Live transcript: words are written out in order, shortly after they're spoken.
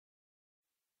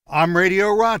I'm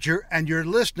Radio Roger, and you're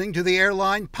listening to the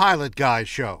Airline Pilot Guy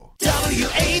Show.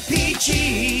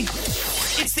 WAPG,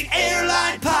 it's the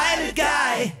Airline Pilot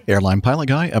Guy. Airline Pilot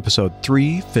Guy, episode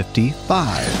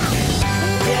 355.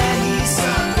 Yeah, he's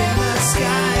up in the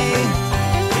sky.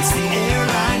 It's the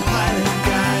Airline Pilot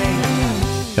Guy.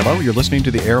 Hello, you're listening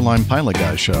to the Airline Pilot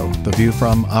Guy Show, the view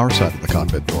from our side of the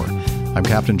cockpit door. I'm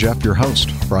Captain Jeff, your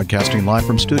host, broadcasting live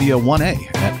from Studio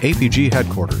 1A at APG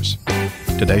headquarters.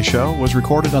 Today's show was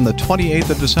recorded on the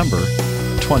 28th of December,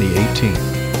 2018. Yeah,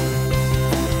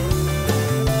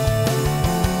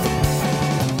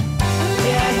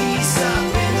 he's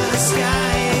up in the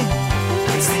sky.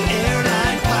 It's the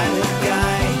Airline Pilot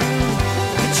Guy.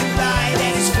 Put your light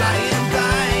and he's flying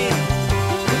by.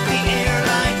 With the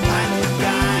Airline Pilot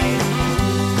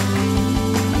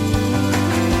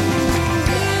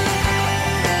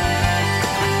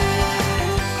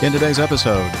Guy. In today's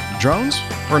episode, drones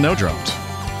or no drones?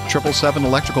 777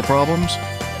 electrical problems,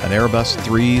 an Airbus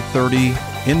 330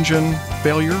 engine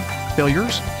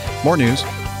failures, more news,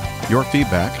 your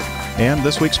feedback, and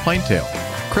this week's Plane Tale,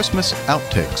 Christmas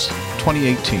Outtakes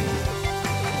 2018.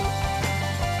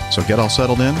 So get all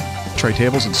settled in, tray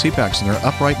tables and seat backs in their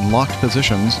upright and locked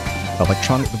positions,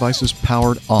 electronic devices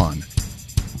powered on.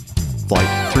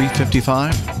 Flight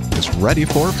 355 is ready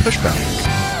for pushback.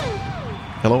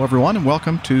 Hello, everyone, and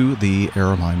welcome to the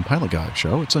Airline Pilot Guy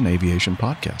Show. It's an aviation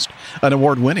podcast, an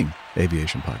award-winning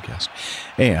aviation podcast.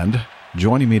 And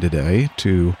joining me today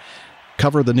to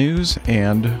cover the news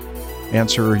and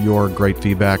answer your great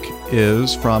feedback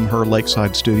is from her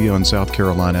lakeside studio in South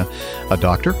Carolina, a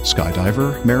doctor,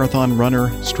 skydiver, marathon runner,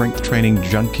 strength training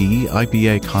junkie,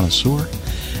 IPA connoisseur,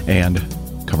 and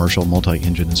commercial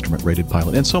multi-engine instrument-rated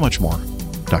pilot, and so much more,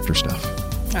 Dr. Steph.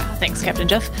 Thanks, Captain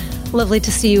Jeff. Lovely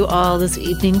to see you all this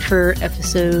evening for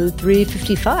episode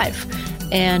 355.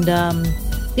 And,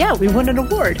 we won an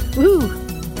award. Woo!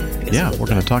 Yeah, we're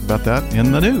going to talk about that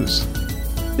in the news.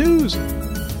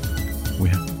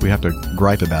 We have to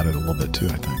gripe about it a little bit, too,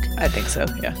 I think. I think so,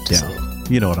 yeah. Yeah,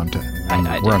 you know what I'm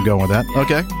where I'm going with that. Yeah.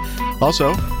 Okay.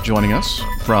 Also, joining us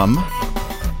from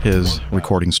his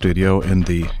recording studio in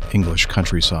the English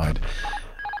countryside,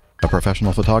 a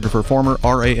professional photographer, former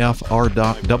RAF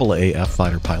RAAF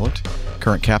fighter pilot,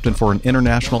 current captain for an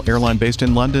international airline based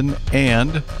in London,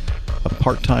 and a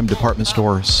part-time department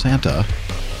store Santa,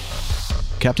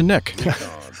 Captain Nick.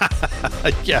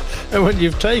 Yeah, and when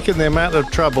you've taken the amount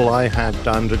of trouble I had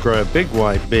done to grow a big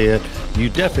white beard, you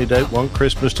definitely don't want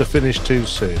Christmas to finish too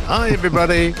soon. Hi,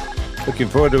 everybody. Looking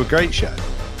forward to a great show.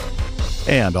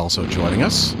 And also joining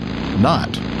us,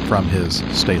 not from his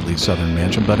stately southern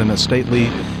mansion, but in a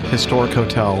stately historic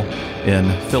hotel in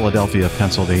Philadelphia,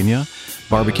 Pennsylvania,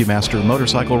 barbecue master,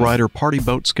 motorcycle rider, party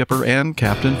boat skipper, and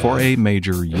captain for a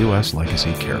major U.S.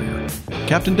 legacy carrier,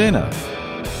 Captain Dana.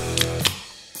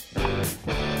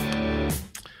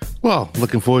 Well,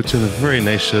 looking forward to a very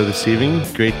nice show this evening.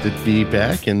 Great to be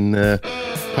back and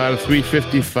part of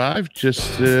 355.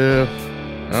 Just, I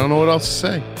don't know what else to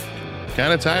say.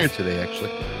 Kind of tired today,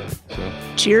 actually. So.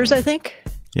 Cheers, I think.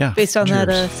 Yeah. Based on cheers.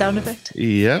 that sound effect.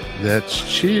 Yep, that's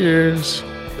cheers.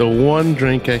 The one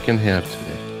drink I can have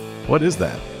today. What is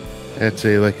that? It's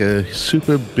a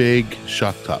super big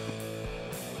shock top.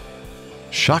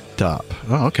 Shock top.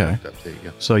 Oh, okay. There you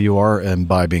go. So you are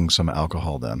imbibing some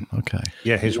alcohol then. Okay.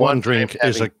 Yeah, his one drink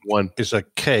is a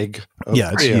keg.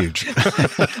 Yeah, it's beer. huge.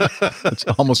 It's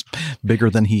almost bigger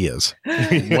than he is.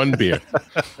 One beer.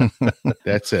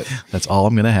 That's it. That's all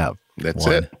I'm going to have. That's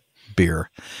one it. Beer.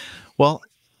 Well,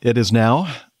 it is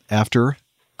now after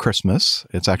Christmas.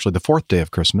 It's actually the fourth day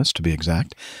of Christmas, to be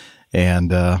exact.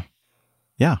 And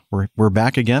we're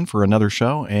back again for another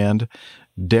show. And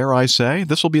dare I say,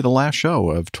 this will be the last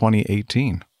show of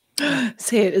 2018.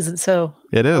 Say it isn't so.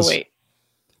 It is. Oh, wait.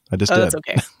 I just did. That's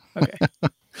okay. Okay.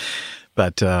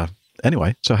 But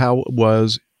anyway, so how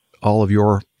was all of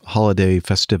your holiday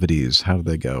festivities? How did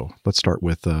they go? Let's start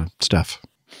with Steph.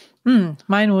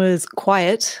 Mine was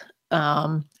quiet.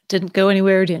 Didn't go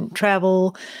anywhere, didn't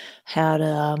travel. Had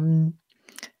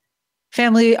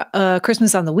family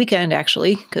Christmas on the weekend,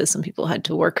 actually, because some people had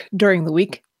to work during the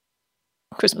week.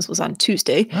 Christmas was on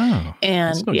Tuesday. Oh,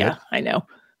 and yeah, good. I know.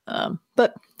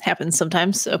 But happens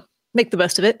sometimes, so make the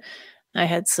best of it. I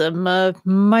had some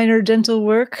minor dental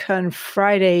work on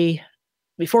Friday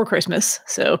before Christmas,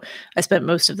 so I spent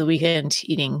most of the weekend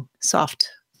eating soft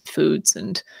foods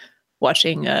and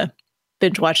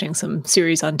binge watching some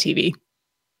series on TV.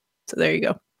 So there you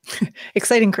go.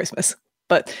 Exciting Christmas,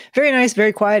 but very nice,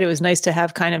 very quiet. It was nice to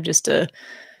have kind of just not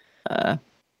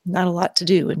a lot to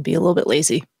do and be a little bit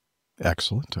lazy.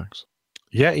 Excellent. Thanks.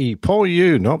 Yeah, poor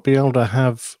you, not be able to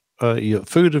have your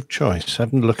food of choice?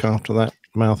 Having to look after that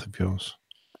mouth of yours.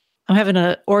 I'm having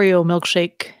an Oreo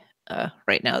milkshake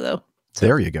right now, though.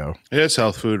 There you go. There's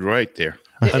health food right there.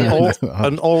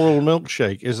 An oral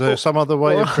milkshake. Is there some other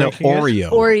way of No, drinking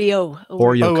it? Oreo.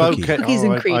 Oreo Oh, cookie. okay. Cookies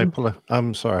and cream.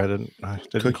 I'm sorry, I didn't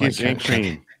Cookies quite and catch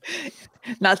cream.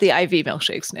 Not the IV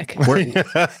milkshakes, Nick.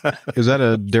 Is that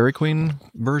a Dairy Queen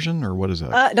version or what is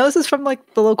that? No, this is from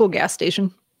like the local gas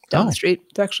station down the street.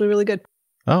 It's actually really good.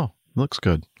 Oh, looks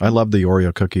good. I love the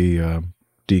Oreo cookie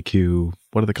DQ.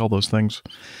 What do they call those things?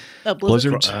 Blizzard.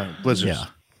 Blizzards? Blizzards. Yeah.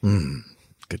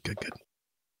 Good.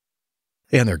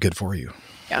 And they're good for you.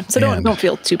 Yeah. So don't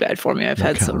feel too bad for me. I've No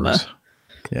had calories.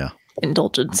 some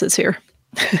indulgences here.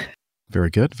 Very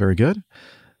good.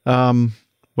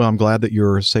 Well, I'm glad that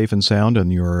you're safe and sound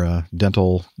and your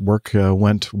dental work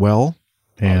went well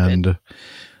and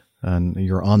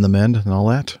you're on the mend and all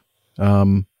that.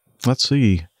 Let's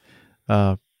see.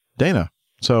 Dana,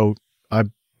 so I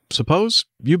suppose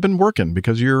you've been working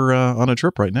because you're on a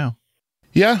trip right now.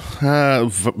 Yeah,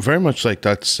 very much like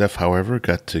Dr. Steph, however,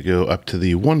 got to go up to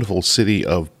the wonderful city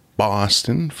of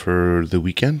Boston for the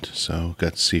weekend. So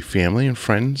got to see family and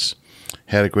friends.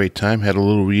 Had a great time. Had a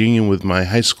little reunion with my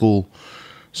high school,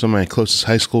 some of my closest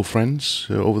high school friends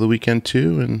over the weekend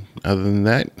too. And other than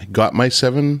that, got my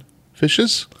 7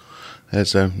 fishes.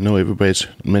 As I know everybody's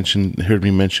heard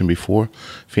me mention before.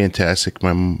 Fantastic.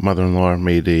 My mother-in-law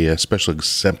made a special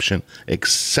exception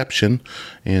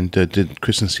and did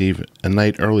Christmas Eve a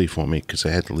night early for me because I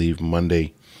had to leave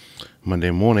Monday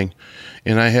morning.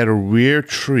 And I had a rare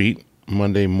treat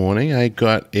Monday morning. I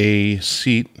got a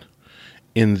seat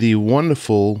in the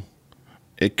wonderful,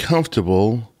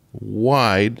 comfortable,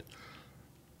 wide,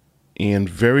 and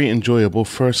very enjoyable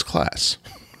first class.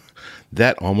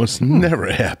 That almost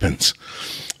never happens.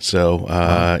 So,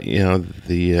 I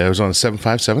was on a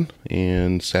 757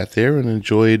 and sat there and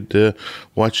enjoyed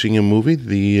watching a movie,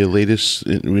 the latest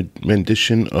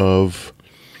rendition of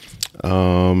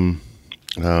Mission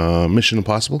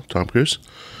Impossible, Tom Cruise,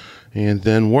 and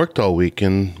then worked all week.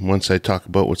 And once I talk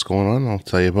about what's going on, I'll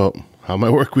tell you about how my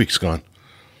work week's gone.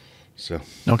 So,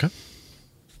 Okay.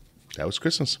 That was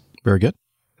Christmas. Very good.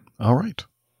 All right.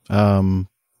 Captain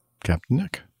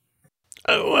Nick.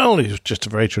 Well, it was just a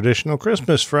very traditional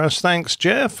Christmas for us. Thanks,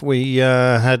 Jeff. We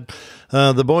had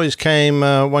the boys came.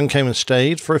 One came and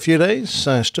stayed for a few days.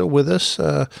 Still with us.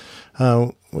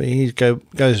 He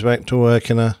goes back to work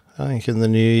I think in the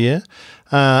new year.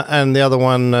 And the other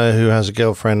one who has a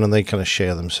girlfriend, and they kind of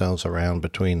share themselves around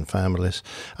between families.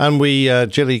 And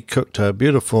Jilly cooked a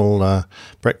beautiful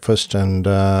breakfast and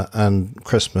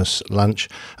Christmas lunch.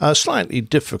 A slightly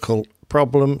difficult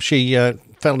problem. She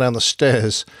fell down the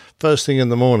stairs first thing in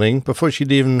the morning before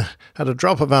she'd even had a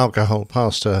drop of alcohol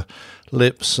past her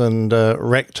lips and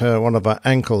wrecked one of her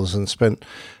ankles and spent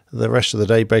the rest of the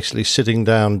day basically sitting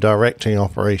down directing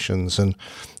operations, and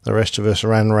the rest of us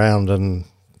ran around and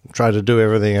tried to do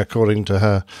everything according to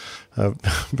her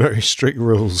very strict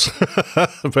rules.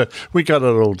 But we got it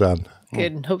all done.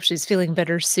 Good. And hope she's feeling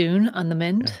better soon on the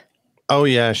mend. Oh,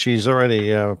 yeah, she's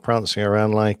already prancing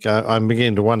around like I'm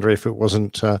beginning to wonder if it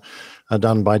wasn't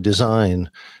done by design.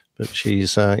 But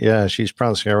she's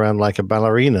prancing around like a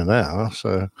ballerina now.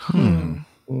 So,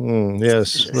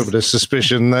 yes, a little bit of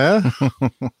suspicion there.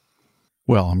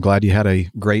 Well, I'm glad you had a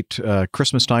great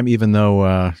Christmas time, even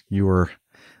though you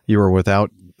were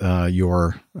without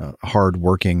your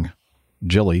hard-working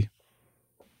Jilly,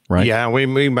 right? Yeah, we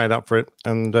made up for it,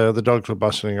 and the dogs were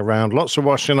bustling around. Lots of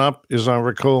washing up, as I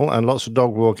recall, and lots of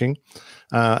dog walking.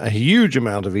 A huge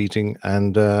amount of eating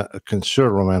and a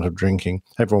considerable amount of drinking.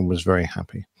 Everyone was very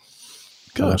happy.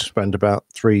 Good. Spent about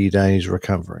 3 days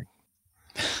recovering.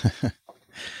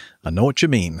 I know what you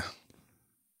mean.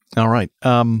 All right.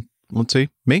 Let's see.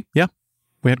 Me? Yeah.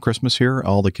 We had Christmas here.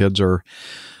 All the kids or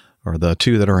the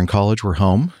 2 that are in college were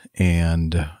home.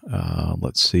 And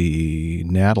let's see.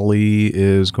 Natalie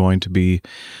is going to be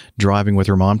driving with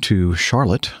her mom to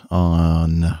Charlotte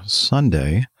on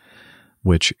Sunday,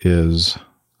 which is,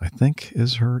 I think,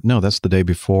 that's the day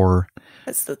before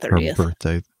That's the her 30th.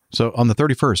 birthday. So on the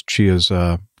 31st, she is,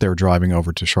 they're driving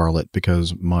over to Charlotte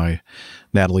because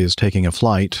Natalie is taking a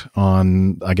flight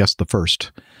on, I guess, the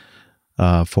 1st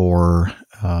for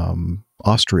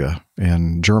Austria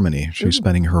and Germany. She's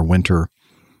spending her winter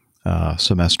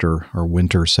semester or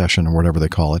winter session or whatever they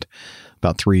call it,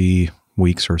 about 3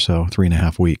 weeks or so,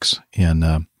 3.5 weeks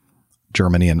in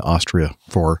Germany and Austria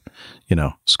for,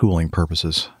 schooling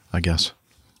purposes, I guess.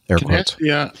 Air quotes.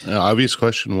 Yeah, obvious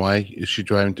question. Why is she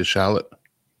driving to Charlotte?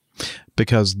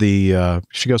 Because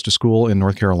she goes to school in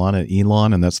North Carolina at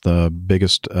Elon, and that's the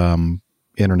biggest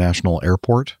international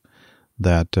airport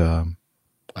that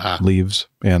leaves,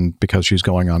 and because she's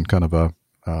going on kind of a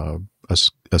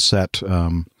set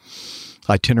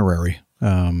itinerary.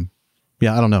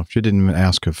 Yeah, I don't know. She didn't even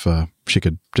ask if she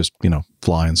could just,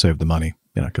 fly and save the money,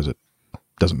 because it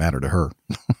doesn't matter to her.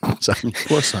 So, Of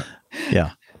course not.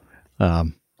 yeah.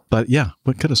 But yeah,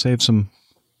 we could have saved some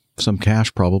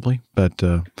cash probably, but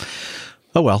oh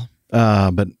well.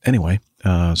 But anyway,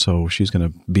 so she's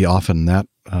going to be off in that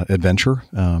adventure.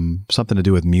 Something to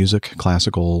do with music,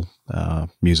 classical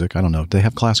music. I don't know. Do they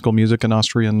have classical music in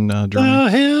Austria and Germany?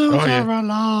 The hills yeah. are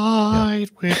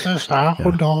alive with the sound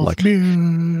of like-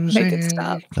 music. Make it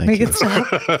stop. Thank Make you. it stop.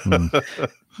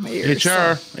 My ears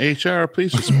stop. HR,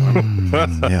 please respond.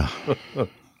 Yeah.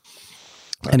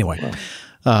 Anyway,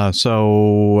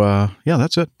 so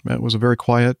that's it. It was a very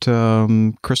quiet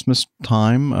Christmas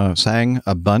time. Sang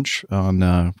a bunch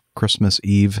on Christmas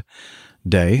Eve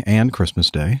day and Christmas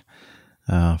Day.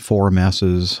 4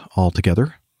 masses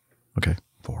altogether. Okay,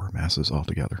 4 masses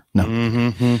altogether. No.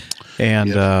 Mm-hmm.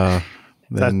 And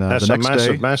then That's the a next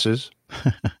massive day, masses.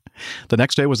 the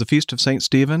next day was the Feast of St.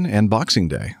 Stephen and Boxing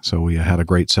Day. So we had a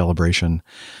great celebration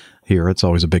here. It's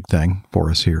always a big thing for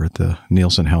us here at the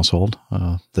Nielsen household,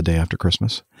 the day after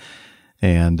Christmas.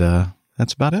 And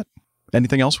that's about it.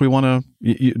 Anything else we want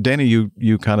to, Danny,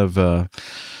 you kind of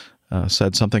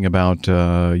said something about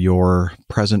your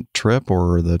present trip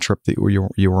or the trip that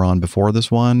you were on before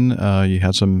this one. You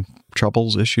had some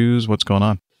troubles, issues. What's going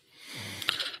on?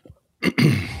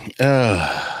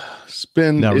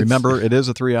 Now, remember, it is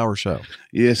a 3-hour show.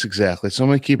 Yes, exactly. So I'm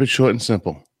going to keep it short and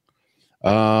simple.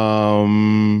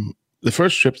 The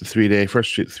first trip, the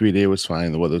 3-day was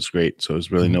fine. The weather was great, so it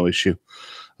was really no issue.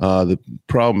 The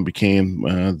problem became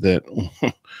that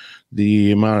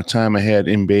the amount of time I had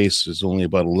in base was only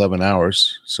about 11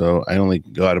 hours. So I only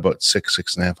got about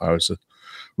 6.5 hours of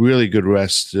really good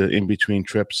rest in between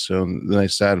trips. So then I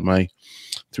started my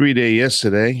 3-day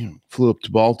yesterday, flew up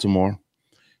to Baltimore,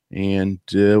 and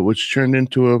which turned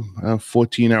into a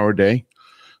 14-hour day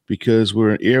because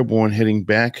we're airborne heading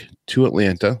back to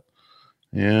Atlanta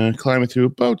and climbing through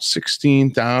about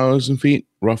 16,000 feet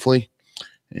roughly,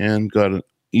 and got an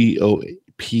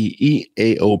EAOP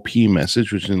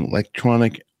message, which is an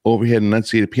electronic overhead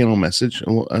enunciator panel message,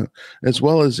 as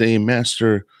well as a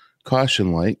master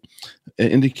caution light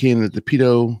indicating that the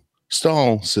pitot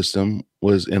stall system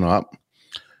was in op.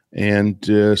 And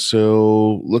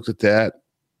so looked at that,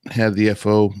 had the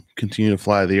FO continue to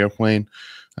fly the airplane.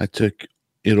 I took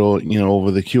it all,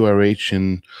 over the QRH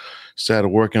and started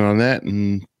working on that,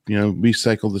 and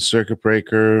recycled the circuit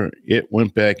breaker. It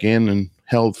went back in and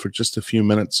held for just a few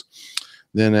minutes.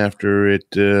 Then after it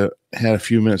had a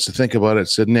few minutes to think about it,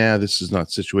 said, nah, this is not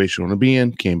the situation I want to be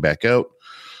in. Came back out,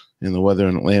 and the weather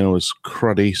in Atlanta was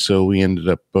cruddy, so we ended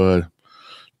up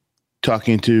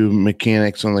talking to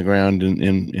mechanics on the ground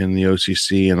in the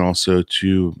OCC, and also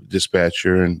to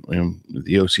dispatcher, and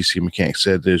the OCC mechanic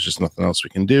said there's just nothing else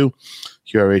we can do.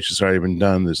 QRH has already been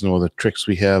done. There's no other tricks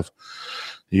we have.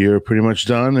 You're pretty much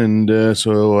done. And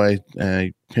so I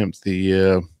pimped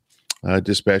the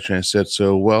dispatcher, and I said,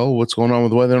 so, well, what's going on with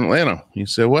the weather in Atlanta? He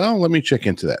said, well, let me check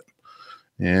into that.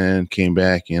 And came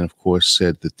back and, of course,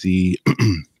 said that the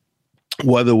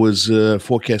weather was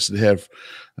forecasted to have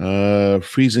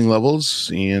freezing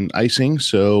levels and icing.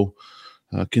 So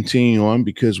continuing on,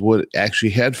 because what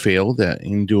actually had failed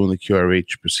in doing the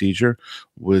QRH procedure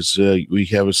was we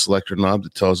have a selector knob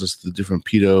that tells us the different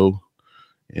pitot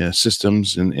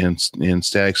systems and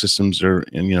static systems are,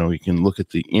 and you can look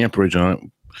at the amperage on it,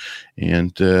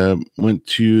 and went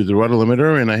to the rudder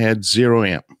limiter, and I had 0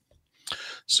 amp.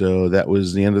 So that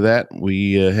was the end of that.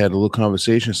 We had a little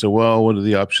conversation. So, well, what are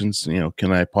the options?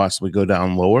 Can I possibly go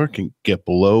down lower, can get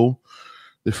below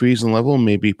the freezing level,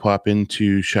 maybe pop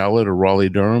into Charlotte or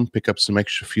Raleigh-Durham, pick up some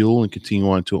extra fuel, and continue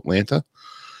on to Atlanta?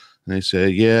 And they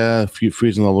said, yeah,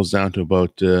 freezing levels down to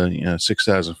about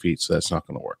 6,000 feet, so that's not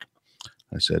going to work.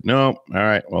 I said, no. All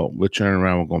right, well, we're turning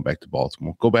around. We're going back to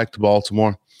Baltimore. Go back to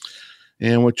Baltimore.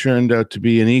 And what turned out to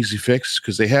be an easy fix,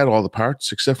 because they had all the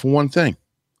parts except for one thing.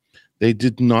 They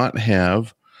did not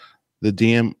have the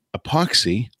damn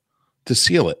epoxy to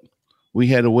seal it. We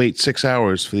had to wait 6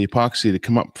 hours for the epoxy to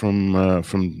come up from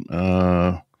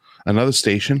another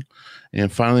station.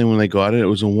 And finally, when they got it, it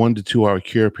was a 1 to 2 hour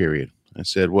cure period. I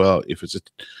said, well, if it's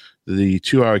the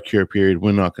 2 hour cure period,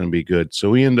 we're not going to be good.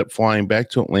 So we ended up flying back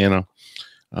to Atlanta,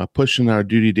 pushing our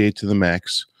duty date to the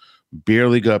max,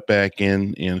 barely got back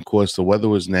in. And of course, the weather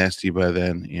was nasty by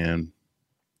then, and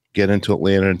get into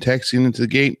Atlanta and taxiing into the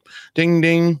gate. Ding,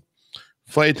 ding.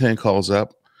 Flight attendant calls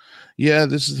up. Yeah,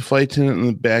 this is the flight attendant in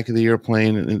the back of the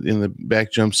airplane, in the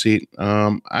back jump seat.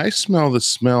 I smell the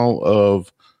smell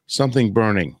of something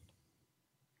burning.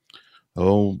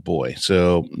 Oh boy.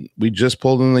 So we just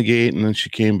pulled in the gate and then she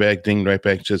came back, dinged right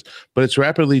back. Just, but it's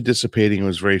rapidly dissipating. It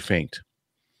was very faint.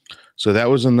 So that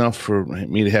was enough for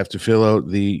me to have to fill out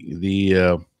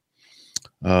the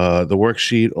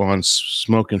worksheet on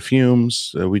smoke and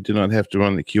fumes. We did not have to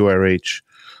run the QRH.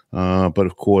 But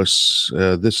of course,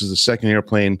 this is the second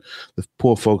airplane. The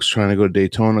poor folks trying to go to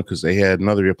Daytona because they had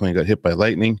another airplane got hit by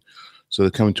lightning. So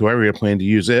they're coming to our airplane to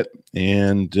use it.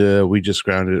 And we just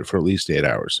grounded it for at least 8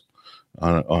 hours.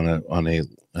 On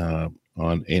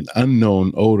an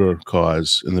unknown odor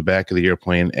cause in the back of the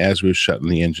airplane as we were shutting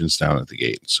the engines down at the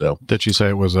gate. So did she say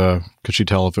it was could she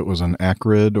tell if it was an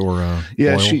acrid or a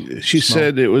yeah, oil she smell?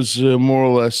 said it was more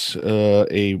or less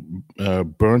a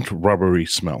burnt rubbery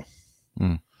smell.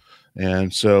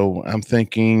 And so I'm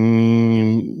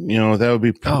thinking, that would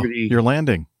be pretty. Your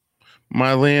landing.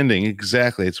 My landing,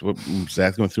 exactly. It's what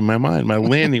exactly went through my mind. My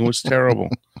landing was terrible.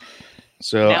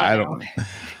 So No.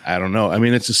 I don't know. I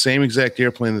mean, it's the same exact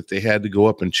airplane that they had to go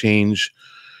up and change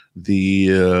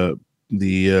the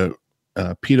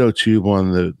pitot tube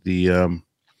on the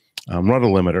rudder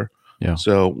limiter. Yeah.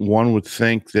 So one would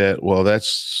think that, well,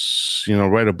 that's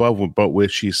right above but where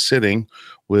she's sitting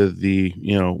with the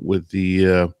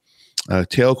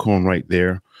tail cone right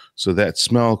there. So that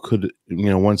smell could,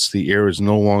 once the air is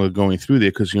no longer going through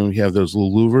there, because you have those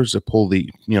little louvers that pull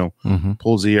the,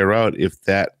 pulls the air out. If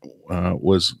that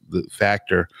was the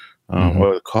factor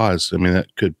or the cause, I mean,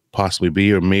 that could possibly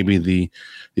be, or maybe the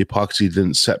epoxy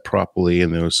didn't set properly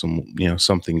and there was some,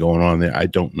 something going on there. I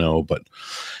don't know, but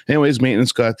anyways,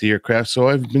 maintenance got the aircraft. So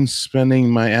I've been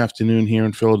spending my afternoon here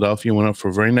in Philadelphia. Went out for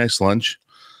a very nice lunch,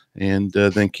 and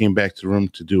then came back to the room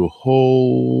to do a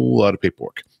whole lot of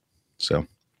paperwork. So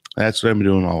that's what I've been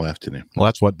doing all afternoon. Well,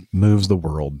 that's what moves the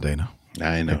world, Dana.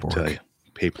 I know, Paperwork. tell you,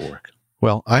 paperwork.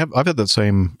 Well, I've had that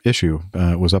same issue.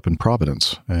 It was up in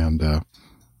Providence, and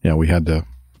we had to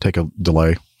take a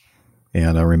delay.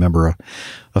 And I remember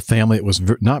a family that was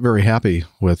not very happy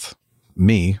with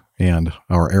me and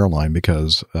our airline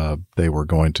because they were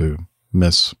going to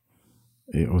miss.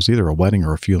 It was either a wedding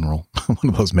or a funeral, one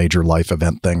of those major life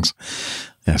event things.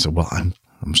 And I said, "Well,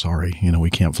 I'm sorry. We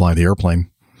can't fly the airplane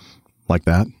like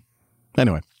that."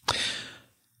 Anyway.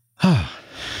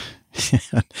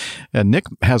 And Nick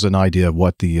has an idea of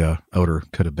what the odor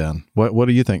could have been. What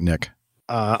do you think, Nick?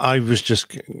 I was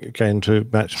just going to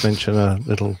mention a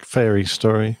little fairy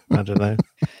story. I don't know.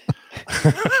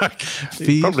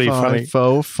 Probably funny.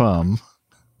 Faux fum.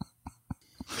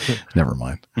 Never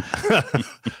mind.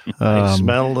 I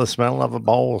smell the smell of a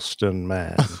Boston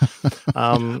man.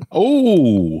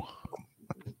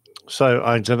 So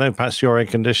I don't know, perhaps your air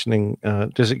conditioning,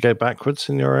 does it go backwards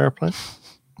in your airplane?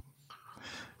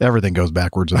 Everything goes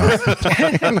backwards. We're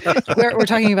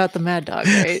talking about the Mad Dog,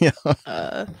 right?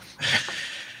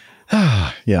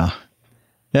 Yeah.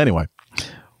 Anyway,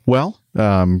 well,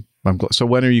 I'm glad. So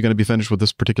when are you going to be finished with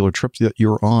this particular trip that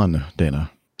you're on, Dana?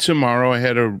 Tomorrow I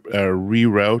had a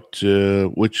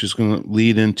reroute, which is going to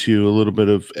lead into a little bit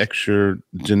of extra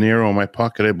dinero in my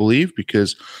pocket, I believe,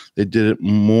 because they did it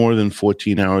more than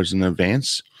 14 hours in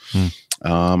advance.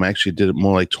 I actually did it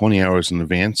more like 20 hours in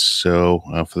advance. So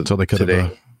so they could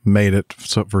have made it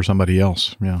for somebody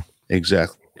else. Yeah,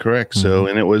 exactly. Correct. So,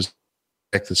 and it was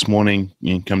like this morning,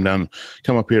 come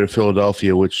up here to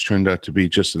Philadelphia, which turned out to be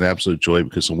just an absolute joy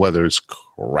because the weather is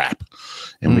crap.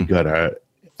 And we got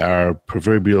our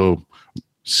proverbial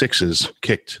sixes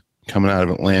kicked coming out of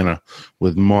Atlanta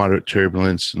with moderate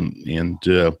turbulence and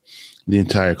the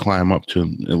entire climb up to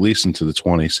at least into the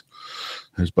 20s.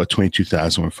 There's about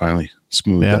 22,000 were finally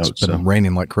smoothed out. It's been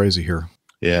raining like crazy here.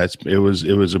 Yeah, it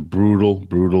was a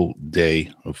brutal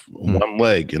day of one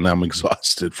leg, and I'm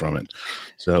exhausted from it.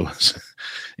 So,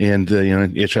 and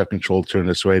air traffic control turned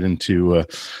us right into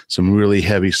some really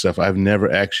heavy stuff. I've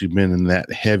never actually been in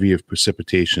that heavy of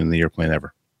precipitation in the airplane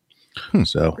ever.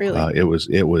 So really? it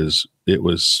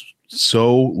was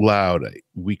so loud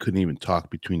we couldn't even talk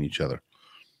between each other.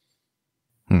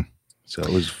 So it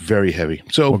was very heavy.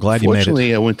 So glad you made it.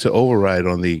 Fortunately, I went to override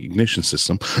on the ignition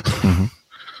system.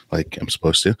 Like I'm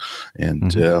supposed to.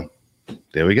 And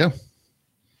there we go.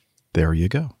 There you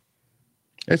go.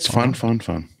 It's fun.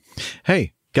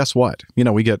 Hey, guess what?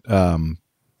 We get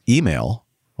email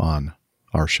on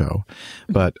our show,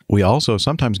 but we also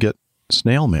sometimes get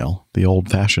snail mail, the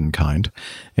old-fashioned kind.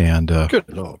 And good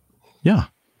Lord. Yeah.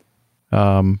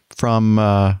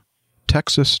 From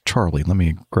Texas Charlie. Let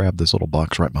me grab this little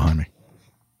box right behind me.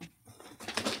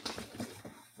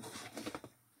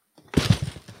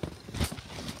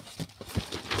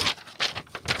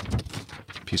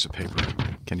 Piece of paper.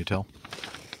 Can you tell?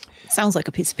 Sounds like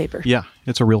a piece of paper. Yeah,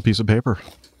 it's a real piece of paper.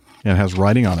 And it has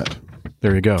writing on it.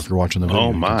 There you go. If you're watching the video, Oh,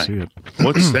 you can my. see it.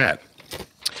 What's that?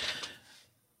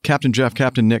 Captain Jeff,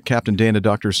 Captain Nick, Captain Dana,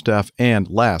 Dr. Steph, and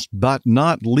last but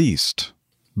not least,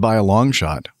 by a long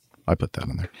shot, I put that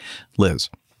in there, Liz.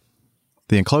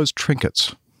 The enclosed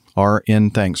trinkets are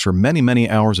in thanks for many, many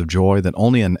hours of joy that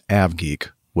only an av geek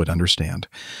would understand.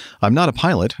 I'm not a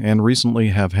pilot and recently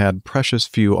have had precious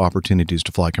few opportunities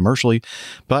to fly commercially,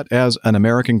 but as an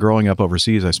American growing up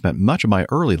overseas, I spent much of my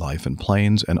early life in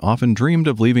planes and often dreamed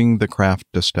of leaving the craft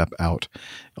to step out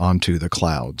onto the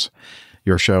clouds.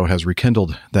 Your show has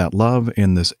rekindled that love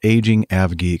in this aging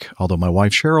av geek, although my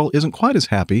wife Cheryl isn't quite as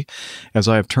happy, as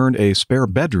I have turned a spare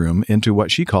bedroom into what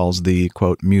she calls the,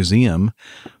 quote, museum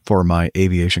for my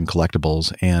aviation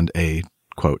collectibles and a,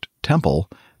 quote, temple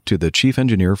to the chief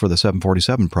engineer for the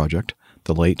 747 project,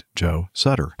 the late Joe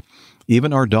Sutter.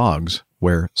 Even our dogs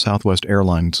wear Southwest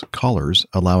Airlines collars,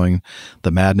 allowing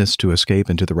the madness to escape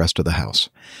into the rest of the house.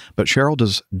 But Cheryl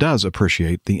does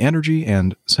appreciate the energy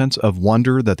and sense of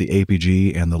wonder that the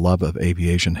APG and the love of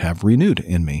aviation have renewed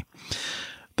in me.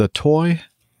 The toy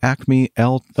Acme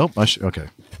L... Oh, okay.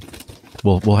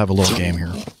 We'll have a little game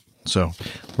here. So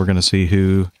we're going to see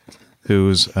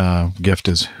whose gift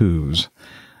is whose.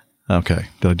 Okay.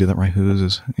 Did I do that right? Whose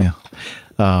is... Yeah.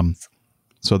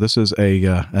 So this is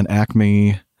an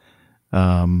Acme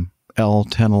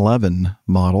L1011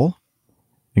 model,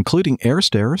 including air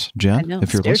stairs, Jen, I know,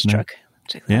 if you're stairs listening. truck.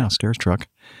 Check that Yeah, out. stairs truck.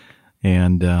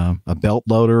 And a belt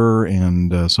loader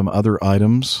and some other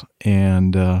items.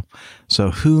 And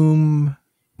so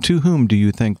to whom do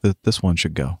you think that this one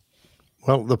should go?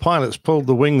 Well, the pilot's pulled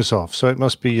the wings off, so it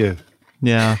must be you.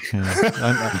 Yeah.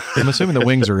 I'm assuming the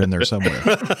wings are in there somewhere.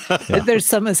 Yeah. There's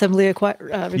some assembly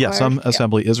required. Yeah, some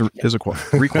assembly is required.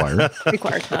 Required, not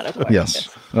acquired. Yes.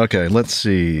 Okay, let's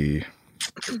see.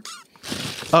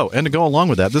 Oh, and to go along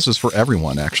with that, this is for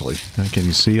everyone, actually. Can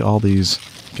you see all these?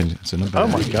 It's in the back. Oh,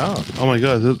 my God. Oh my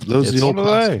God, those are It's the old one of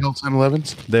plastic those.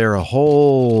 L1011s? There are a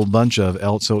whole bunch of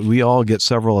so we all get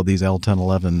several of these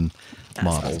L1011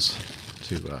 models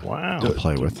to Wow.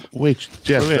 play with. Wait,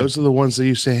 Jeff, Brilliant. those are the ones they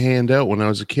used to hand out when I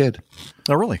was a kid.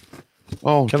 Oh, really?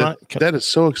 Oh, Can that is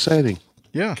so exciting.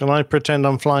 Yeah. Can I pretend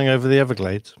I'm flying over the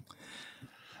Everglades?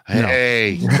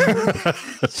 Hey,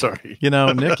 Sorry. You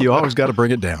know, Nick, you always got to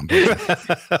bring it down. Don't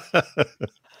you?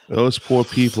 those poor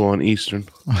people on Eastern.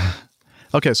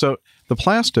 Okay, so the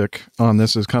plastic on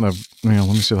this is kind of, let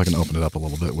me see if I can open it up a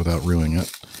little bit without ruining it.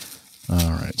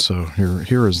 All right, so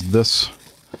here is this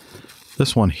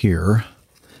one here.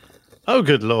 Oh,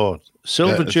 good Lord.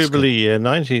 Silver it's Jubilee year,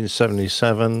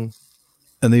 1977,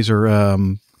 And these are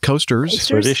coasters. Coasters?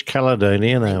 British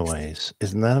Caledonian Airways.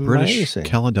 Isn't that British amazing?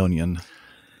 Caledonian.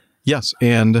 Yes,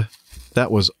 and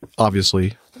that was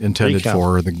obviously intended Recap.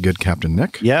 for the good Captain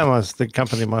Nick. Yeah, that's the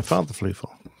company my father flew for.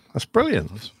 That's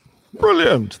brilliant.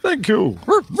 Brilliant. Thank you.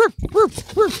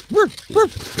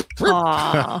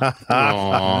 Aw,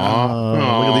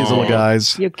 Oh, look at these little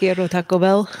guys. yo quiero Taco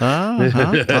Bell.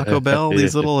 Taco Bell,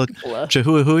 these little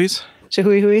chihuahuis.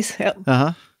 Chihui huis. Yep.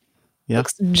 Uh-huh. Yeah,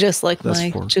 Looks just like That's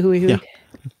my for- Chihui hui. yeah.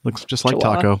 looks just like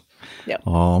Chihuahua. Taco. Yep.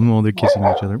 Oh, they're kissing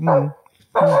each other.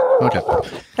 Okay,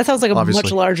 That sounds like a Obviously.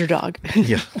 much larger dog.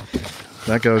 yeah.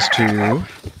 That goes to,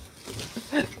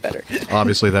 Better.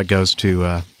 obviously that goes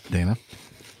to Dana.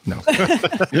 No,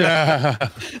 Yeah.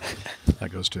 that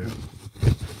goes to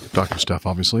Dr. Steph,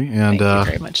 obviously. And Thank you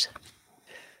very much.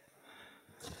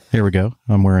 here we go.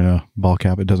 I'm wearing a ball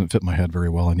cap. It doesn't fit my head very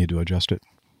well. I need to adjust it.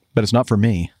 But it's not for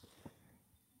me.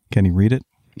 Can you read it?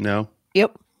 No.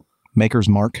 Yep. Maker's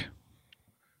Mark.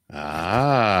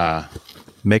 Ah.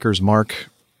 Maker's Mark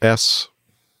S4,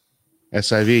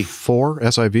 SIV.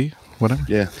 SIV, whatever.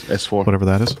 Yeah, S4. Whatever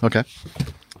that is. Okay.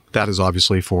 That is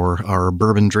obviously for our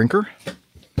bourbon drinker.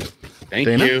 Thank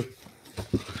Dana? you.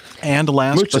 And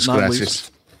last Muchas but not gracias.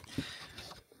 least,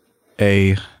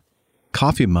 a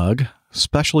coffee mug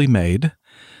specially made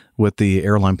with the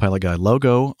Airline Pilot Guy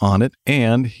logo on it.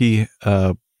 And he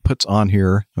puts on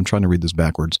here, I'm trying to read this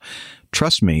backwards,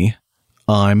 "Trust me,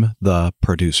 I'm the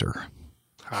producer."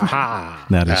 Aha.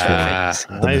 That is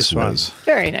for the Nice Miss one. Liz.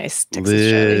 Very nice. Texas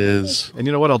Charlie. Liz. And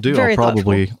you know what I'll do? Very I'll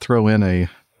probably throw in a,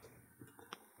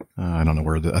 I don't know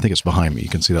where, I think it's behind me. You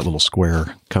can see that little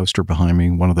square coaster behind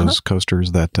me. One of those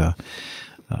coasters that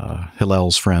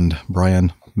Hillel's friend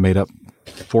Brian made up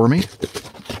for me.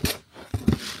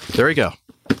 There you go.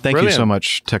 Thank you so Brilliant.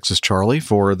 much, Texas Charlie,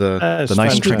 for the That's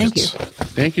nice fantastic. trinkets.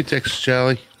 Thank you, Texas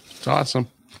Charlie. It's awesome.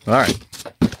 All right.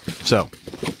 So,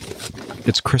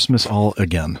 it's Christmas all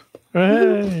again.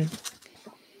 Hey.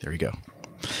 There you go.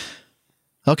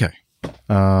 Okay.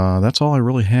 That's all I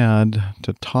really had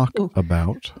to talk Ooh.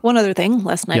 about. One other thing.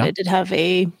 Last night Yeah. I did have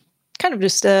a kind of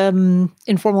just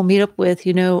informal meetup with,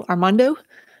 Armando,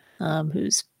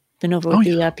 who's been over with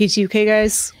the PTUK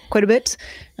guys quite a bit.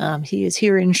 He is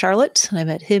here in Charlotte. I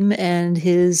met him and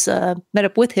met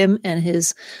up with him and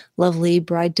his lovely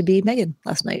bride-to-be Megan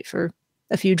last night for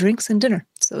a few drinks and dinner.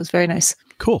 So it was very nice.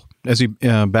 Cool. Is he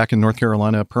back in North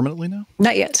Carolina permanently now?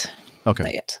 Not yet. Okay.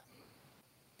 Not yet.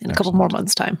 In a couple more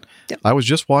months' time. Yep. I was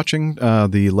just watching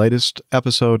the latest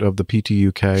episode of the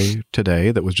PTUK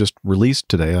today that was just released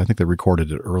today. I think they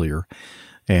recorded it earlier.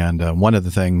 And one of the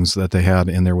things that they had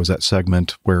in there was that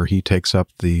segment where he takes up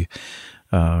the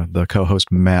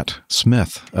co-host Matt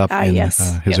Smith up in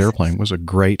his airplane. It was a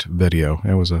great video.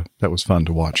 That was fun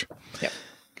to watch. Yep.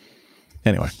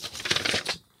 Anyway,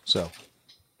 so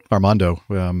Armando,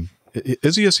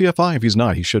 is he a CFI? If he's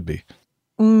not, he should be.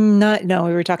 No,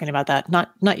 we were talking about that.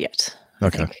 Not yet.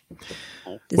 Okay.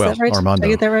 Is that right? Armando. Did I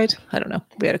get that right? I don't know.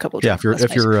 We had a couple of if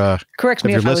you're correct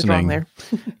me if I was wrong there.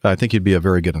 I think you'd be a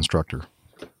very good instructor,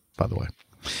 by the way.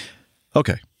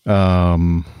 Okay.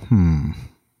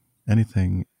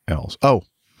 Anything else? Oh,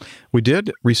 we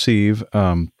did receive,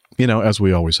 as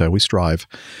we always say, we strive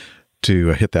to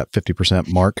hit that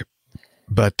 50% mark,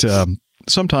 but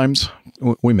sometimes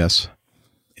we miss.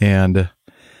 And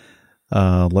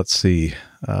let's see.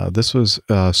 This was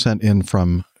sent in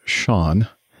from Sean.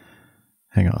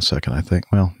 Hang on a second, I think.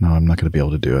 Well, no, I'm not going to be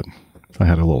able to do it. I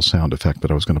had a little sound effect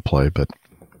that I was going to play, but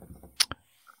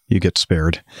you get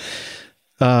spared.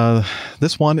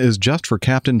 This one is just for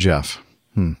Captain Jeff.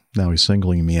 Now he's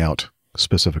singling me out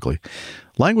specifically.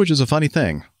 Language is a funny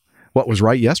thing. What was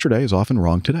right yesterday is often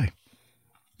wrong today.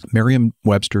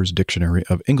 Merriam-Webster's Dictionary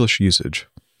of English Usage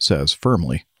says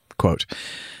firmly, quote,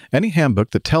 any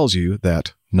handbook that tells you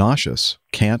that nauseous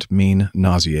can't mean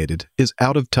nauseated is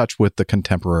out of touch with the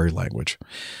contemporary language.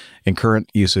 In current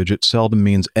usage, it seldom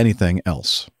means anything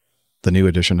else. The new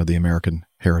edition of the American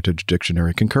Heritage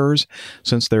Dictionary concurs.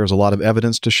 Since there is a lot of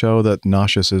evidence to show that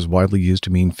nauseous is widely used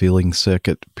to mean feeling sick,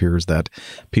 it appears that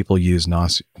people use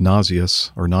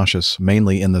nauseous or nauseous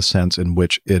mainly in the sense in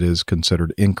which it is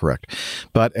considered incorrect.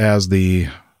 But as the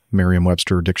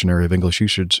Merriam-Webster Dictionary of English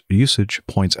Usage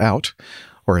points out,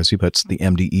 or as he puts, the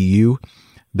MDEU,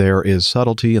 there is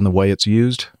subtlety in the way it's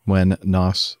used. When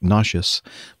nauseous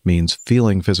means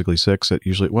feeling physically sick, it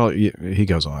usually, he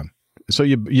goes on. So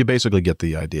you basically get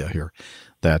the idea here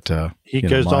that he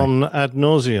goes on ad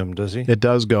nauseum, does he? It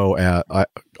does go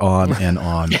on and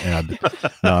on ad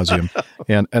nauseum.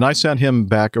 And I sent him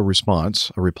back a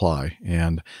reply,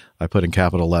 and I put in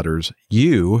capital letters,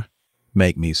 "You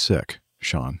make me sick,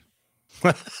 Sean."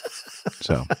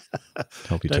 So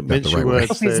hope you took that the right way. I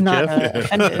hope he's not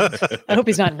offended. I hope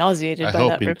he's not nauseated by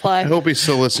that reply. I hope he's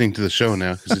still listening to the show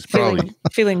now because he's probably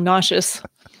feeling nauseous.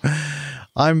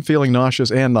 I'm feeling nauseous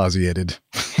and nauseated.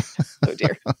 Oh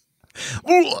dear.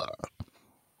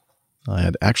 I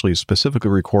had actually specifically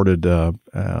recorded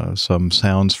some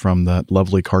sounds from that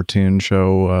lovely cartoon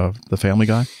show, The Family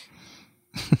Guy,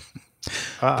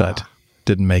 that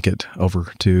didn't make it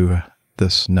over to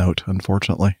this note,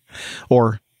 unfortunately.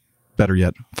 Or better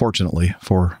yet, fortunately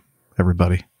for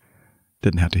everybody.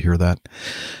 Didn't have to hear that.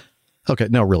 Okay,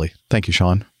 no, really. Thank you,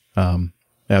 Sean.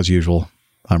 As usual,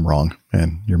 I'm wrong,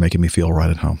 and you're making me feel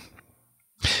right at home.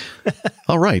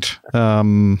 All right.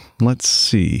 Let's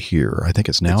see here. I think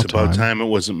it's now It's about time it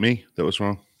wasn't me that was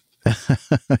wrong.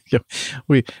 Yeah,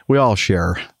 we all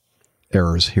share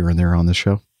errors here and there on this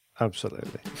show.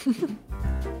 Absolutely.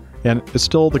 And it's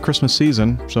still the Christmas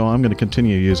season, so I'm going to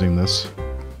continue using this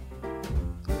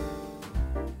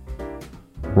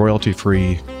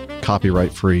royalty-free,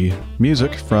 copyright-free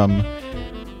music from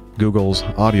Google's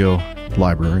audio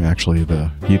library, actually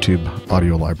the YouTube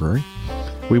audio library.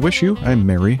 We wish you a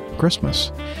Merry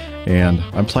Christmas. And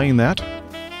I'm playing that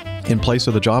in place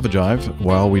of the Java Jive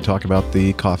while we talk about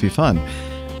the Coffee Fund.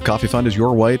 Coffee Fund is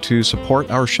your way to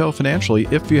support our show financially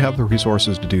if you have the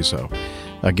resources to do so.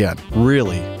 Again,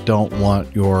 really don't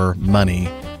want your money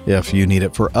if you need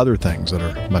it for other things that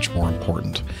are much more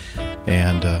important.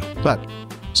 And but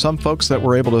some folks that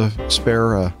were able to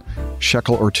spare a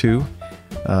shekel or two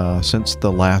since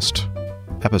the last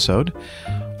episode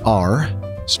are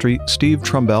Steve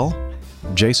Trumbell,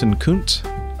 Jason Kuntz,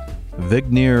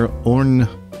 Vignir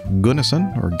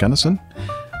Gunnison,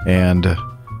 and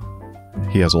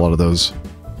he has a lot of those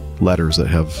letters that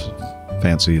have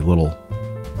fancy little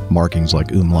markings like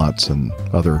umlauts and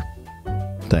other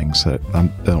things that I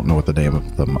don't know what the name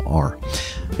of them are.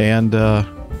 And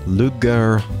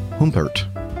Ludger Humpert.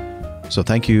 So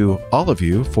thank you, all of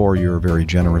you, for your very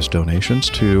generous donations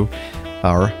to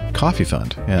our Coffee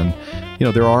Fund. And, you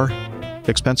know, there are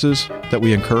expenses that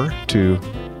we incur to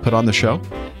put on the show.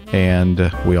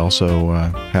 And we also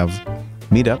have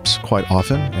meetups quite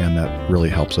often, and that really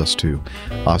helps us to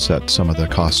offset some of the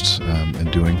costs in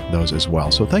doing those as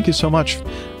well. So thank you so much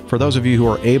for those of you who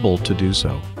are able to do so,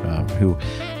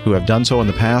 who have done so in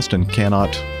the past and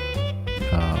cannot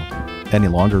any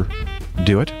longer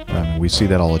do it. We see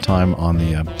that all the time on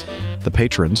the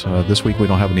patrons. This week we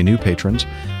don't have any new patrons.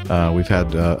 We've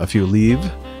had a few leave.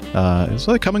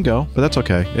 So they come and go, but that's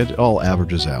okay. It all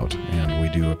averages out, and we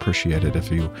do appreciate it. If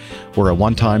you were a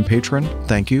one-time patron,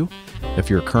 thank you. If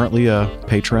you're currently a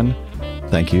patron,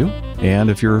 thank you. And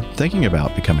if you're thinking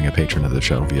about becoming a patron of the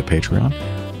show via Patreon,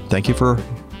 thank you for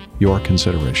your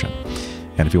consideration.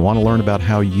 And if you want to learn about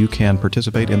how you can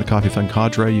participate in the Coffee Fun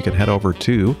Cadre, you can head over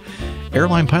to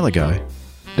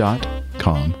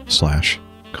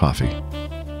airlinepilotguy.com/coffee.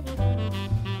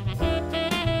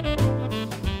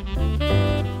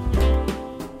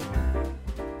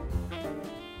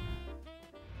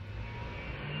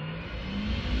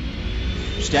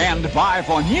 Stand by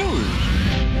for news.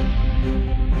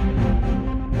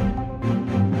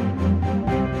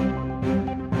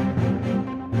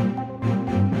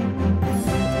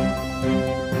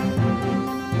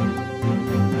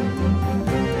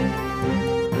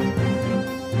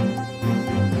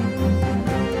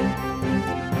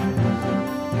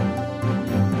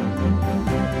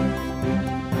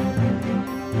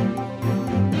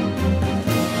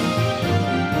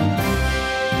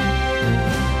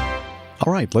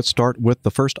 All right, let's start with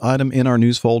the first item in our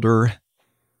news folder.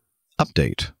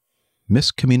 Update.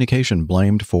 Miscommunication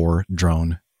blamed for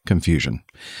drone confusion.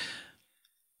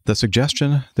 The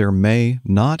suggestion there may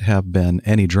not have been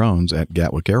any drones at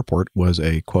Gatwick Airport was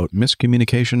a, quote,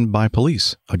 miscommunication by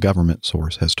police, a government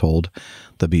source has told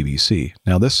the BBC.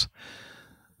 Now, this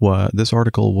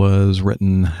article was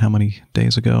written how many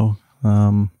days ago?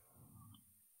 Not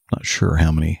sure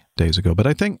how many days ago, but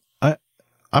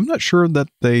I'm not sure that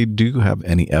they do have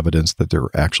any evidence that there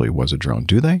actually was a drone.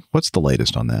 Do they? What's the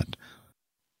latest on that?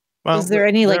 Well, Was there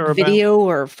any video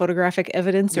or photographic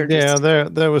evidence? Or just...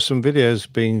 there were some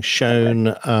videos being shown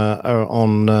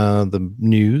on the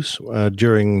news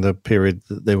during the period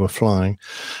that they were flying.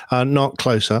 Not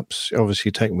close-ups,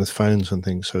 obviously taken with phones and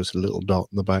things, so it's a little dot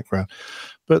in the background.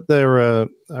 But there are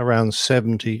around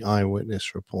 70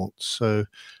 eyewitness reports. So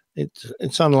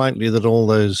it's unlikely that all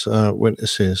those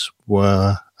witnesses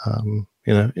were,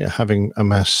 having a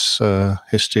mass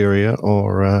hysteria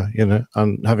or,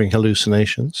 having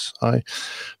hallucinations.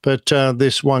 But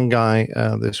this one guy,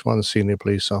 this one senior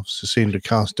police officer seemed to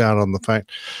cast doubt on the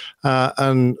fact,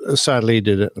 and sadly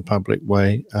did it in a public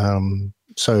way.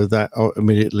 So that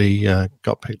immediately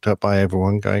got picked up by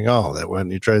everyone going, oh, there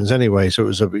weren't any drones anyway. So it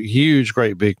was a huge,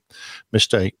 great big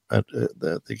mistake.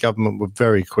 The government were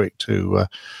very quick to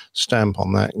stamp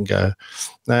on that and go,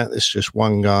 that is just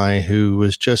one guy who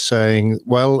was just saying,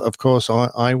 well, of course,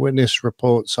 eyewitness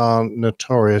reports are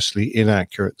notoriously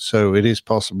inaccurate. So it is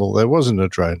possible there wasn't a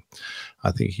drone.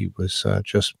 I think he was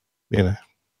just,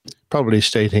 probably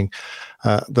stating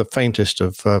the faintest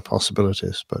of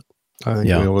possibilities, but I think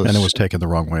and it was taken the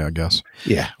wrong way, I guess.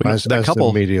 Yeah, as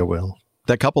the media will.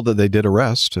 That couple that they did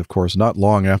arrest, of course, not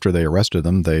long after they arrested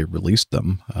them, they released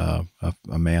them. A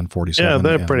man, 47. Yeah,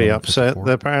 they're pretty upset.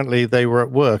 Apparently, they were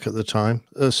at work at the time,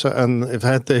 and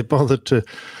had they bothered to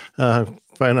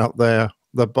phone up their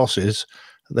bosses,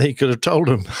 they could have told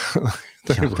them.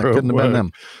 That couldn't have been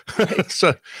them.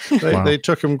 So they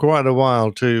took them quite a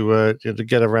while to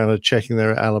get around to checking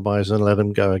their alibis and let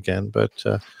them go again. But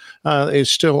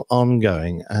it's still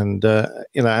ongoing. And,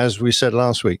 as we said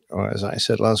last week, or as I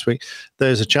said last week,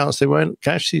 there's a chance they won't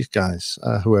catch these guys,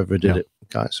 whoever did it,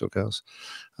 guys or girls,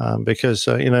 because,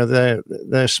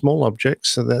 they're small objects,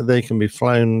 so that they can be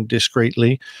flown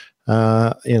discreetly,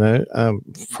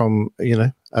 from,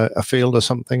 a field or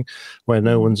something where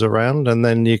no one's around, and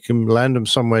then you can land them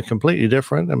somewhere completely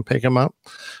different and pick them up.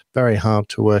 Very hard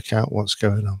to work out what's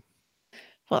going on.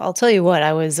 Well, I'll tell you what,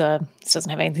 I was, this doesn't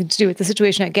have anything to do with the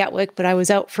situation at Gatwick, but I was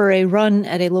out for a run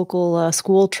at a local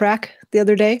school track the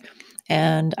other day,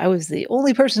 and I was the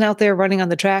only person out there running on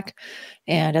the track.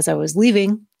 And as I was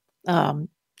leaving, those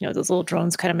little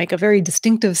drones kind of make a very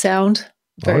distinctive sound,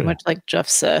 very much like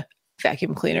Jeff's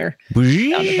vacuum cleaner sound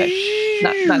effect.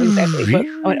 Not exactly, but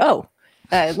I went, oh,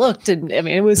 I looked, and I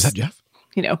mean, it was, is that Jeff?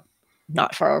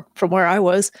 Not far from where I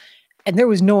was, and there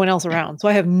was no one else around. So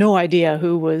I have no idea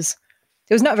who was.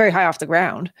 It was not very high off the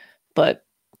ground, but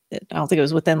I don't think it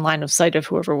was within line of sight of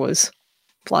whoever was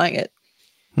flying it.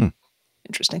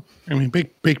 Interesting. I mean,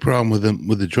 big problem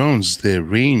with the drones. Their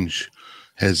range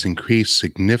has increased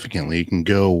significantly. You can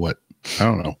go, I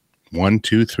don't know, 1,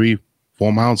 2, 3,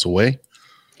 4 miles away.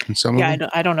 And some of them.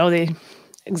 I don't know. They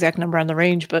exact number on the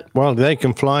range, but Well, they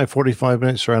can fly 45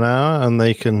 minutes or an hour, and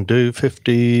they can do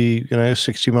 50,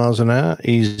 60 miles an hour,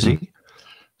 easy.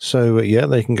 So, yeah,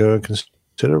 they can go a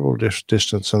considerable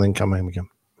distance and then come home again.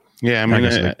 Yeah, I mean,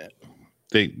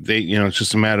 they it's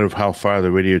just a matter of how far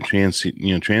the radio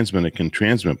transmitter can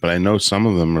transmit. But I know some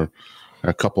of them are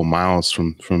a couple miles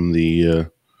from the.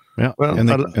 Yeah, Well,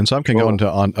 and some can go into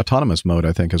autonomous mode,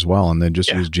 I think, as well, and then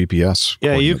just use GPS.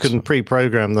 Yeah, you coordinates. can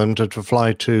pre-program them to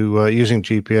fly to using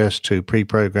GPS to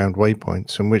pre-programmed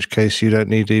waypoints, in which case you don't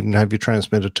need to even have your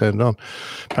transmitter turned on.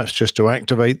 Perhaps just to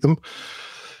activate them,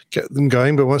 get them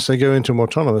going. But once they go into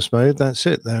autonomous mode, that's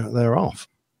it. They're off.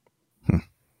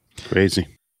 Crazy.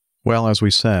 Well, as we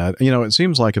said, it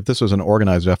seems like if this was an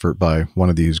organized effort by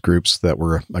one of these groups that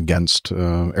were against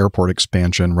airport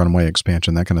expansion, runway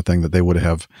expansion, that kind of thing, that they would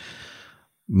have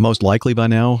most likely by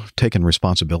now taken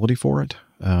responsibility for it.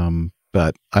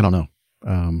 But I don't know.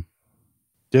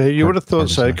 Yeah, you would have hard thought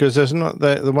to so, say. because there's not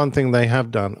the one thing they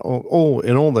have done in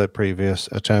all their previous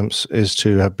attempts is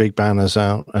to have big banners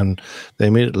out, and they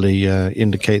immediately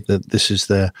indicate that this is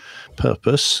their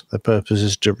purpose. Their purpose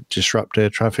is to disrupt air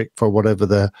traffic for whatever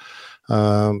their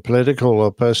political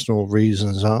or personal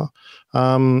reasons are.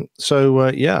 I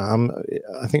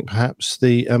think perhaps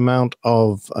the amount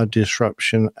of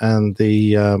disruption and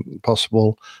the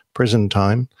possible prison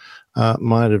time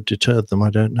might have deterred them.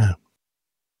 I don't know.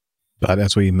 But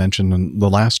as we mentioned the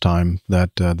last time,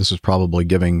 that this is probably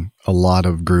giving a lot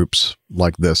of groups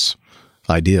like this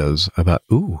ideas about,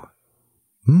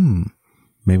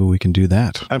 maybe we can do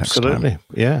that. Absolutely. Next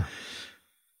time. Yeah.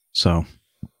 So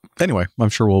anyway, I'm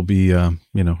sure we'll be,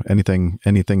 anything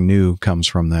new comes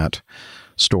from that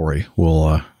story.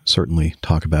 We'll certainly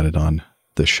talk about it on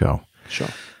this show. Sure.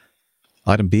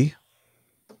 Item B,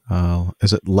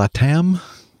 is it LATAM?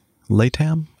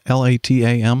 LATAM?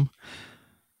 LATAM?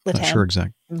 Not LATAM. sure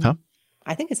exact. Huh?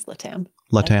 I think it's LATAM.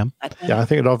 LATAM? Yeah, I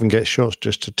think it often gets short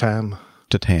just to TAM.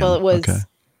 To TAM. Well, it was, Okay.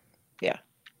 yeah.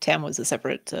 TAM was a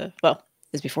separate,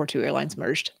 is before two airlines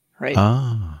merged, right?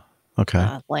 Ah,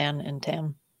 okay. LAN and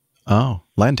TAM. Oh,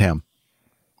 LATAM.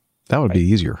 That would be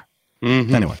easier.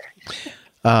 Mhm. Anyway,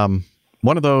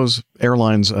 one of those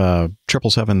airlines,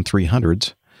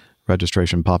 777-300s,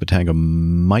 registration Papa Tango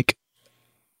Mike,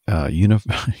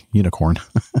 unicorn.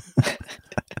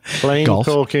 Plain Golf.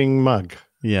 talking mug.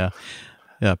 Yeah.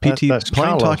 PT that's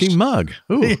plain Carlos. talking mug.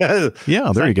 Ooh.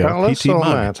 Yeah, there you go. Carlos PT or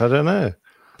mug. Matt? I don't know.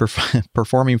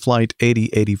 Performing flight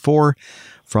 8084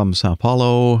 from Sao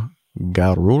Paulo,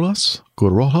 Guarulhos.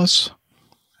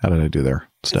 How did I do there,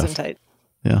 Steph? Gesundheit.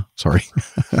 Yeah, sorry.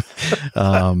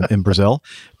 In Brazil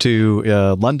to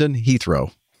London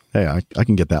Heathrow. Hey, I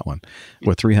can get that one.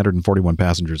 With 341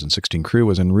 passengers and 16 crew,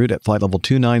 was en route at flight level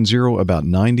 290, about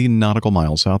 90 nautical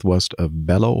miles southwest of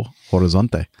Belo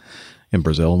Horizonte in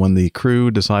Brazil, when the crew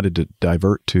decided to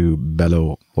divert to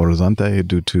Belo Horizonte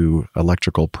due to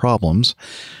electrical problems.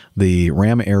 The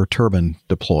Ram Air turbine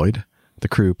deployed. The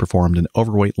crew performed an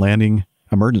overweight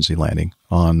emergency landing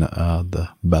on the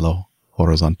Belo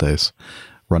Horizonte's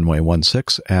runway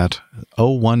 16 at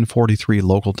 01:43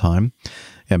 local time,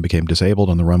 and became disabled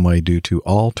on the runway due to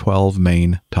all 12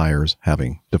 main tires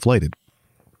having deflated.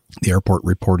 The airport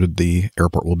reported the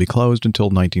airport will be closed until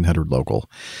 1900 local.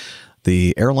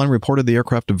 The airline reported the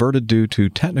aircraft diverted due to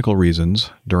technical reasons.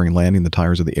 During landing, the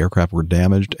tires of the aircraft were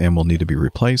damaged and will need to be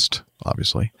replaced,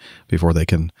 obviously, before they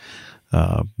can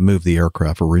move the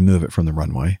aircraft or remove it from the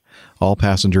runway. All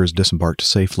passengers disembarked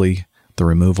safely. The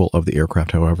removal of the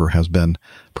aircraft, however, has been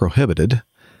prohibited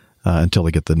until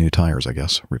they get the new tires, I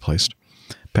guess, replaced.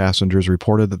 Passengers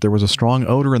reported that there was a strong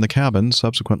odor in the cabin.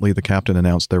 Subsequently, the captain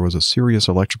announced there was a serious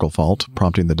electrical fault,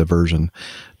 prompting the diversion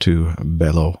to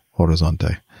Belo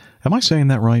Horizonte. Am I saying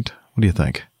that right? What do you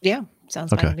think? Yeah,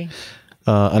 sounds fine to me.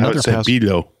 I would say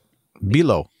Belo.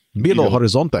 Belo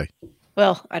Horizonte.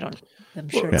 Well, I'm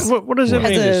sure it's What does it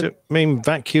Has mean? a- Does it mean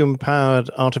vacuum-powered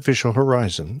artificial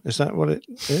horizon? Is that what it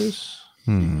is?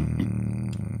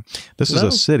 This is No.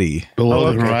 a city. Below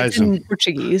Oh, the okay. horizon. in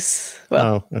Portuguese.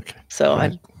 Well, Oh, okay.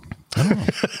 so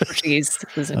Portuguese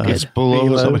isn't It's good. below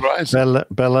the Belo,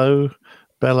 horizon.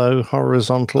 bellow,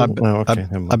 horizontal. I Okay,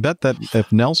 never mind. I bet that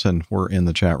if Nelson were in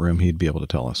the chat room, he'd be able to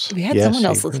tell us. We had Yes, someone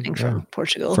else he- listening yeah. from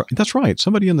Portugal. That's right.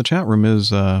 Somebody in the chat room is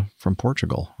from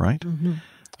Portugal, right? Mhm.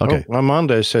 Okay. Oh,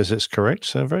 Armando says it's correct,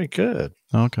 so very good.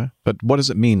 Okay. But what does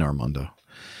it mean, Armando?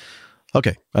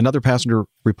 Okay. Another passenger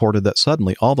reported that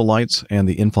suddenly all the lights and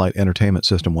the in-flight entertainment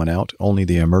system went out. Only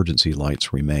the emergency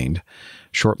lights remained.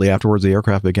 Shortly afterwards, the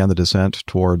aircraft began the descent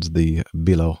towards the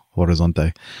Belo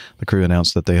Horizonte. The crew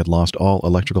announced that they had lost all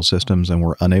electrical systems and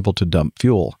were unable to dump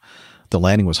fuel. The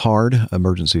landing was hard.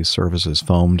 Emergency services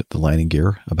foamed the landing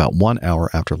gear. About 1 hour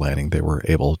after landing, they were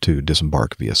able to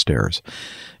disembark via stairs.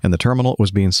 In the terminal, it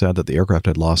was being said that the aircraft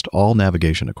had lost all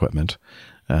navigation equipment,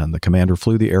 and the commander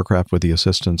flew the aircraft with the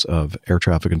assistance of air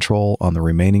traffic control on the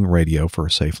remaining radio for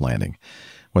a safe landing.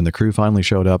 When the crew finally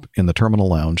showed up in the terminal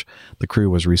lounge, the crew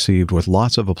was received with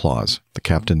lots of applause. The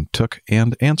captain took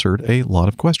and answered a lot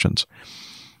of questions.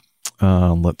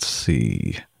 Let's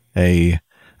see. An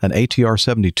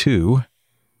ATR-72,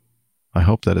 I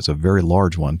hope that it's a very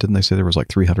large one. Didn't they say there was like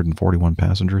 341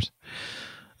 passengers?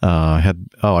 I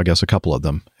guess a couple of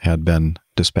them had been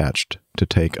dispatched to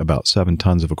take about 7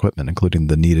 tons of equipment, including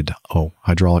the needed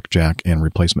hydraulic jack and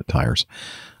replacement tires.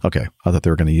 Okay, I thought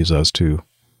they were going to use those to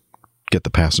get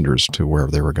the passengers to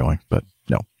wherever they were going, but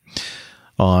no.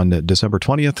 On December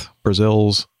 20th,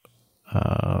 Brazil's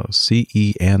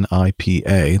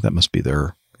CENIPA, that must be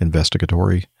their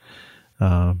investigatory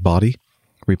body,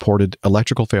 reported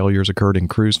electrical failures occurred in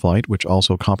crew's flight, which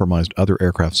also compromised other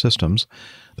aircraft systems.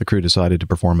 The crew decided to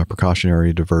perform a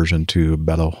precautionary diversion to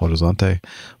Belo Horizonte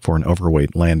for an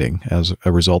overweight landing. As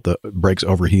a result, the brakes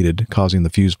overheated, causing the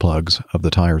fuse plugs of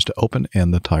the tires to open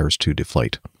and the tires to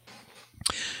deflate.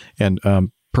 And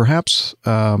perhaps,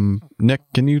 Nick,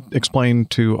 can you explain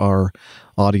to our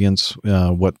audience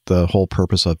what the whole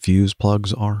purpose of fuse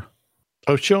plugs are?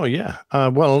 Oh, sure, yeah.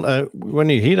 When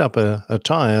you heat up a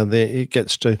tire, it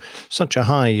gets to such a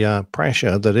high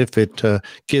pressure that if it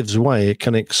gives way, it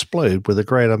can explode with a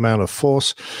great amount of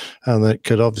force, and that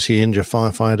could obviously injure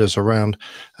firefighters around,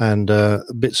 and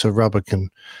bits of rubber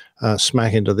can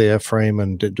smack into the airframe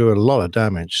and do a lot of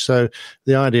damage. So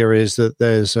the idea is that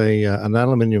there's an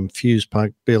aluminium fuse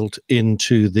plug built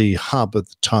into the hub of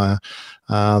the tire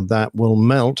that will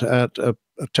melt at a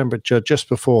temperature just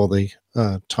before the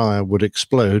tire would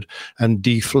explode and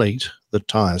deflate the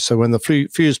tire. So when the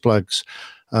fuse plugs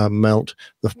melt,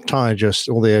 the tire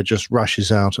all the air just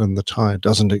rushes out and the tire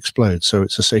doesn't explode. So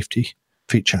it's a safety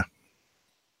feature.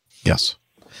 Yes.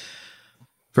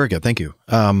 Very good. Thank you.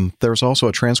 There's also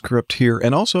a transcript here,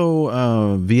 and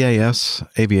also VAS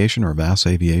Aviation or VAS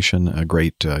Aviation, a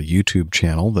great YouTube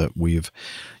channel that we've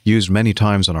used many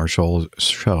times on our show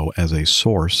as a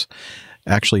source,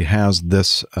 actually has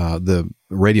this, the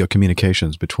radio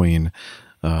communications between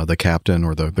the captain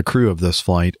or the crew of this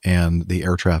flight and the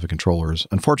air traffic controllers.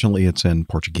 Unfortunately, it's in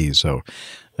Portuguese, so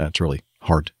that's really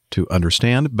hard to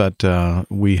understand, but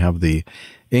we have the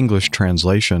English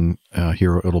translation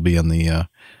here. It'll be in the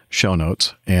show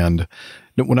notes. And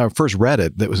when I first read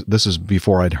it, this is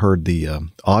before I'd heard the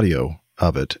audio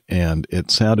of it, and it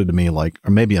sounded to me like,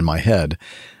 or maybe in my head,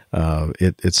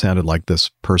 it sounded like this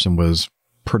person was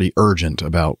pretty urgent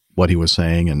about what he was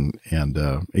saying, and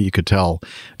you could tell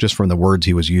just from the words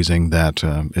he was using that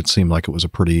it seemed like it was a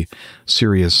pretty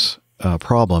serious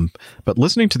problem. But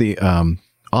listening to the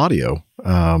audio,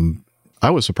 I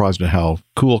was surprised at how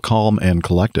cool, calm, and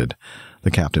collected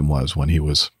the captain was when he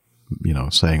was,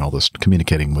 saying all this,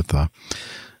 communicating with the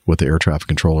air traffic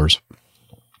controllers.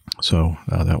 So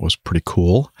that was pretty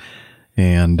cool.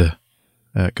 And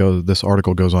this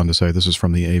article goes on to say, this is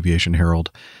from the Aviation Herald.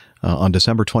 On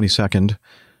December 22nd,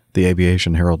 the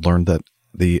Aviation Herald learned that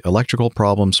the electrical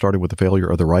problem started with the failure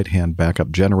of the right-hand backup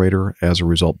generator. As a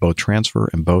result, both transfer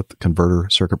and both converter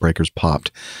circuit breakers popped,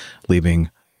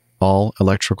 leaving all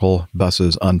electrical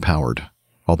buses unpowered.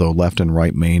 Although left and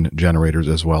right main generators,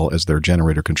 as well as their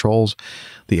generator controls,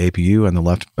 the APU and the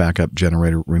left backup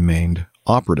generator remained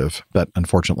operative. But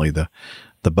unfortunately, the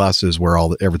bus is where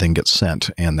everything gets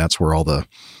sent, and that's where all the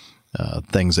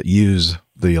things that use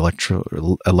the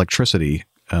electricity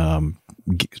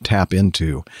tap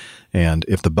into. And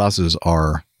if the buses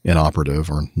are inoperative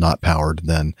or not powered,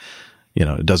 then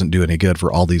it doesn't do any good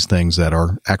for all these things that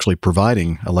are actually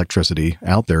providing electricity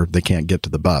out there. They can't get to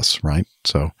the bus, right?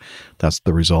 So that's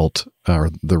the result, or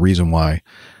the reason why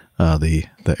the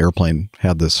airplane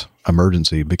had this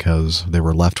emergency, because they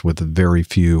were left with very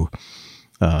few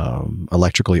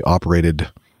electrically operated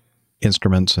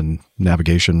instruments and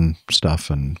navigation stuff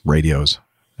and radios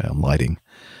and lighting.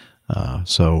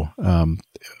 So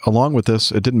along with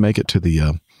this, it didn't make it to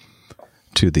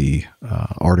the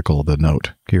article, the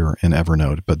note here in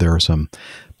Evernote, but there are some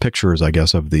pictures, I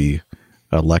guess, of the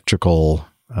electrical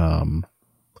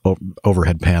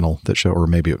overhead panel that show, or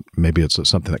maybe it's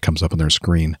something that comes up on their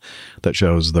screen that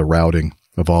shows the routing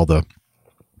of all the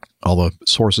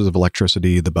sources of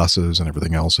electricity, the buses and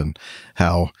everything else, and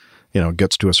how it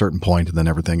gets to a certain point and then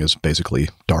everything is basically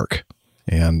dark.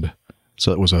 And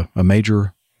so it was a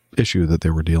major issue that they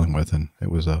were dealing with, and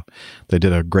they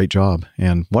did a great job.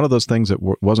 And one of those things that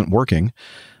wasn't working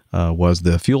was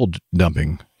the fuel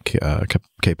dumping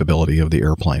capability of the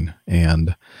airplane,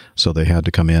 and so they had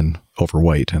to come in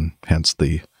overweight, and hence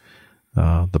the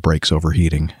brakes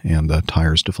overheating and the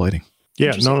tires deflating.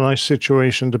 Yeah, not a nice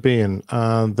situation to be in.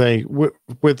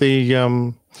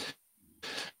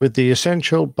 With the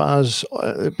Essential Buzz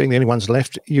being the only ones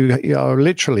left, you are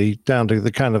literally down to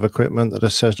the kind of equipment that a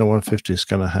Cessna 150 is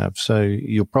going to have. So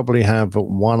you'll probably have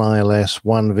one ILS,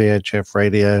 one VHF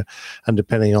radio, and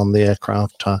depending on the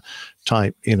aircraft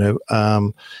type, you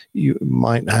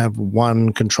might have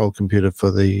one control computer for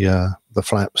the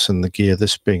flaps and the gear.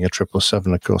 This being a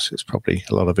 777, of course, it's probably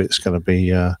a lot of it's going to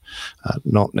be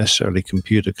not necessarily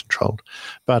computer controlled,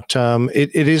 but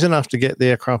it is enough to get the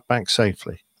aircraft back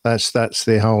safely. That's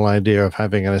the whole idea of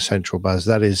having an Essential Buzz.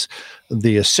 That is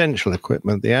the essential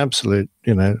equipment, the absolute,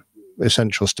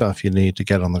 essential stuff you need to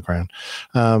get on the ground.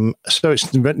 So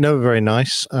it's never very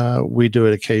nice. We do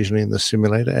it occasionally in the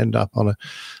simulator, end up on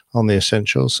the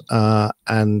Essentials,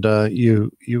 and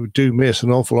you do miss an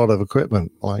awful lot of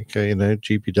equipment, like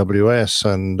GPWS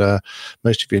and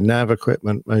most of your nav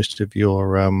equipment, most of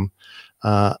your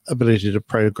ability to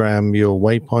program your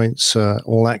waypoints,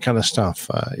 all that kind of stuff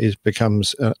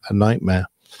becomes a nightmare.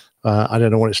 I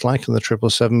don't know what it's like on the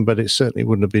 777, but it certainly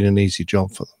wouldn't have been an easy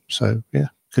job for them. So, yeah,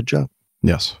 good job.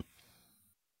 Yes.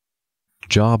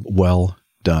 Job well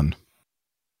done.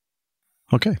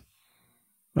 Okay.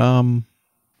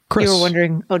 Chris. You were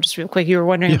wondering, just real quick,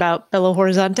 about Belo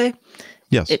Horizonte?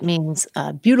 Yes. It means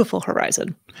beautiful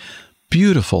horizon.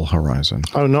 Beautiful horizon.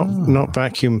 Oh, not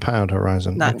vacuum powered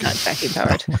horizon. Not vacuum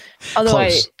powered. Although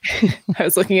I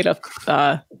was looking it up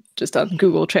just on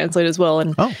Google Translate as well,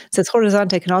 and it says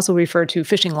horizonte can also refer to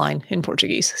fishing line in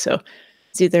Portuguese. So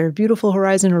it's either beautiful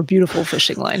horizon or beautiful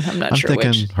fishing line. I'm sure which.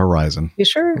 I'm thinking horizon. You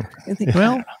sure?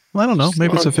 Well, I don't know.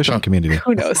 Maybe it's a fishing community.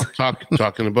 Who knows?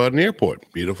 Talking about an airport.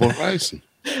 Beautiful horizon.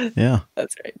 Yeah.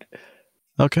 That's right.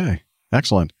 Okay.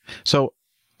 Excellent. So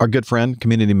our good friend,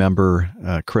 community member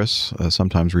Chris,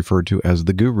 sometimes referred to as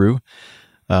the Guru,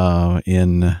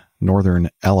 in northern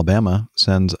Alabama,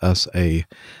 sends us an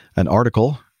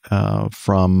article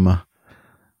from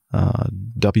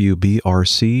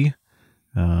WBRC,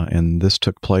 and this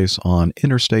took place on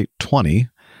Interstate 20,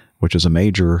 which is a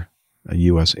major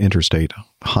U.S. interstate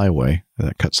highway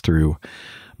that cuts through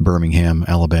Birmingham,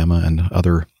 Alabama, and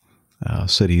other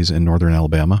cities in northern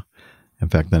Alabama. In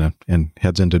fact, then and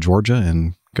heads into Georgia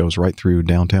and goes right through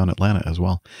downtown Atlanta as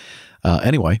well.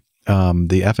 Anyway,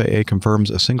 the FAA confirms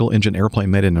a single-engine airplane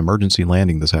made an emergency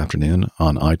landing this afternoon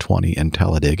on I-20 in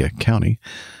Talladega County,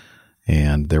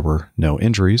 and there were no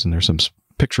injuries. And there's some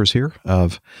pictures here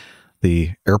of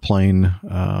the airplane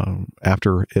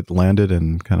after it landed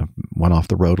and kind of went off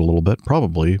the road a little bit,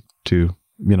 probably to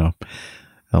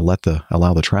allow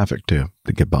the traffic to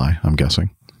get by, I'm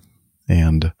guessing.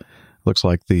 And looks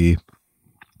like the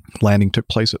landing took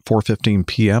place at 4:15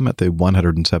 p.m. at the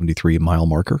 173-mile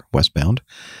marker westbound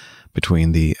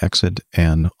between the exit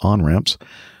and on-ramps.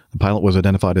 The pilot was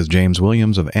identified as James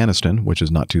Williams of Anniston, which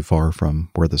is not too far from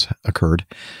where this occurred.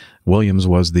 Williams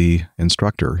was the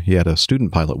instructor. He had a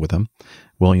student pilot with him.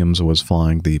 Williams was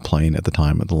flying the plane at the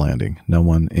time of the landing. No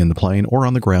one in the plane or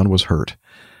on the ground was hurt.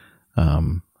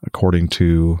 According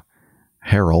to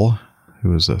Harrell,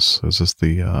 who is this? Is this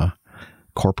the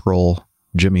Corporal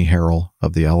Jimmy Harrell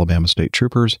of the Alabama State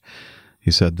Troopers?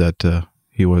 He said that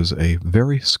he was a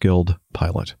very skilled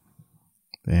pilot.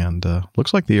 And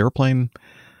looks like the airplane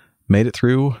made it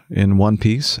through in one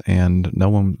piece, and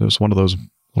it was one of those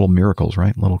little miracles,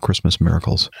 right? Little Christmas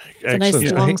miracles. It's a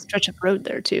nice long stretch of road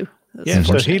there, too. Yeah,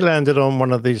 so he landed on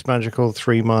one of these magical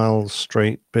 3-mile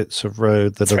straight bits of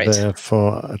road that are there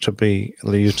to be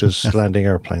used as landing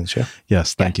airplanes, yeah?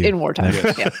 Yes, thank you. In wartime,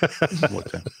 yeah.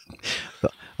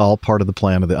 All part of the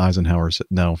plan of the Eisenhower.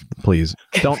 No, please,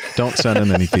 don't send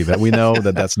in any feedback. We know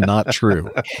that that's not true.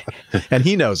 And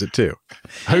he knows it, too.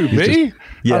 Who, me?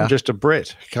 I'm just a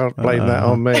Brit. Can't blame that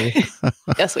on me.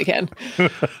 Yes, we can.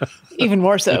 Even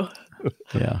more so.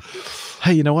 Yeah.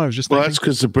 Hey, you know what? I was just thinking. Well, that's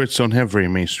because the Brits don't have very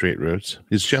main straight roads.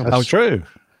 It's jealous. Oh, true.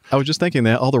 I was just thinking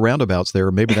that all the roundabouts there,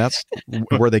 maybe that's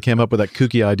where they came up with that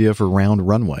kooky idea for round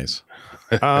runways.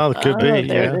 Oh, it could be.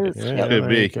 There it is. Yeah, could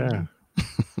be.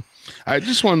 I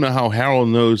just want to know how Harold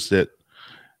knows that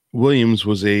Williams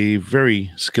was a very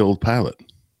skilled pilot.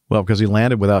 Well, because he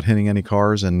landed without hitting any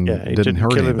cars and he didn't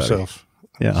hurt kill anybody. Himself.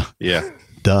 Yeah. Yeah.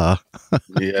 Duh.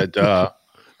 Yeah, duh.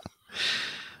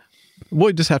 Well,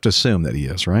 you just have to assume that he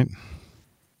is, right?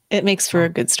 It makes for a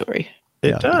good story.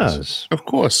 It does. Of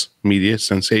course. Media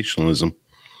sensationalism.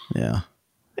 Yeah.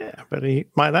 Yeah, but he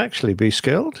might actually be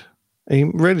skilled. He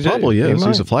really probably is.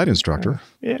 He's a flight instructor.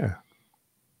 Yeah.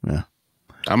 Yeah.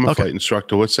 I'm a flight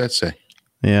instructor. What's that say?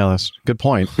 Yeah, that's a good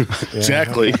point.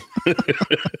 Exactly.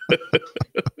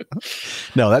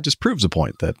 No, that just proves the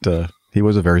point that he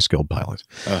was a very skilled pilot.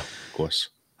 Of course.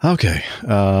 Okay,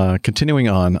 continuing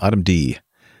on, item D.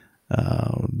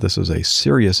 This is a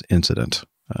serious incident.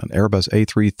 An Airbus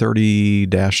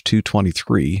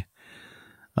A330-223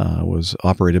 was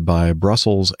operated by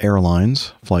Brussels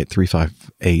Airlines, Flight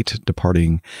 358,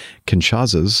 departing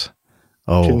Kinshasa's.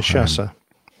 Kinshasa.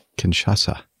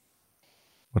 Kinshasa.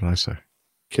 What did I say?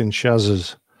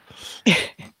 Kinshasa's.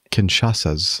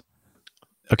 Kinshasa's.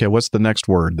 Okay, what's the next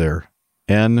word there?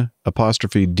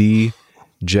 N''DJILI.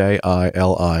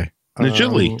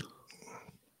 Najili.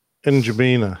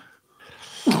 N'Djamena.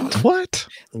 What?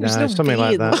 There's No, no something B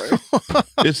like in the that. word.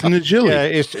 It's Najili. Yeah,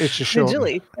 it's a short.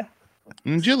 Najili.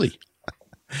 Najili.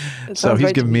 It So sounds he's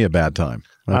right to giving me a bad time.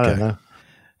 I don't Okay. know.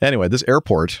 Anyway, this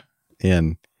airport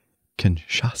in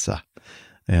Kinshasa,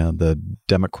 and the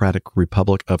Democratic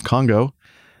Republic of Congo.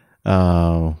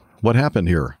 What happened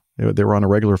here? They were on a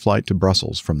regular flight to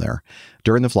Brussels from there.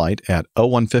 During the flight at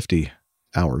 0150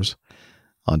 hours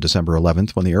on December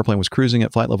 11th, when the airplane was cruising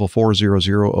at flight level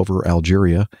 400 over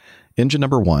Algeria, engine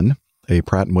number 1, a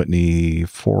Pratt & Whitney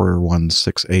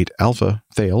 4168 Alpha,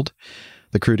 failed.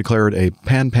 The crew declared a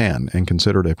pan and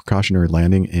considered a precautionary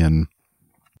landing in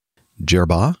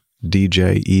Djerba,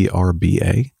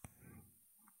 D-J-E-R-B-A.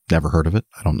 Never heard of it.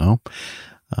 I don't know.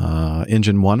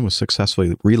 Engine 1 was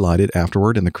successfully relighted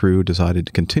afterward, and the crew decided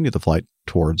to continue the flight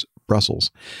towards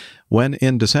Brussels. When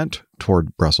in descent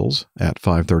toward Brussels at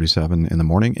 5:37 in the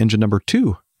morning, engine number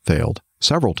 2 failed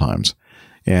several times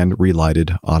and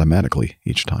relighted automatically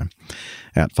each time.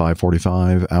 At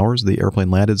 5:45 hours, the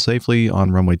airplane landed safely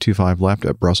on runway 25 left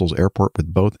at Brussels Airport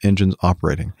with both engines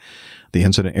operating. The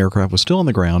incident aircraft was still on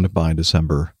the ground by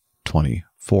December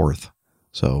 24th,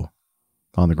 so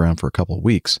on the ground for a couple of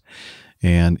weeks.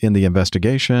 And in the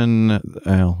investigation,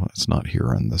 well, it's not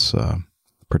here in this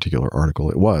particular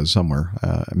article. It was somewhere,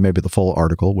 maybe the full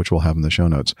article, which we'll have in the show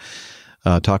notes,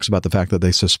 talks about the fact that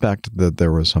they suspect that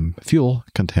there was some fuel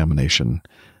contamination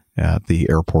at the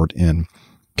airport in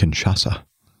Kinshasa,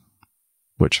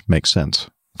 which makes sense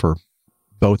for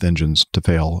both engines to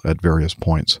fail at various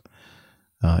points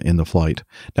in the flight.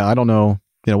 Now, I don't know,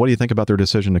 what do you think about their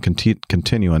decision to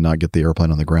continue and not get the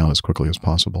airplane on the ground as quickly as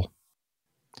possible?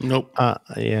 Nope.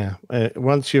 Yeah.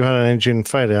 Once you had an engine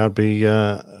failure, I'd be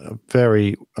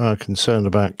very concerned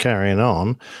about carrying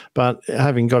on. But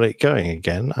having got it going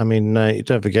again, I mean,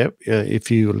 don't forget,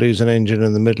 if you lose an engine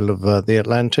in the middle of the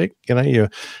Atlantic, your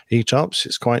ETOPS,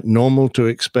 it's quite normal to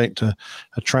expect a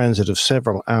transit of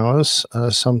several hours,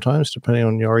 sometimes, depending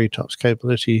on your ETOPS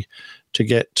capability to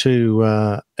get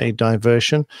to a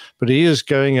diversion. But he is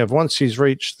going over, once he's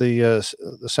reached the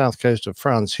south coast of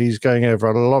France, he's going over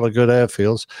a lot of good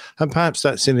airfields, and perhaps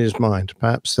that's in his mind.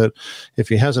 Perhaps that if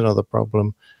he has another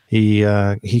problem, he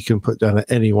can put down at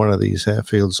any one of these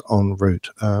airfields en route.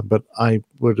 But I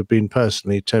would have been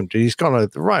personally tempted. He's gone the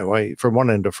right way from one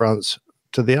end of France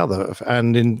to the other,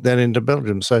 and then into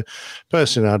Belgium. So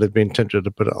personally, I'd have been tempted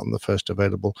to put it on the first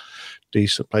available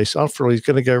decent place. After all, he's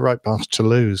going to go right past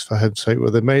Toulouse, for heaven's sake, where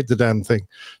they made the damn thing.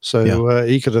 So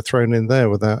he could have thrown in there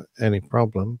without any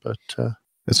problem. But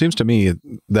it seems to me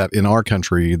that in our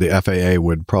country, the FAA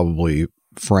would probably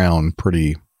frown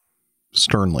pretty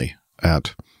sternly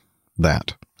at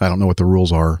that. I don't know what the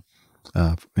rules are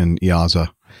in EASA,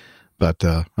 but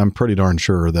I'm pretty darn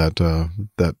sure that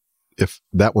if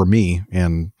that were me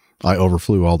and I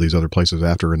overflew all these other places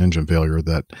after an engine failure,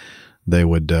 that they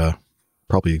would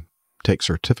probably take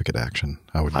certificate action.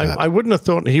 I wouldn't have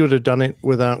thought he would have done it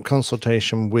without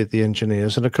consultation with the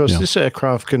engineers. And of course, this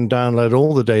aircraft can download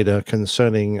all the data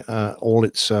concerning all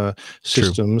its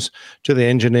systems to the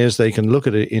engineers. They can look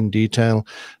at it in detail.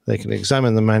 They can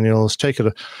examine the manuals, take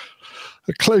a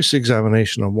close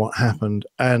examination of what happened,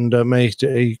 and make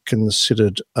a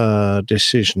considered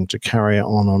decision to carry it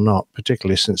on or not,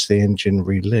 particularly since the engine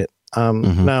relit.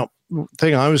 Now, the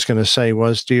thing I was going to say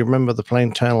was, do you remember the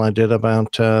plain tale I did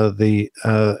about the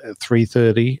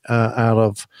 330 out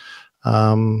of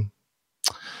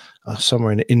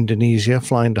somewhere in Indonesia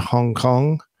flying to Hong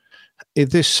Kong?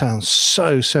 This sounds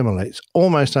so similar. It's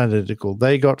almost identical.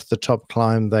 They got to the top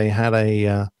climb. They had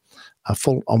a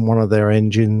fault on one of their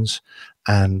engines,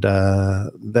 And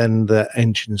then the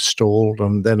engine stalled,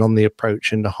 and then on the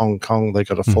approach into Hong Kong, they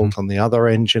got a fault on the other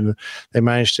engine. They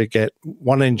managed to get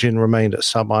one engine remained at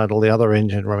sub-idle, the other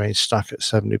engine remained stuck at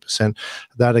 70%.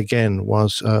 That again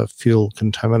was fuel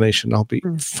contamination. I'll be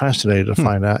fascinated to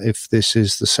find out if this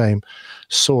is the same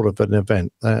sort of an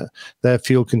event. Their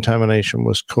fuel contamination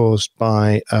was caused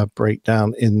by a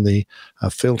breakdown in the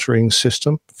filtering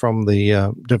system from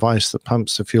the device that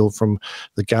pumps the fuel from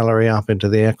the gallery up into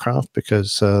the aircraft,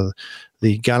 because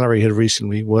the gallery had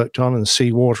recently worked on and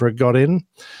seawater had got in,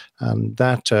 and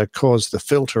that caused the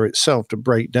filter itself to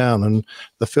break down. And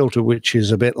the filter, which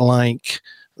is a bit like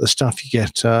the stuff you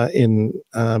get in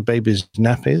babies'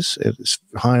 nappies, it's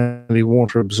highly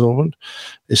water absorbent,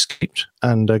 escaped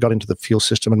and got into the fuel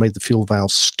system and made the fuel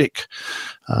valve stick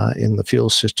in the fuel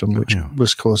system, which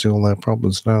was causing all their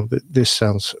problems. Now, this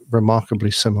sounds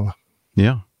remarkably similar.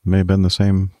 Yeah, may have been the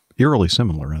same, eerily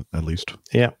similar at least.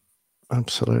 Yeah,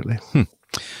 absolutely.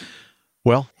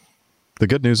 Well, the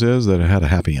good news is that it had a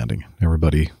happy ending.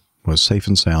 Everybody was safe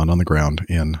and sound on the ground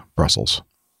in Brussels.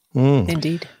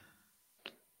 Indeed.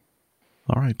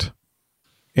 All right.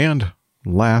 And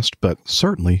last, but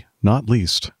certainly not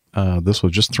least, this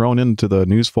was just thrown into the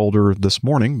news folder this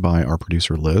morning by our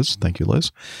producer, Liz. Thank you,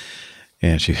 Liz.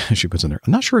 And she puts in there,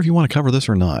 I'm not sure if you want to cover this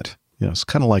or not. You know, it's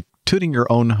kind of like tooting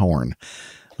your own horn.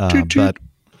 But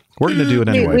we're going to do it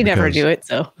anyway. We never do it,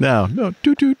 so. No,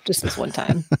 toot toot. Just this one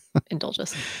time. Indulge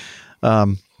us.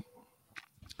 Well,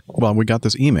 we got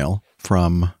this email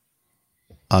from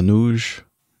Anuj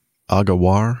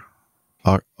Agarwal.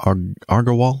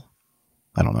 Agarwal?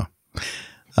 I don't know.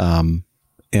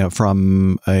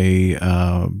 From a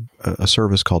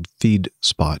service called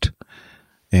FeedSpot.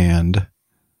 And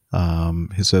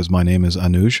he says, my name is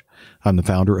Anuj. I'm the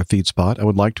founder of FeedSpot. I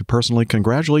would like to personally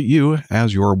congratulate you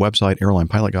as your website, Airline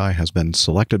Pilot Guy, has been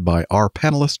selected by our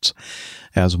panelists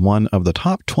as one of the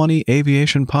top 20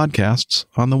 aviation podcasts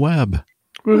on the web.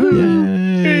 Yay!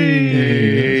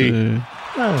 Yay.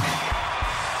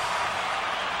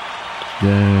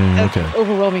 That's Okay.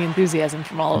 overwhelming enthusiasm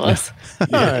from all of us.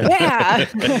 Yeah.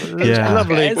 Yeah.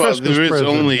 Lovely. Well, Christmas there is present.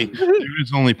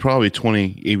 only probably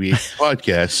 20 aviation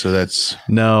podcasts, so that's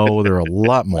No, there are a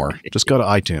lot more. Just go to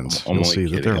iTunes. I'm You'll only see that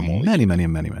kidding. there are I'm only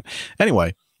many.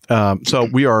 Anyway, so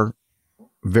we are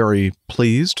very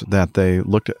pleased that they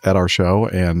looked at our show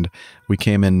and we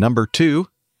came in number 2.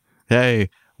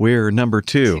 Hey, we're number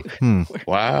 2.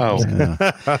 wow.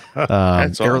 Yeah.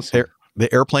 That's awesome.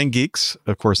 The Airplane Geeks,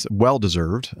 of course,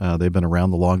 well-deserved. They've been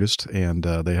around the longest, and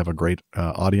they have a great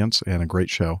audience and a great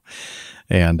show.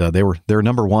 And they're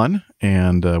number 1,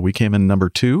 and we came in number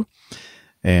 2,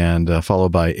 and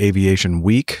followed by Aviation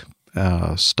Week,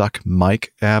 Stuck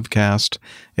Mike Avcast,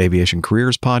 Aviation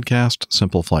Careers Podcast,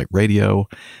 Simple Flight Radio,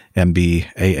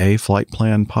 MBAA Flight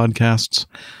Plan Podcasts,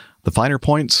 The Finer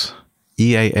Points,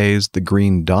 EAA's The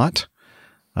Green Dot,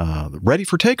 Ready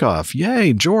for Takeoff.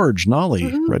 Yay, George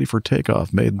Nolly. Ready for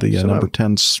Takeoff made the number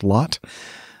 10 slot.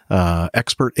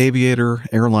 Expert Aviator,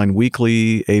 Airline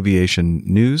Weekly, Aviation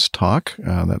News Talk.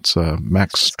 That's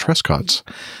Max Trescott's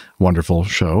wonderful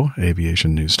show,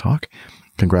 Aviation News Talk.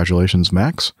 Congratulations,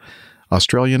 Max.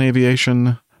 Australian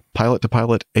Aviation, Pilot to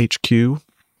Pilot HQ,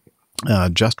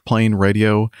 Just Plane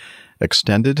Radio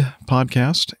Extended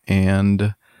Podcast,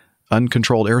 and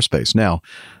Uncontrolled Airspace. Now,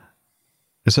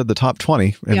 it said the top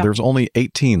 20, and there's only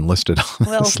 18 listed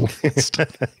on this list.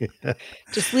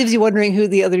 Just leaves you wondering who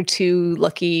the other 2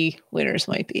 lucky winners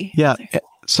might be. Yeah.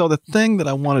 So the thing that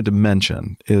I wanted to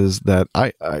mention is that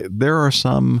there are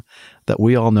some that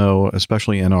we all know,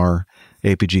 especially in our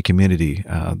APG community.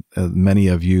 Many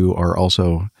of you are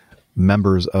also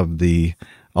members of the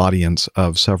audience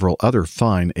of several other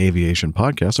fine aviation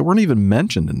podcasts that weren't even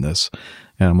mentioned in this,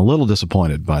 and I'm a little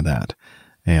disappointed by that.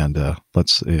 And of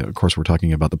course, we're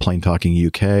talking about the Plane Talking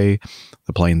UK,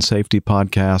 the Plane Safety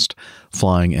Podcast,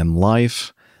 Flying in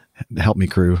Life. Help me,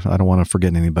 crew. I don't want to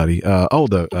forget anybody. The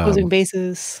Opposing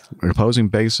Bases. Opposing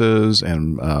Bases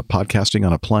and Podcasting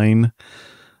on a Plane.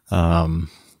 I'm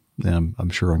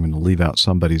sure I'm going to leave out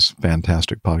somebody's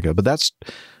fantastic podcast. But that's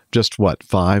just,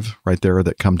 5 right there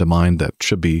that come to mind that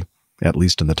should be at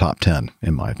least in the top 10,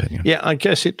 in my opinion. Yeah, I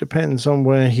guess it depends on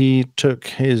where he took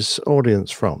his audience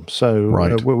from. So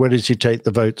where does he take the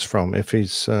votes from? If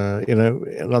he's,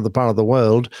 another part of the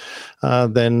world,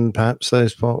 then perhaps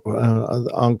those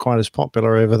aren't quite as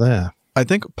popular over there. I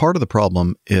think part of the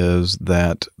problem is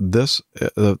that this,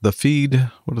 the feed,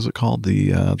 what is it called?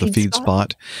 The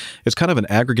FeedSpot. It's kind of an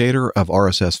aggregator of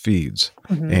RSS feeds.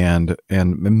 And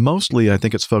mostly I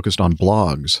think it's focused on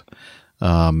blogs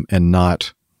and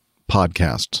not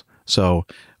podcasts. So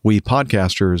we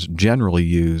podcasters generally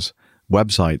use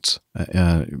websites,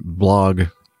 blog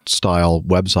style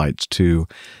websites to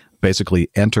basically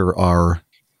enter our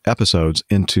episodes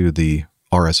into the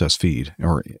RSS feed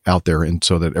or out there, and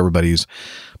so that everybody's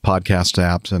podcast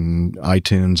apps and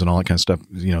iTunes and all that kind of stuff,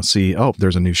 see, oh,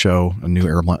 there's a new show, a new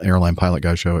Airline Pilot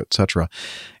Guy show, etc.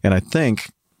 And I think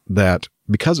that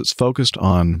because it's focused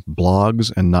on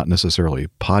blogs and not necessarily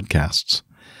podcasts,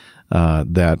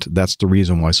 that's the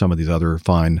reason why some of these other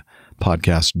fine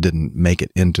podcasts didn't make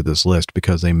it into this list,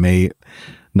 because they may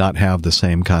not have the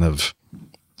same kind of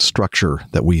structure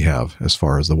that we have as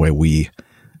far as the way we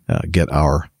get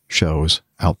our shows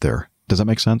out there. Does that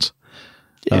make sense?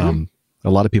 Yeah. A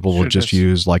lot of people will just does.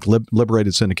 use like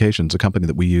Liberated Syndications, a company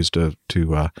that we use to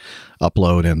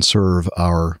upload and serve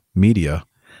our media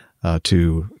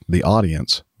to the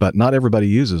audience. But not everybody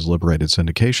uses Liberated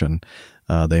Syndication.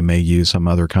 They may use some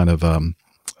other kind of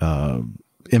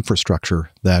infrastructure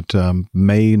that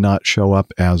may not show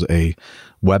up as a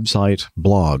website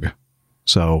blog.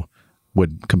 So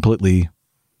would completely,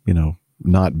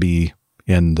 not be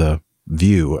in the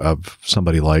view of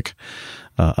somebody like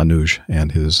Anuj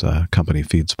and his company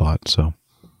FeedSpot. So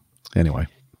anyway.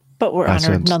 But we're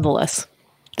honored nonetheless.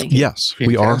 Thank you. Yes,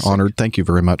 we are honored. Thank you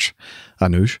very much,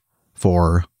 Anuj,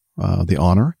 for the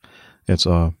honor. It's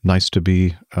nice to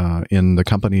be in the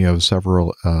company of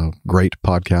several great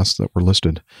podcasts that were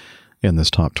listed in this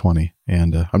top 20.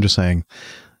 And I'm just saying,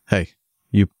 hey,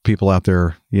 you people out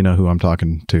there, you know who I'm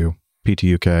talking to.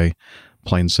 PTUK,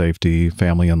 Plane Safety,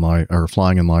 Family in Life, or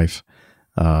Flying in Life,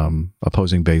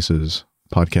 Opposing Bases,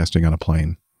 Podcasting on a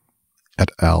Plane,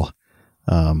 et al.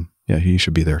 Yeah, he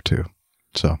should be there too.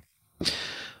 So,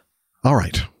 all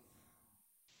right.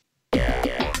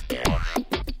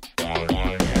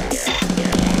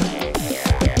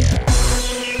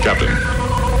 Captain,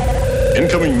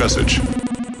 incoming message.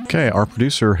 Okay, our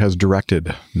producer has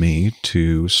directed me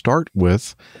to start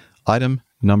with item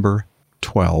number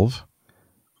 12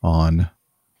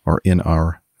 in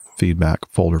our feedback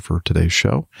folder for today's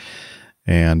show.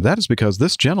 And that is because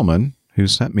this gentleman who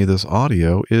sent me this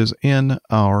audio is in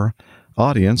our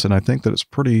audience, and I think that it's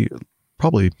probably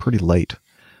pretty late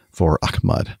for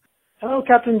Ahmad. Hello,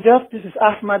 Captain Jeff. This is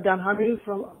Ahmad Danhamidu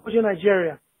from Abuja,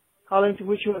 Nigeria, calling to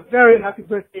wish you a very happy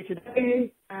birthday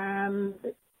today, and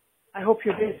I hope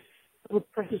your day is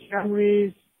with precious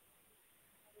memories.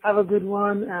 Have a good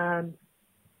one, and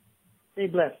stay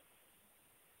blessed.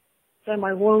 Send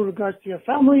my warm regards to your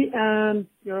family and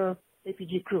your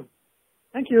APG crew.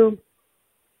 Thank you.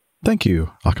 Thank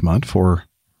you, Ahmad, for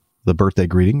the birthday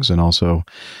greetings and also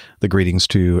the greetings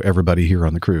to everybody here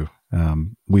on the crew.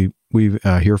 We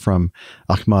hear from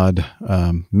Ahmad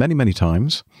many, many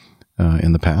times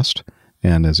in the past.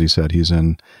 And as he said, he's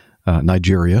in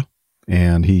Nigeria,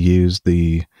 and he used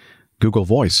the Google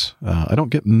Voice. I don't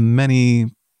get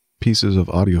many pieces of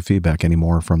audio feedback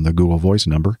anymore from the Google Voice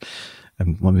number.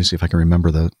 And let me see if I can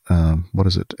remember the, what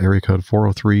is it, area code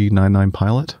 40399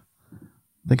 Pilot?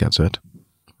 I think that's it.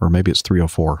 Or maybe it's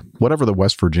 304. Whatever the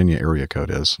West Virginia area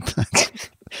code is.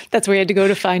 That's where you had to go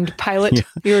to find Pilot. Yeah.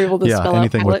 You were able to spell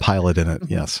anything out Pilot. with Pilot in it,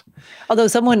 yes. Although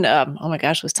someone, oh my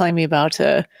gosh, was telling me about,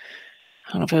 I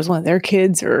don't know if it was one of their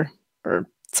kids or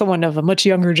someone of a much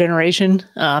younger generation.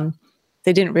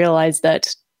 They didn't realize that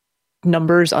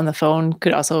numbers on the phone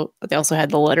they also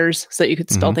had the letters so that you could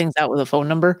spell things out with a phone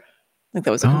number. I think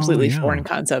that was a completely foreign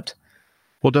concept.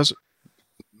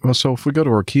 Well, so if we go to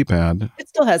our keypad, it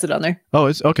still has it on there. Oh,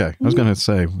 it's okay. I was going to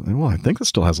say, well, I think it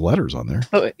still has letters on there.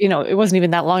 But it wasn't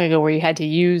even that long ago where you had to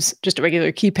use just a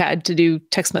regular keypad to do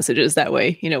text messages that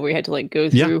way. Where you had to go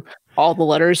through all the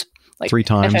letters like 3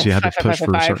 times. You had to push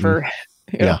for certain.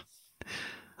 Yeah.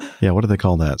 What do they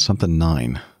call that? Something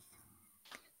 9.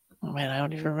 Oh man, I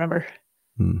don't even remember.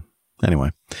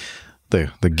 Anyway,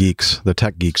 the geeks, the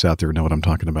tech geeks out there know what I'm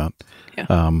talking about.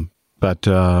 Yeah. But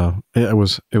it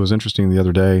was interesting the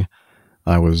other day.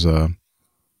 I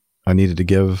needed to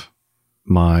give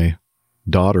my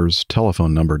daughter's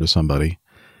telephone number to somebody,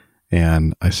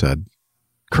 and I said,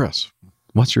 "Chris,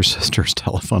 what's your sister's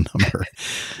telephone number?"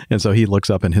 And so he looks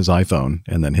up in his iPhone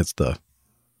and then hits the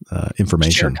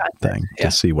information thing to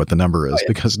see what the number is,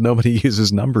 because nobody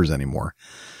uses numbers anymore.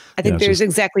 I think there's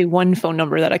exactly one phone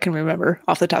number that I can remember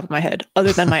off the top of my head,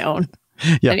 other than my own.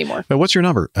 Anymore. But what's your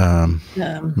number? I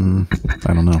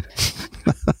don't know.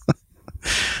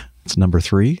 It's number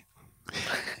 3.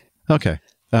 Okay.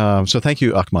 So thank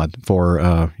you, Ahmad,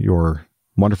 for your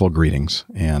wonderful greetings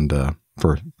and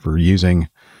for using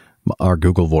our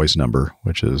Google Voice number,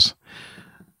 which is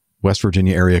West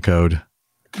Virginia area code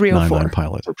 304. 99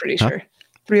 Pilot. We're pretty sure.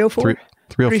 304?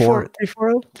 304?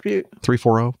 340?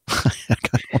 340?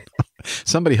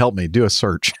 Somebody help me. Do a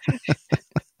search.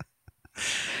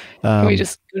 Can we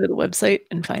just go to the website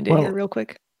and find it here real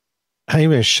quick?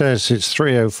 Hamish says it's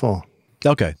 304.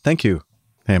 Okay, thank you,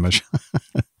 Hamish.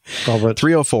 Robert.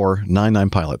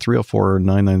 304-99-PILOT,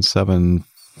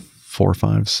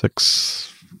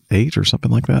 304-997-4568 or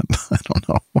something like that. I don't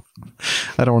know.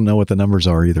 I don't know what the numbers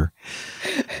are either.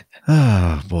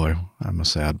 Oh, boy, I'm a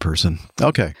sad person.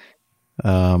 Okay,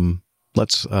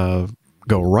 let's go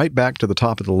right back to the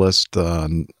top of the list.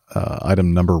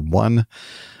 Item number 1.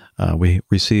 We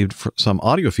received some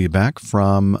audio feedback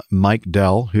from Mike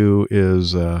Dell, who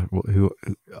is who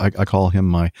I call him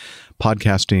my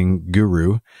podcasting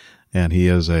guru, and he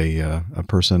is a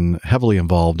person heavily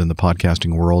involved in the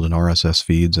podcasting world and RSS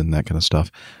feeds and that kind of stuff.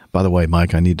 By the way,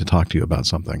 Mike, I need to talk to you about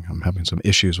something. I'm having some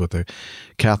issues with the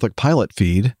Catholic Pilot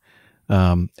feed,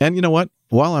 and you know what?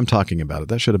 While I'm talking about it,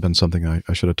 that should have been something I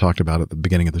should have talked about at the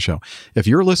beginning of the show. If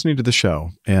you're listening to the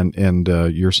show and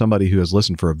you're somebody who has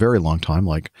listened for a very long time,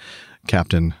 like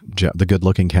Captain Jeff, the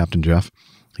good-looking Captain Jeff,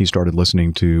 he started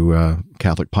listening to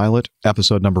Catholic Pilot,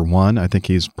 episode number 1. I think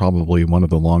he's probably one of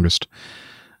the longest,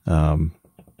 what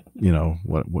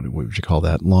would you call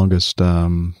that? Longest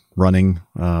running,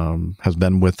 has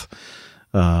been with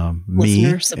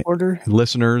me. Supporter.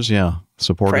 Listeners, yeah.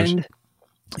 Supporters. Friend.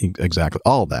 Exactly.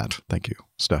 All that. Thank you,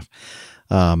 Steph.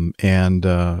 So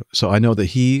I know that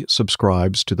he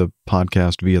subscribes to the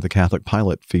podcast via the Catholic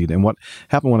Pilot feed. And what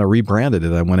happened when I rebranded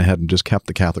it, I went ahead and just kept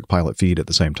the Catholic Pilot feed at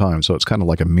the same time. So it's kind of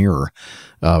like a mirror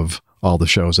of all the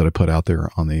shows that I put out there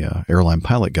on the Airline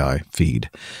Pilot Guy feed.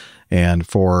 And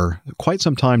for quite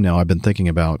some time now, I've been thinking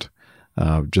about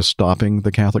just stopping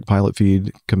the Catholic Pilot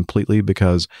feed completely,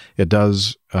 because it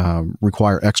does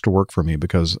require extra work for me,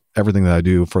 because everything that I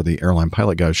do for the Airline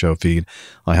Pilot Guy show feed,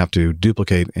 I have to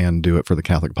duplicate and do it for the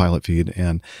Catholic Pilot feed.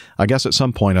 And I guess at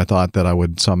some point I thought that I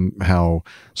would somehow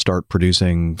start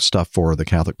producing stuff for the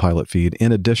Catholic Pilot feed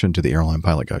in addition to the Airline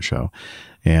Pilot Guy show.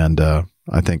 And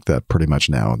I think that pretty much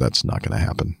now that's not going to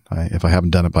happen. If I haven't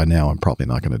done it by now, I'm probably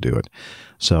not going to do it.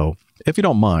 So if you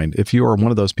don't mind, if you are one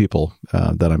of those people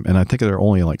and I think there are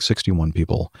only like 61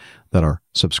 people that are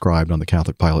subscribed on the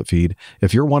Catholic Pilot feed.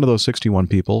 If you're one of those 61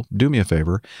 people, do me a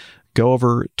favor, go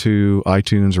over to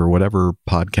iTunes or whatever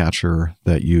podcatcher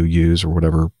that you use, or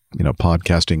whatever,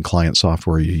 podcasting client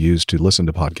software you use to listen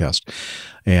to podcasts,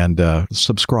 and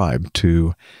subscribe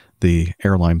to the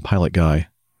Airline Pilot Guy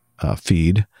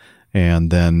feed.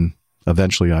 And then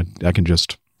eventually I can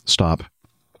just stop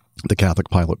the Catholic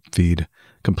Pilot feed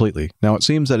completely. Now, it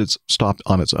seems that it's stopped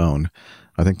on its own.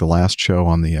 I think the last show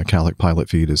on the Catholic Pilot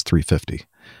feed is 350,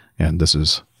 and this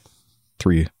is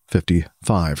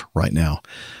 355 right now.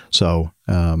 So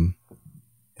I'm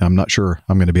not sure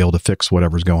I'm going to be able to fix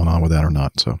whatever's going on with that or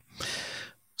not. So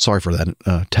sorry for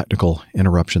that technical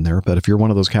interruption there. But if you're one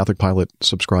of those Catholic Pilot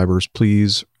subscribers,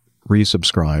 please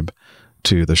resubscribe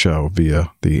to the show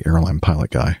via the Airline Pilot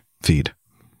Guy feed.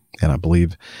 And I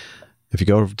believe if you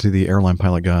go to the Airline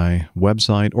Pilot Guy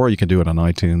website, or you can do it on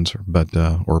iTunes,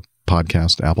 or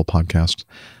podcast, Apple Podcasts,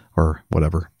 or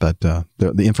whatever. But the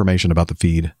information about the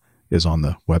feed is on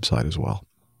the website as well.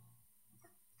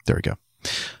 There we go.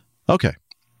 Okay.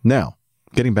 Now,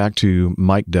 getting back to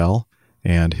Mike Dell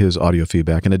and his audio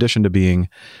feedback. In addition to being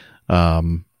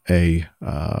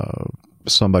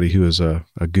somebody who is a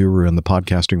guru in the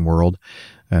podcasting world,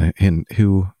 and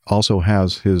who also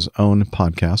has his own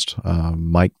podcast,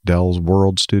 Mike Dell's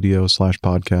World Studio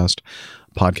 /podcast,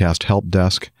 Podcast Help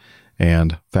Desk,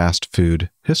 and Fast Food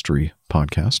History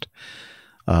podcast.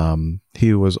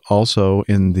 He was also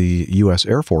in the U.S.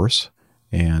 Air Force,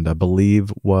 and I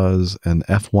believe was an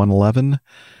F-111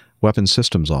 weapons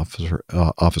systems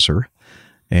officer.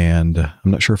 And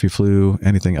I'm not sure if he flew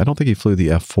anything. I don't think he flew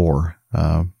the F-4.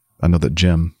 I know that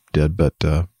Jim did, but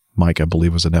Mike, I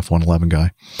believe, was an F-111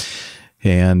 guy.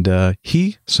 And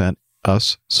he sent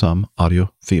us some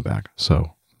audio feedback.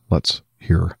 So let's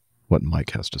hear what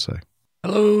Mike has to say.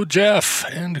 Hello, Jeff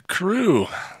and crew.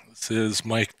 This is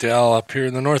Mike Dell up here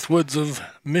in the North Woods of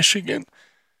Michigan.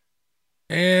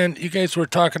 And you guys were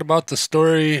talking about the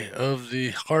story of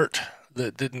the heart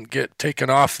that didn't get taken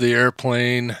off the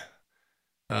airplane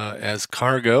as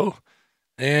cargo.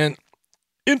 And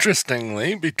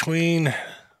interestingly, between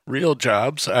real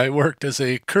jobs, I worked as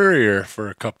a courier for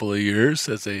a couple of years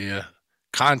as a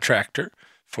contractor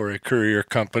for a courier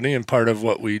company, and part of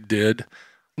what we did,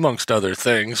 amongst other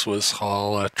things, was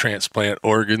haul transplant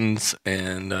organs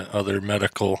and other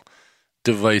medical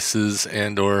devices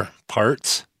and or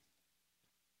parts.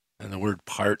 And the word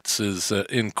parts is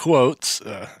in quotes,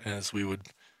 as we would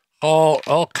haul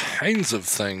all kinds of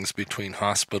things between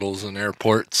hospitals and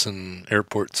airports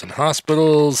and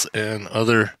hospitals and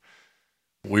other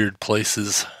weird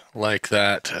places like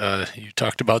that. You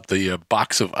talked about the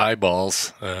box of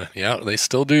eyeballs. Yeah, they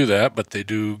still do that, but they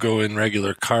do go in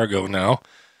regular cargo now.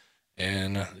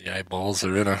 And the eyeballs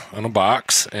are in a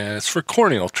box, and it's for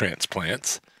corneal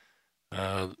transplants.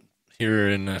 Here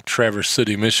in Traverse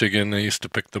City, Michigan, I used to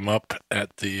pick them up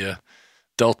at the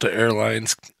Delta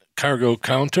Airlines cargo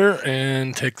counter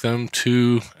and take them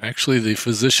to actually the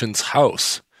physician's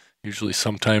house, usually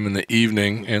sometime in the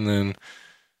evening, and then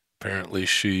apparently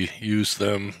she used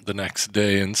them the next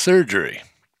day in surgery.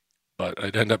 But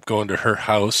I'd end up going to her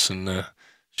house, and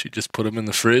she just put them in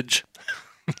the fridge.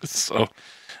 So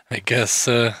I guess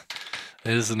it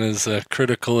isn't as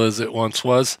critical as it once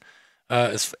was.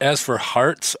 As for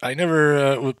hearts, I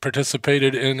never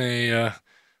participated in a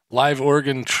live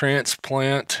organ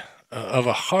transplant of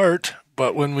a heart,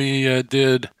 but when we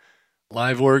did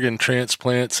live organ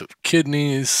transplants of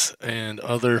kidneys and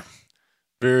other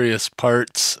various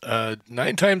parts,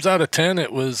 9 times out of 10,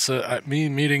 it was me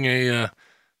meeting a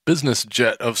business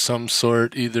jet of some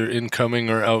sort, either incoming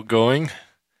or outgoing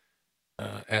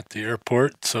at the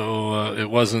airport. So it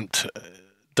wasn't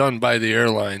done by the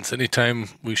airlines. Anytime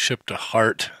we shipped a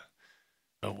heart,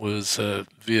 it was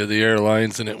via the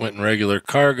airlines, and it went in regular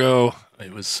cargo.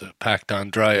 It was packed on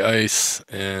dry ice,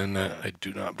 and I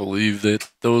do not believe that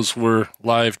those were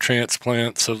live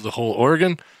transplants of the whole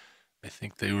organ. I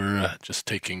think they were just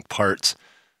taking parts.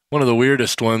 One of the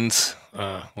weirdest ones,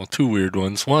 well, 2 weird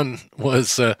ones. One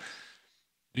was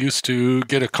used to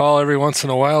get a call every once in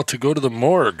a while to go to the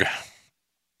morgue.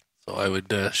 So I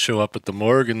would show up at the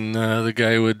morgue, and the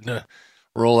guy would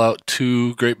roll out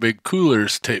 2 great big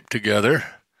coolers taped together,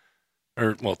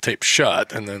 or, well, taped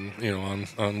shut, and then,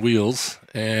 on wheels,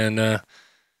 and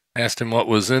asked him what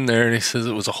was in there, and he says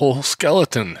it was a whole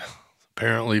skeleton.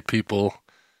 Apparently people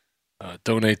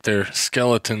donate their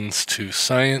skeletons to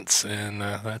science, and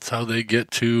that's how they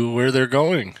get to where they're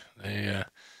going. They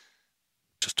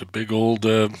just a big old,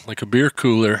 like a beer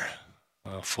cooler,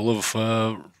 full of,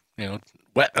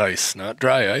 wet ice, not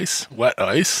dry ice, wet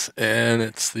ice, and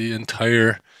it's the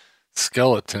entire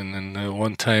skeleton. And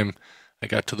one time I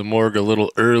got to the morgue a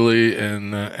little early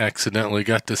and accidentally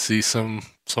got to see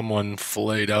someone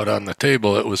filleted out on the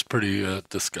table. It was pretty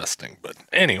disgusting, but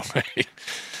anyway,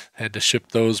 had to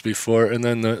ship those before. And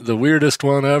then the weirdest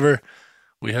one ever,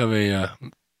 we have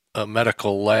a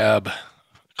medical lab a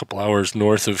couple hours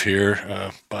north of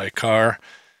here by car,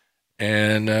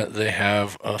 and they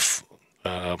have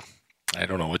I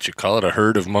don't know what you call it, a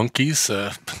herd of monkeys,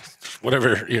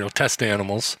 whatever, test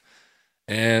animals.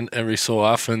 And every so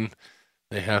often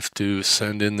they have to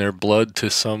send in their blood to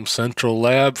some central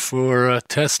lab for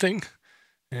testing.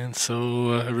 And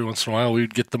so every once in a while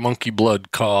we'd get the monkey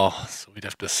blood call. So we'd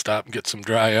have to stop and get some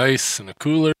dry ice in a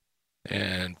cooler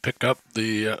and pick up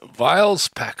the vials,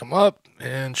 pack them up,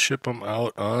 and ship them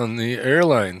out on the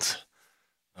airlines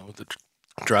with the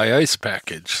dry ice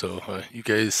package. So you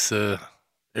guys...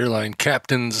 airline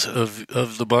captains of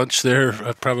the bunch there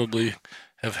probably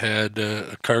have had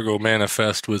a cargo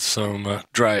manifest with some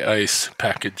dry ice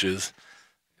packages.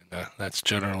 And that's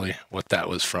generally what that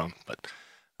was from. But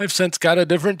I've since got a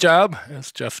different job,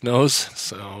 as Jeff knows.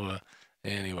 So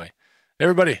anyway,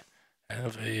 everybody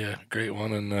have a great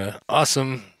one and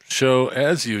awesome show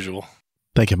as usual.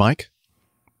 Thank you, Mike.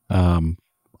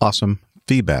 Awesome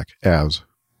feedback as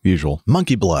usual.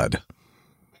 Monkey blood.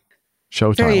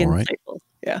 Show title, right?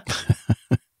 Yeah.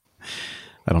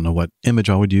 I don't know what image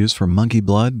I would use for monkey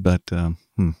blood, but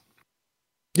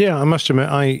Yeah, I must admit,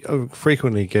 I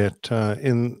frequently get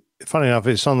funny enough,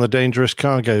 it's on the dangerous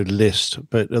cargo list,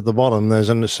 but at the bottom there's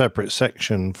a separate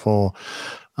section for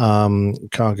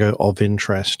cargo of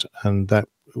interest, and that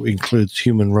includes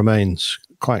human remains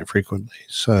quite frequently.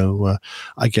 So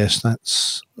I guess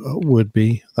that's would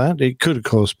be that. It could, of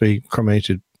course, be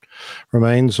cremated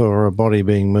remains or a body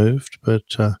being moved, but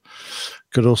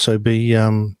could also be,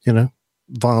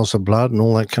 vials of blood and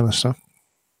all that kind of stuff.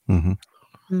 Mm-hmm.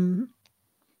 Mm-hmm.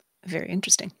 Very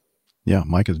interesting. Yeah,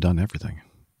 Mike has done everything.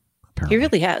 Apparently. He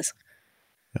really has.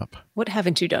 Yep. What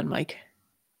haven't you done, Mike?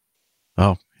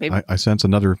 Oh, I sense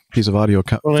another piece of audio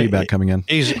feedback coming in.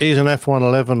 He's an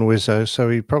F-111 Wizzo, so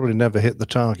he probably never hit the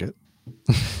target.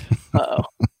 Uh-oh.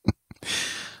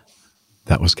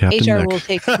 That was Captain HR Nick. will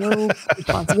take no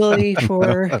responsibility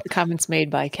for the comments made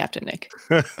by Captain Nick.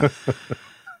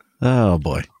 Oh,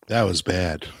 boy. That was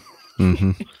bad.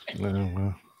 Mm-hmm.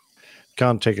 Well,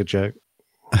 can't take a joke.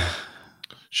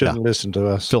 Shouldn't listen to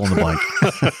us. Fill in the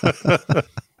blank.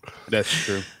 That's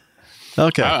true.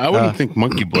 Okay. I wouldn't think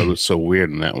monkey blood was so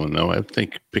weird in that one, though. I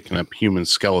think picking up human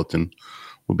skeleton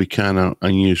would be kind of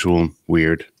unusual and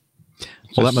weird.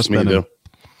 Well, that must have been an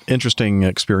interesting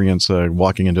experience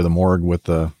walking into the morgue with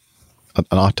the an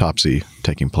autopsy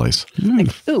taking place. Like,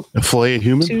 ooh, A fillet of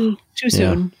human? too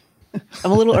soon.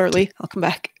 I'm a little early. I'll come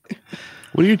back.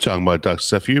 What are you talking about, Doc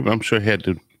Stuff? I'm sure you had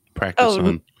to practice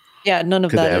on. Yeah, none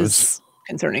of that cadavers. is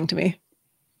concerning to me.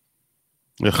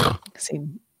 Ugh, I've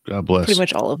seen God bless. pretty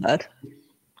much all of that.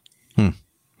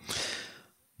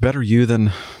 Better you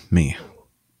than me.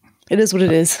 It is what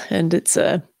it is, and it's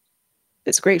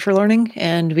great for learning,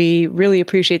 and we really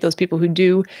appreciate those people who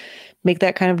do make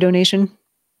that kind of donation,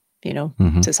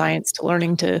 to science, to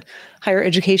learning, to higher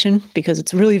education, because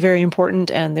it's really very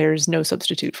important, and there's no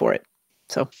substitute for it.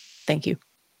 So, thank you.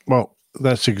 Well,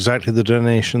 that's exactly the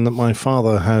donation that my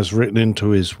father has written into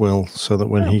his will, so that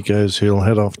when he goes, he'll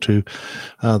head off to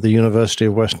the University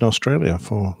of Western Australia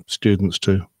for students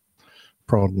to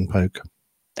prod and poke.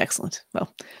 Excellent.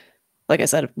 Well, like I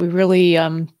said, we really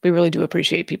do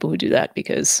appreciate people who do that,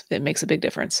 because it makes a big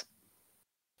difference.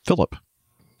 Philip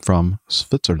from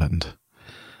Switzerland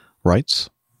writes,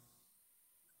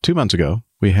 2 months ago,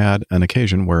 we had an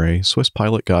occasion where a Swiss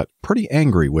pilot got pretty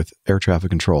angry with air traffic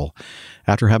control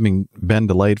after having been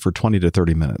delayed for 20 to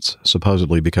 30 minutes,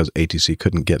 supposedly because ATC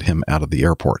couldn't get him out of the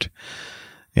airport.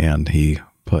 And he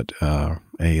put a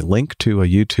link to a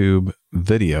YouTube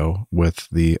video with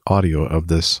the audio of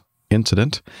this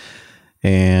incident.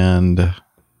 And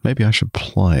maybe I should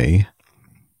play.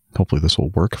 Hopefully this will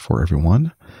work for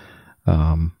everyone.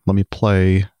 Let me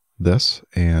play this.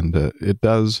 And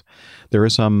there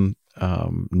is some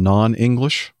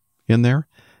non-English in there.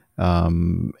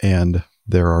 And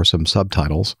there are some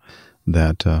subtitles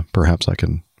that perhaps I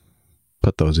can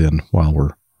put those in while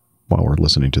we're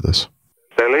listening to this.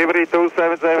 Delivery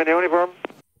 277 uniform.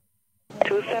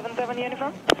 277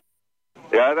 uniform?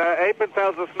 Yeah, the apron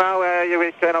tells us now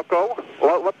we cannot go.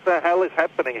 What the hell is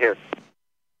happening here?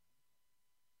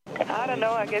 I don't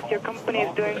know. I guess your company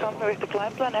is doing something with the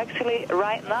flight plan. Actually,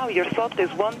 right now your slot is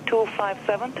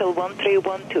 1257 till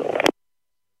 1312.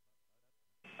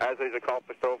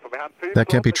 That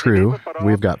can't be true.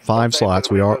 We've got 5 slots.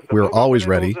 We're always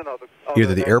ready.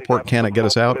 Either the airport cannot get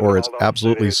us out, or it's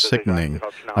absolutely sickening.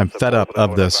 I'm fed up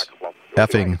of this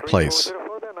effing place.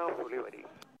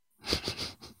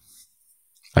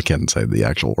 I can't say the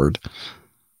actual word.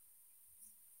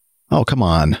 Oh, come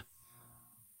on.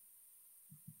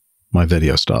 My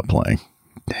video stopped playing.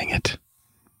 Dang it.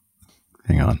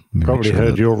 Hang on. Probably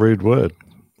heard your rude word.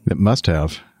 It must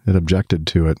have. It objected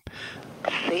to it.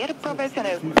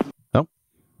 Oh.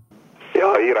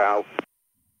 Ja, hier auch.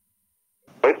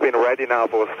 We've been ready now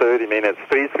for 30 minutes.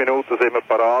 30 Minuten sind wir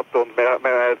parat und der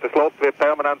Slot wird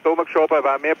permanent umgeschoben.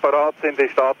 Wenn wir parat sind,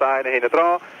 ist da einer hinten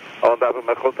dran. Und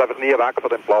man kommt einfach nie weg von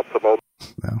dem Platz, wo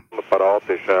man parat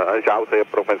ist. Ist auch sehr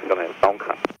professionell.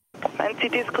 Danke. Wenn Sie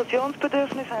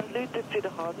Diskussionsbedürfnis haben, läutet Sie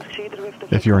doch an. Das ist gescheiter with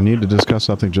the... If you are need to discuss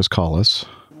something, just call us.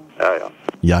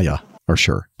 Yeah, or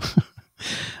sure.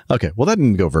 Okay, well, that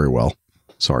didn't go very well.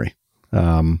 Sorry.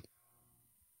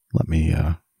 Let me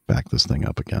back this thing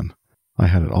up again. I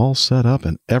had it all set up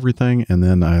and everything, and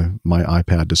then my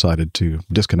iPad decided to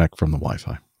disconnect from the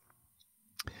Wi-Fi.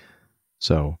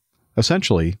 So,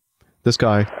 essentially, this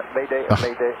guy...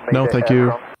 no, thank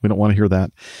you. We don't want to hear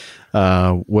that.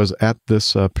 Was at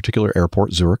this particular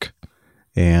airport, Zurich,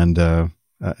 and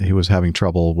he was having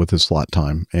trouble with his slot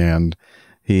time, and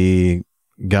he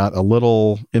got a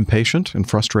little impatient and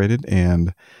frustrated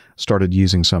and started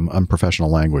using some unprofessional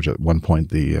language. At one point,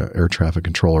 the air traffic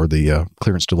controller, the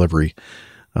clearance delivery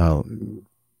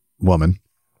woman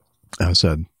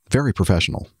said, very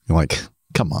professional. You're like,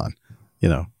 come on,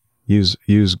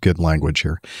 use good language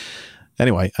here.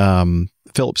 Anyway,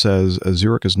 Philip says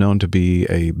Zurich is known to be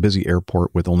a busy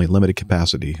airport with only limited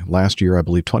capacity. Last year, I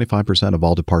believe 25% of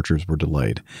all departures were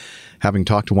delayed. Having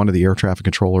talked to one of the air traffic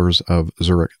controllers of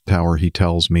Zurich Tower, he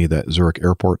tells me that Zurich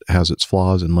Airport has its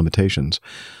flaws and limitations.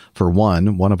 For one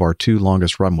of our 2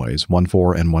 longest runways,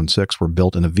 14 and 16, were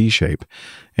built in a V shape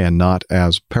and not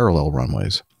as parallel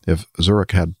runways. If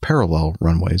Zurich had parallel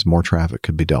runways, more traffic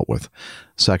could be dealt with.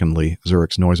 Secondly,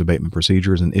 Zurich's noise abatement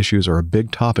procedures and issues are a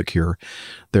big topic here.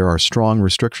 There are strong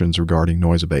restrictions regarding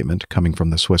noise abatement coming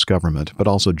from the Swiss government, but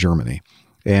also Germany.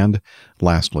 And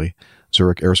lastly,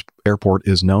 Zurich Airport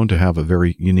is known to have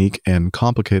very unique and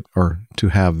complicated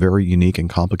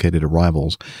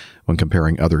arrivals when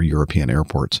comparing other European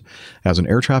airports. As an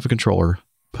air traffic controller,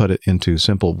 put it into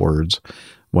simple words,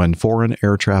 when foreign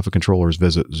air traffic controllers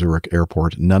visit Zurich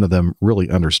Airport, none of them really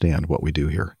understand what we do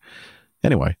here.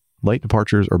 Anyway, late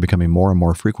departures are becoming more and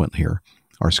more frequent here.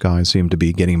 Our skies seem to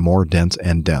be getting more dense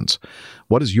and dense.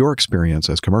 What is your experience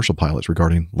as commercial pilots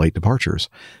regarding late departures?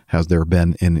 Has there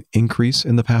been an increase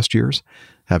in the past years?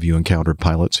 Have you encountered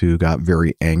pilots who got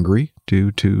very angry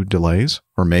due to delays?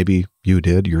 Or maybe you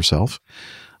did yourself?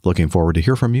 Looking forward to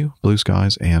hear from you, blue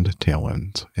skies and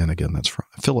tailwinds. And again, that's from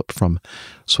Philip from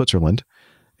Switzerland.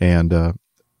 And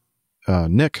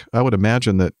Nick, I would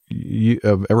imagine that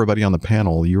of everybody on the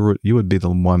panel, you would be the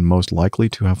one most likely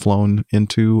to have flown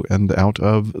into and out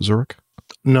of Zurich.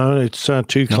 No, it's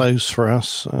too close for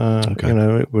us. Okay.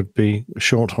 It would be a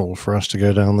short haul for us to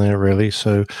go down there, really.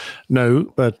 So,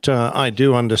 no, but I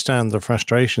do understand the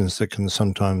frustrations that can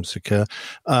sometimes occur.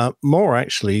 More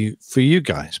actually for you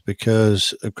guys,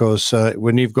 because, of course,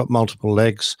 when you've got multiple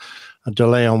legs, a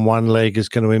delay on one leg is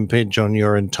going to impinge on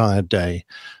your entire day.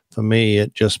 For me,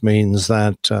 it just means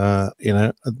that,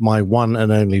 my one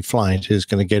and only flight is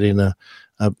going to get in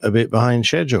a bit behind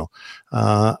schedule.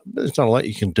 There's not a lot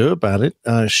you can do about it.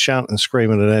 Shout and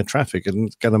scream at air traffic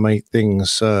isn't going to make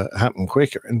things happen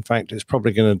quicker. In fact, it's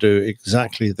probably going to do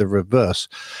exactly the reverse.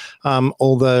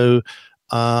 Although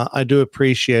I do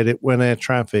appreciate it when air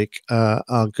traffic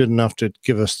are good enough to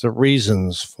give us the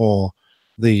reasons for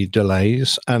the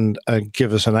delays and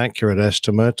give us an accurate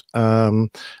estimate and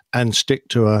stick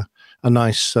to a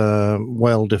nice,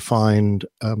 well-defined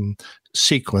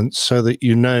sequence so that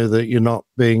you know that you're not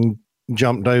being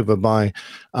jumped over by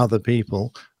other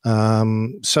people.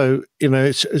 It's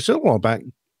all about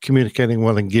communicating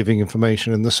well and giving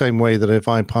information in the same way that if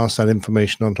I pass that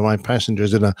information on to my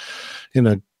passengers in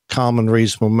a calm and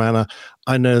reasonable manner,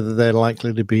 I know that they're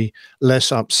likely to be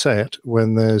less upset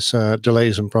when there's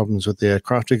delays and problems with the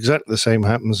aircraft. Exactly the same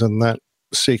happens in that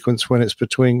sequence when it's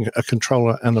between a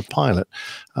controller and a pilot.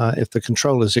 If the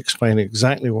controllers explain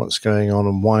exactly what's going on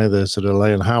and why there's a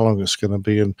delay and how long it's going to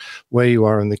be and where you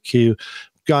are in the queue,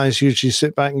 guys usually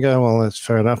sit back and go, well, that's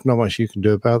fair enough. Not much you can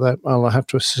do about that. I'll have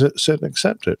to sit and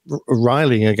accept it.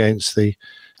 Riling against the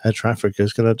air traffic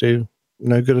is going to do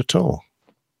no good at all.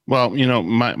 Well,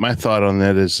 my thought on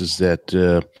that is that,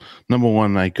 number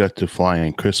one, I got to fly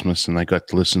on Christmas and I got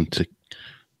to listen to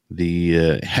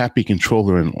the happy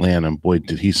controller in Atlanta. And boy,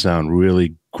 did he sound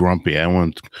really grumpy. I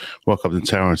wanted to walk up the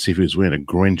tower and see if he was wearing a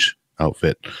Grinch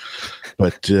outfit.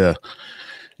 But,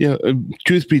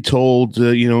 truth be told,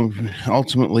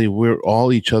 ultimately we're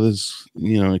all each other's,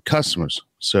 customers.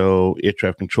 So air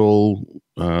traffic control,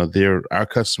 they're our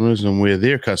customers and we're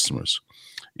their customers.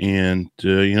 And,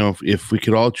 if we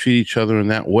could all treat each other in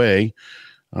that way,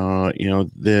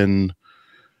 then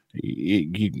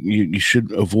you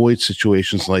should avoid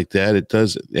situations like that. It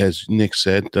does, as Nick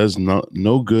said, does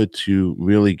no good to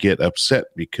really get upset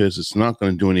because it's not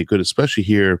going to do any good, especially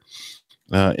here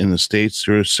in the States.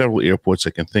 There are several airports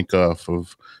I can think of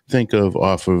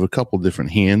off of a couple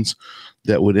different hands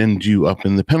that would end you up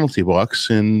in the penalty box,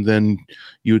 and then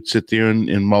you would sit there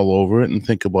and mull over it and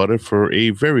think about it for a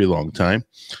very long time,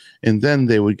 and then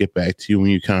they would get back to you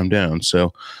when you calm down.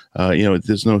 So,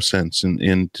 there's no sense. I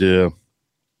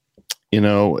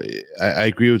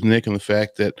agree with Nick on the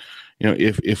fact that,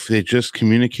 if they just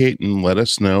communicate and let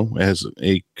us know as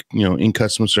a, in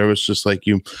customer service, just like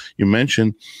you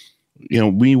mentioned,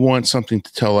 we want something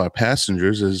to tell our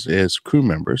passengers as crew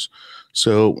members.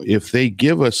 So if they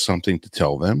give us something to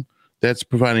tell them, that's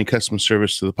providing customer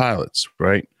service to the pilots,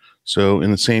 right? So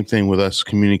in the same thing with us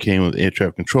communicating with air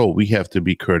traffic control, we have to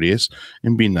be courteous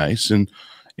and be nice, and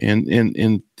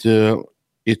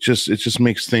it just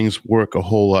makes things work a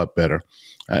whole lot better.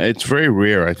 It's very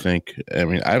rare, I think. I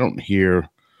mean, I don't hear,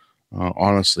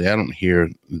 honestly, I don't hear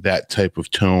that type of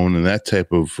tone and that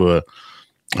type of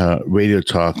radio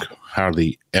talk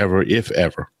hardly ever, if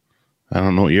ever. I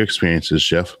don't know what your experience is,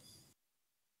 Jeff.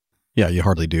 Yeah, you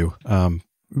hardly do.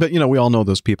 But, we all know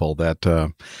those people that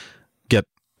get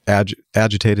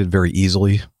agitated very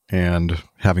easily. And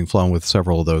having flown with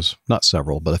several of those, not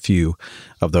several, but a few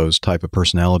of those type of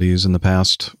personalities in the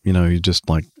past, you just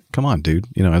like, come on, dude.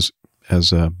 As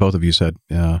both of you said,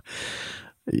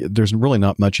 there's really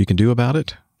not much you can do about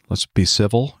it. Let's be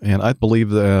civil. And I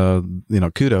believe,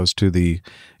 kudos to the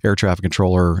air traffic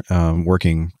controller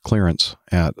working clearance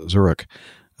at Zurich.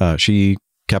 She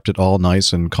kept it all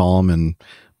nice and calm and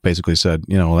basically said,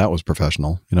 that was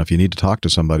professional. If you need to talk to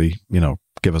somebody,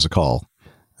 give us a call.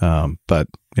 But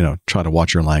try to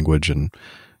watch your language and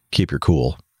keep your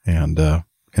cool. And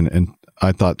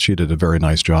I thought she did a very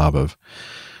nice job of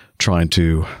trying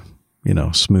to,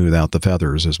 smooth out the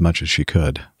feathers as much as she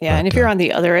could. Yeah. And if you're on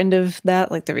the other end of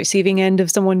that, like the receiving end of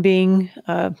someone being,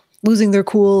 losing their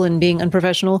cool and being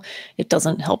unprofessional, it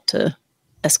doesn't help to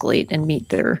escalate and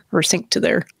meet or sink to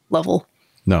their level.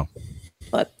 No.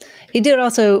 But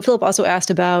Philip also asked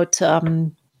about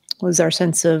was our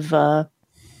sense of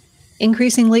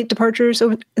increasing late departures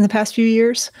in the past few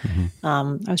years.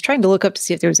 I was trying to look up to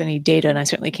see if there was any data, and I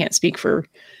certainly can't speak for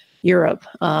Europe.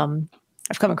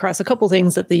 I've come across a couple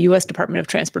things that the U.S. Department of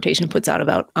Transportation puts out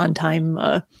about on-time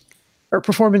or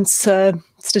performance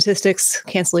statistics,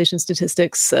 cancellation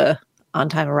statistics,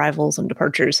 on-time arrivals and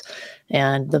departures.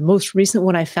 And the most recent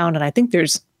one I found, and I think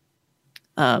there's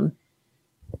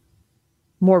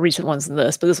more recent ones than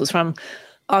this, but this was from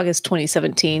August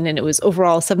 2017, and it was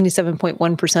overall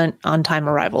 77.1% on-time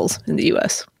arrivals in the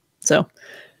U.S. So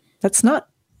that's not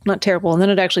terrible. And then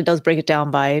it actually does break it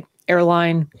down by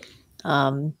airline,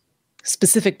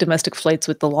 specific domestic flights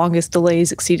with the longest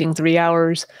delays exceeding 3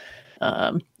 hours,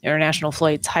 international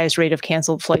flights, highest rate of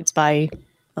canceled flights by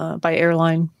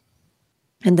airline,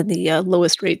 and then the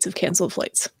lowest rates of canceled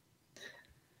flights.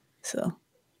 So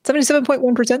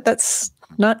 77.1%, that's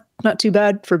not too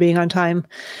bad for being on time.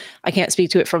 I can't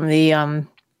speak to it from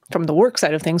the work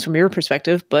side of things from your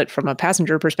perspective, but from a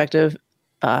passenger perspective,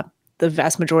 the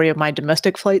vast majority of my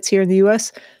domestic flights here in the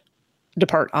U.S.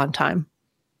 depart on time.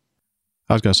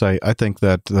 I was going to say, I think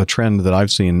that the trend that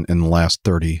I've seen in the last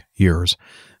 30 years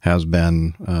has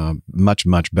been much,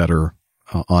 much better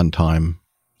on-time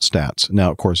stats.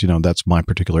 Now, of course, that's my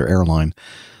particular airline,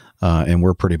 and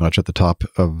we're pretty much at the top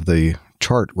of the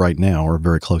chart right now, or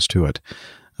very close to it.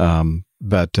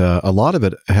 But a lot of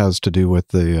it has to do with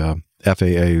the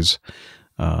FAA's,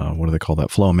 what do they call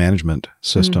that, flow management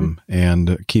system,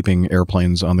 and keeping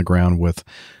airplanes on the ground with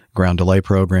ground delay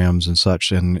programs and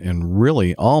such, and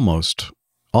really almost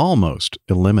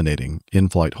eliminating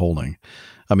in-flight holding.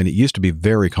 I mean, it used to be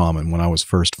very common when I was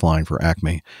first flying for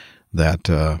Acme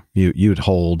that you'd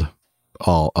hold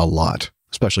a lot,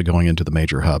 especially going into the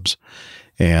major hubs.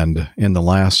 And in the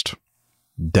last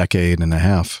decade and a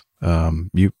half,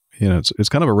 it's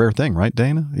kind of a rare thing, right,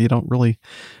 Dana? You don't really,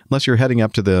 unless you're heading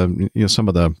up to the some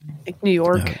of the like New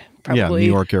York, probably.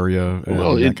 New York area.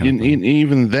 Well,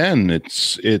 even then,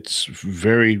 it's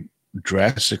very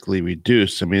drastically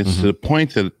reduced. I mean, it's to the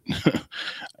point that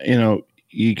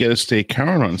you got to stay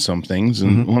current on some things,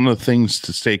 and one of the things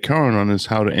to stay current on is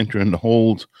how to enter and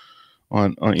hold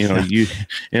on you.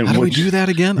 And how do we do that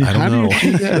again? I don't know.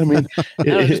 Do that? I mean,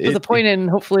 just put the point in.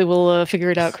 Hopefully, we'll figure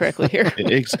it out correctly here.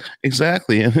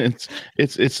 Exactly, and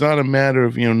it's not a matter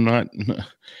of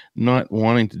not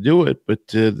wanting to do it, but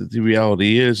the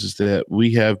reality is that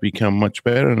we have become much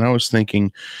better. And I was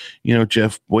thinking,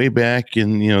 Jeff, way back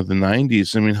in the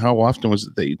 90s. I mean, how often was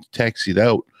it that you taxied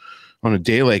out on a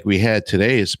day like we had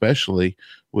today, especially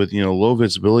with low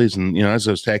visibilities? And as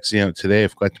I was taxiing out today, I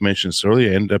forgot to mention this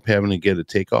earlier, I ended up having to get a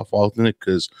takeoff alternate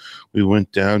because we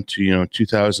went down to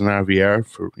 2,000 RVR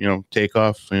for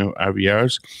takeoff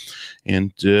RVRs,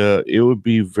 and it would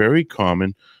be very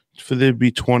common for there to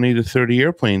be 20 to 30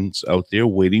 airplanes out there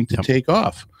waiting to take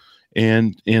off.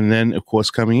 And then, of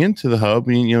course, coming into the hub,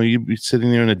 you'd be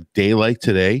sitting there on a day like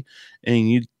today,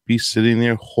 and you'd be sitting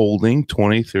there holding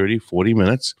 20, 30, 40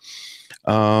 minutes.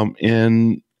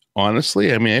 And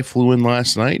honestly, I mean, I flew in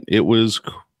last night. It was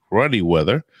cruddy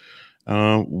weather.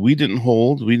 We didn't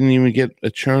hold. We didn't even get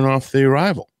a churn off the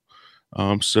arrival.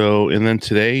 And then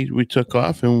today we took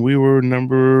off, and we were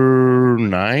number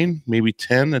 9, maybe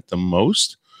 10 at the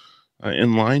most.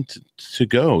 In line to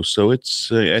go. So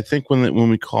it's I think when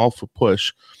we call for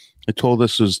push, it told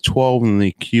us it was 12 in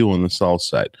the queue on the south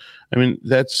side. I mean,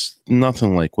 that's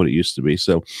nothing like what it used to be.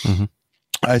 So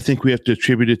I think we have to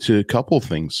attribute it to a couple of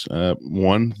things.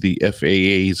 One, the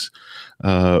FAA's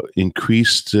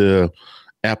increased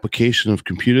application of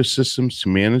computer systems to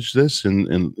manage this, and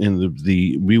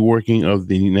the reworking of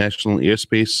the national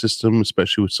airspace system,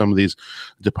 especially with some of these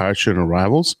departure and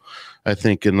arrivals. I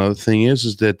think another thing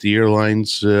is that the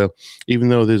airlines, even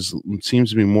though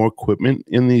seems to be more equipment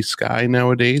in the sky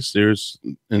nowadays, there's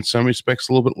in some respects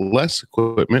a little bit less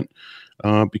equipment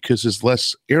because there's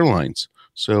less airlines.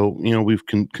 So, we've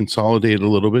consolidated a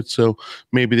little bit. So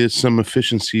maybe there's some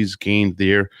efficiencies gained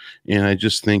there. And I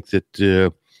just think that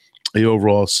the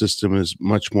overall system is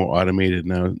much more automated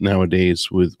nowadays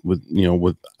with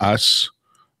us,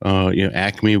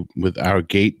 Acme with our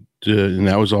gate. And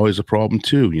that was always a problem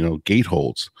too, gate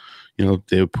holds. They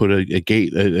would put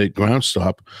a ground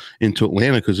stop into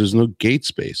Atlanta because there's no gate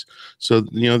space. So,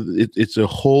 it's a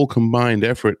whole combined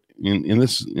effort in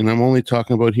this, and I'm only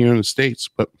talking about here in the States,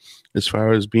 but as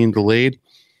far as being delayed,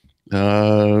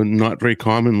 not very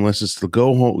common unless it's the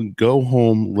go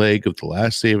home leg of the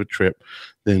last day of a trip,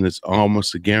 then it's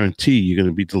almost a guarantee you're going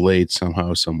to be delayed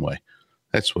somehow, some way.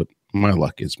 That's what my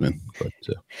luck has been. But,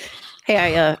 Hey,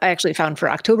 I actually found for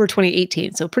October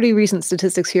 2018, so pretty recent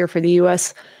statistics here for the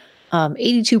U.S.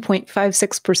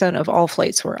 82.56% of all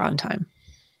flights were on time.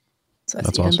 So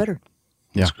that's even awesome. better.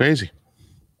 Yeah. It's crazy.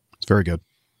 It's very good.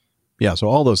 Yeah, so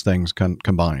all those things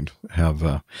combined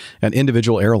have, and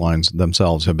individual airlines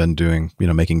themselves have been doing,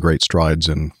 making great strides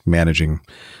in managing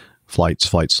flight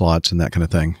slots and that kind of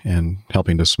thing, and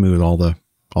helping to smooth all the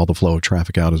flow of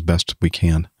traffic out as best we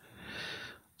can.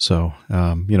 So,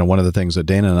 one of the things that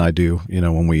Dana and I do,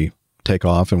 when we take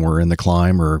off and we're in the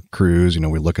climb or cruise,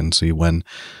 we look and see when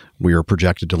we are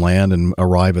projected to land and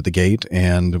arrive at the gate,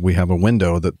 and we have a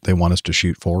window that they want us to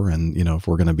shoot for. And, if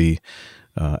we're going to be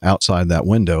outside that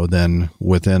window, then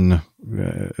within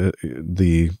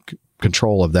the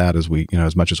control of that, as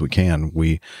much as we can,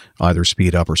 we either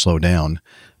speed up or slow down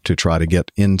to try to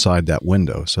get inside that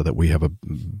window so that we have a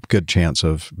good chance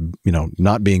of,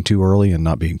 not being too early and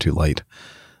not being too late.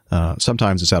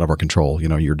 Sometimes it's out of our control.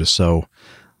 You're just so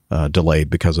delayed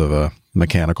because of a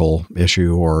mechanical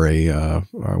issue or a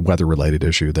weather-related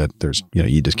issue that there's,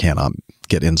 you just cannot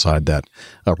get inside that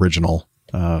original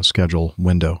schedule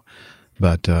window.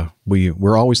 But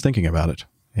we're always thinking about it.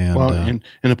 And,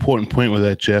 an important point with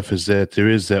that, Jeff, is that there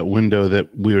is that window that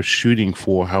we're shooting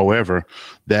for. However,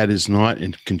 that is not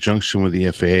in conjunction with the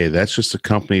FAA. That's just a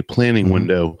company planning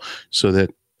window so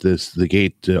that the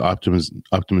gate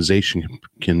optimization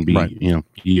can be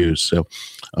used. So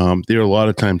there are a lot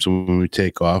of times when we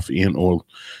take off or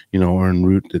en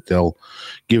route that they'll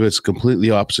give us completely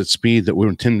opposite speed that we're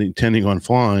intending on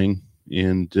flying.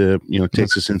 And,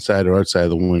 takes us inside or outside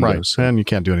of the window. Right. So. And you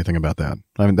can't do anything about that.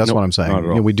 I mean, that's what I'm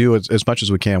saying. We do as much as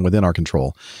we can within our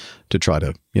control to try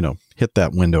to, hit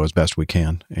that window as best we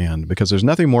can. And because there's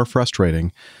nothing more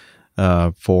frustrating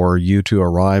for you to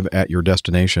arrive at your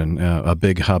destination, a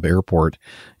big hub airport,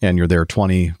 and you're there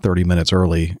 20, 30 minutes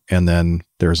early, and then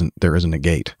there isn't a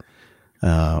gate.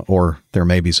 Or there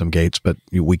may be some gates, but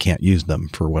we can't use them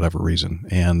for whatever reason.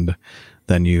 And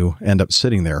then you end up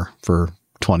sitting there for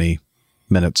 20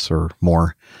 minutes or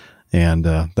more, and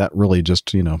that really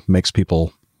just makes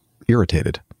people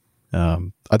irritated.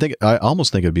 I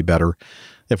almost think it'd be better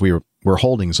if we were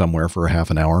holding somewhere for a half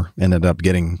an hour and ended up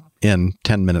getting in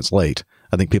 10 minutes late.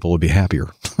 I think people would be happier.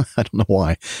 I don't know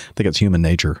why. I think it's human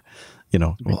nature.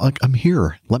 Well, I'm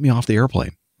here. Let me off the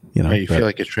airplane. You feel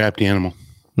like a trapped animal.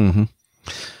 Mm-hmm.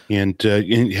 And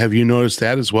have you noticed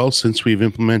that as well since we've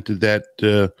implemented that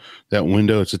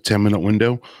window? It's a 10-minute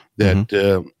window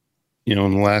that.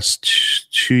 In the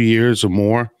last 2 years or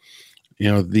more,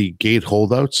 the gate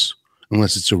holdouts,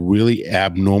 unless it's a really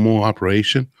abnormal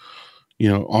operation,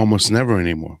 almost never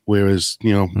anymore. Whereas,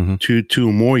 2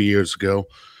 or more years ago,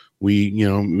 we,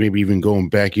 maybe even going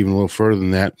back even a little further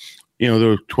than that, there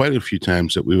were quite a few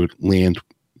times that we would land,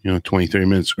 20, 30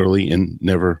 minutes early and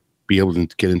never be able to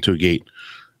get into a gate.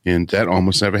 And that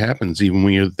almost never happens, even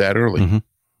when you're that early. Mm-hmm.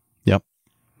 Yep.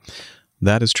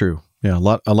 That is true. Yeah,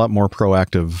 a lot more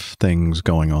proactive things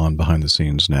going on behind the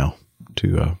scenes now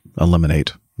to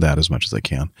eliminate that as much as they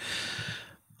can.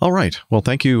 All right. Well,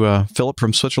 thank you, Philip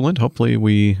from Switzerland. Hopefully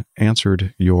we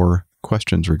answered your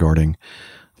questions regarding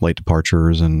late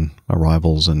departures and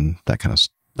arrivals and that kind of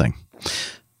thing.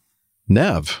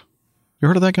 Nev, you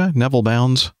heard of that guy? Neville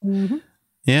Bounds? Mm-hmm.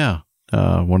 Yeah.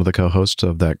 One of the co-hosts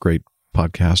of that great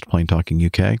podcast, Plane Talking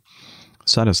UK.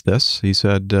 Sent us this. He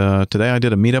said, today I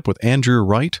did a meetup with Andrew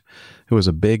Wright, who is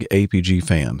a big APG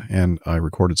fan, and I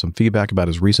recorded some feedback about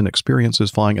his recent experiences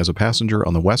flying as a passenger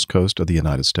on the west coast of the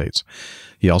United States.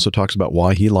 He also talks about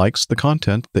why he likes the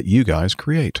content that you guys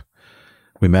create.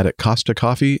 We met at Costa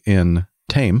Coffee in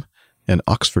Thame in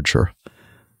Oxfordshire.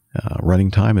 Running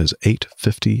time is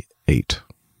 8:58.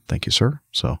 Thank you, sir.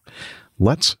 So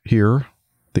let's hear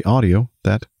the audio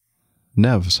that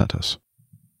Nev sent us.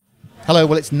 Hello,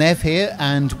 well, it's Nev here,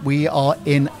 and we are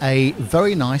in a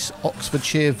very nice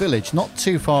Oxfordshire village, not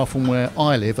too far from where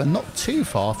I live and not too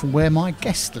far from where my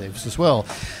guest lives as well.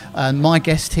 And my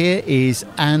guest here is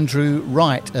Andrew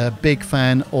Wright, a big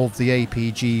fan of the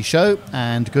APG show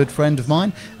and good friend of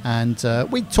mine. And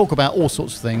we talk about all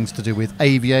sorts of things to do with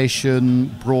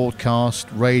aviation, broadcast,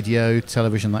 radio,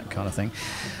 television, that kind of thing.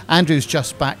 Andrew's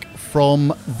just back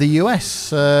from the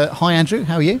US. Hi, Andrew.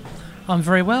 How are you? I'm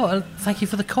very well. Thank you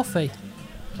for the coffee.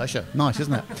 Pleasure. Nice,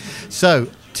 isn't it? So,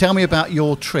 tell me about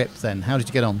your trip then. How did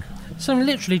you get on? So I'm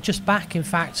literally just back, in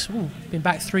fact, been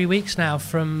back 3 weeks now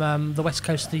from the west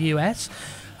coast of the US.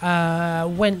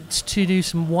 Went to do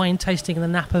some wine tasting in the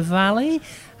Napa Valley,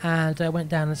 and went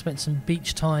down and spent some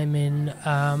beach time in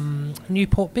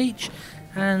Newport Beach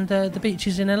and the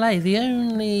beaches in LA. The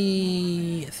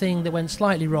only thing that went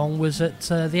slightly wrong was at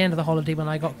the end of the holiday when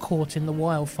I got caught in the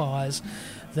wildfires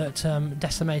that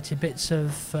decimated bits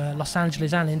of Los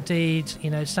Angeles and indeed,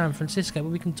 San Francisco, but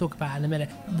we can talk about it in a minute.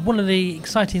 One of the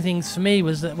exciting things for me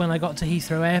was that when I got to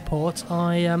Heathrow Airport,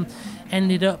 I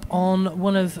ended up on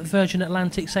one of Virgin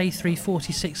Atlantic's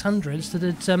A340-600s that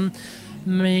had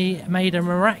made a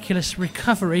miraculous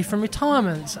recovery from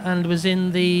retirement and was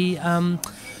in the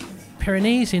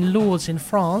Pyrenees in Lourdes in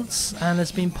France and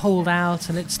has been pulled out,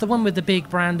 and it's the one with the big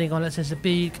branding on it. There's a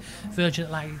big Virgin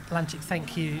Atlantic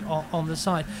thank you on the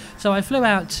side. So I flew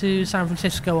out to San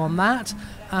Francisco on that.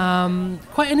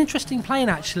 Quite an interesting plane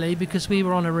actually, because we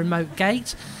were on a remote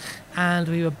gate and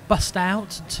we were bussed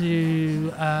out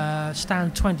to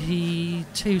stand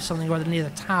 22 something or other near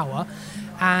the tower,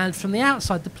 and from the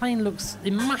outside the plane looks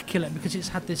immaculate because it's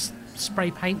had this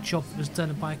spray paint job that was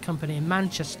done by a company in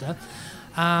Manchester.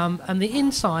 And the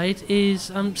inside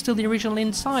is still the original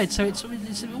inside, so it's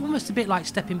almost a bit like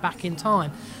stepping back in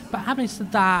time. But having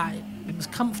said that, it was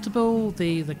comfortable,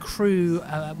 the crew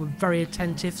were very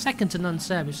attentive, second to none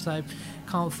service, so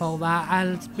can't fault that.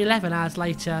 And 11 hours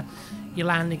later you're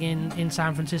landing in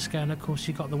San Francisco, and of course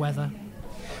you've got the weather.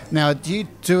 Now, do you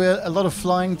do a lot of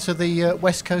flying to the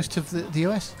west coast of the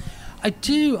US? I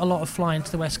do a lot of flying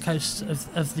to the west coast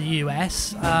of the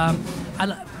US,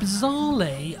 and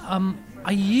bizarrely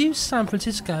I use San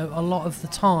Francisco a lot of the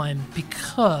time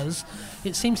because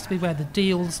it seems to be where the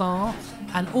deals are,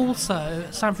 and also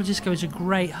San Francisco is a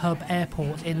great hub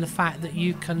airport in the fact that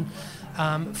you can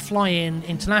fly in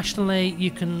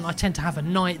internationally. I tend to have a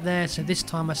night there, so this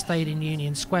time I stayed in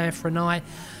Union Square for a night,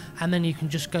 and then you can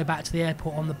just go back to the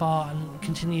airport on the bar and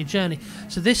continue your journey.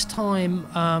 So this time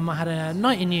I had a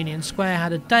night in Union Square,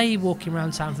 had a day walking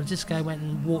around San Francisco, went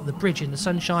and walked the bridge in the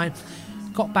sunshine,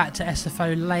 got back to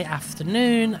SFO late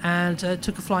afternoon and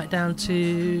took a flight down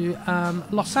to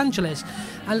Los Angeles.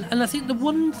 And I think the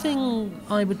one thing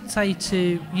I would say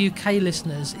to UK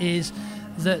listeners is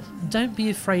that don't be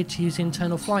afraid to use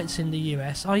internal flights in the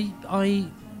US. I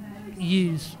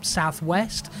use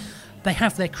Southwest. They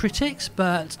have their critics,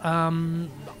 but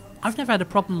I've never had a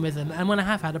problem with them. And when I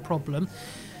have had a problem,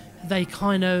 they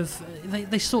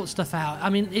they sort stuff out. I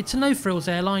mean, it's a no-frills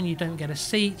airline. You don't get a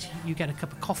seat, you get a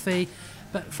cup of coffee.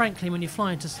 But frankly, when you're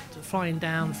flying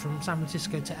down from San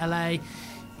Francisco to LA,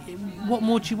 what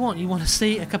more do you want? You want a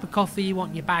seat, a cup of coffee, you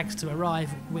want your bags to arrive,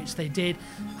 which they did,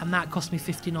 and that cost me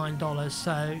 $59.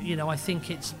 So I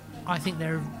think it's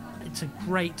a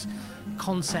great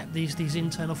concept, these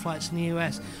internal flights in the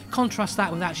US. Contrast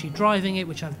that with actually driving it,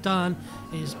 which I've done,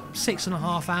 is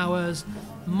 6.5 hours,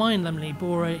 mind-numbingly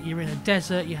boring. You're in a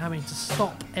desert, you're having to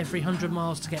stop every 100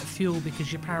 miles to get fuel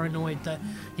because you're paranoid that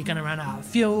you're going to run out of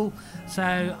fuel.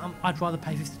 So I'd rather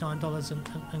pay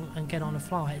 $59 and get on a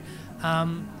flight.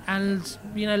 And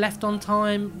left on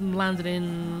time, landed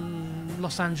in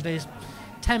Los Angeles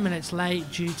 10 minutes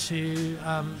late due to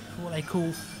what they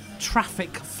call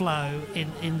traffic flow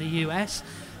in the US.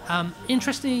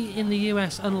 Interestingly, in the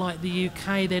US, unlike the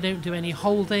UK, they don't do any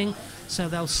holding, so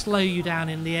they'll slow you down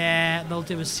in the air. They'll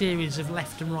do a series of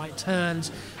left and right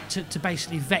turns to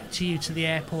basically vector you to the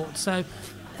airport. So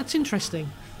that's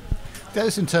interesting.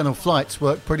 Those internal flights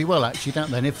work pretty well, actually,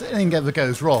 don't they? And if anything ever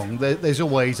goes wrong, there's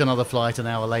always another flight an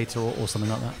hour later or something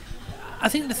like that. I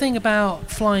think the thing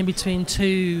about flying between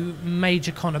two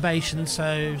major conurbations,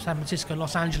 so San Francisco and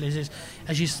Los Angeles, is,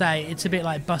 as you say, it's a bit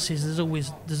like buses. There's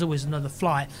always another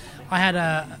flight. I had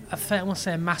a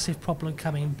massive problem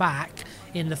coming back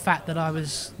in the fact that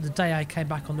the day I came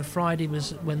back on the Friday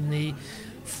was when the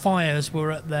fires were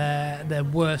at their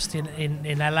worst in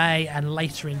LA and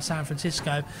later in San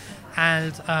Francisco,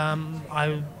 and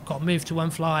I got moved to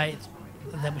one flight,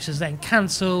 which was then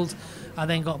cancelled. I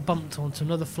then got bumped onto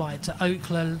another flight to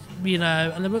Oakland,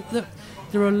 and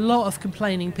there were a lot of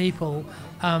complaining people.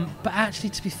 But actually,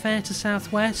 to be fair to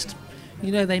Southwest,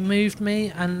 they moved me,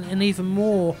 and even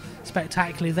more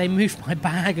spectacularly, they moved my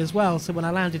bag as well. So when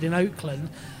I landed in Oakland,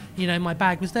 my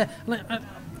bag was there. And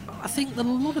I think that a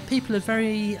lot of people are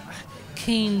very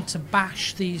keen to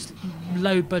bash these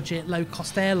low-budget,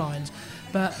 low-cost airlines.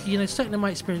 But, certainly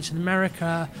my experience in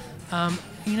America,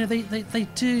 they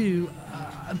do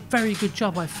a very good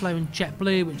job. I've flown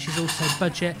JetBlue, which is also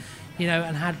budget,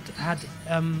 and had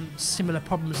similar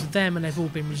problems with them, and they've all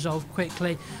been resolved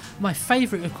quickly. My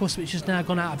favourite, of course, which has now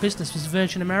gone out of business, was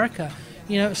Virgin America.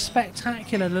 A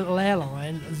spectacular little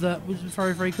airline that was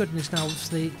very, very good and is now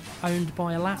obviously owned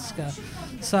by Alaska.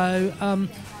 So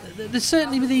there's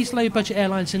certainly with these low-budget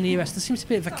airlines in the US, there seems to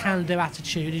be a bit of a can-do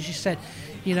attitude. As you said,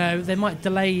 they might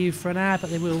delay you for an hour, but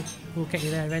they will get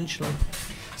you there eventually.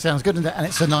 Sounds good, and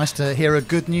it's so nice to hear a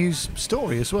good news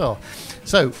story as well.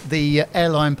 So the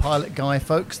Airline Pilot Guy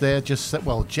folks, they're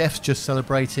Jeff's just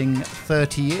celebrating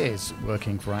 30 years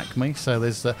working for Acme, so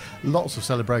there's lots of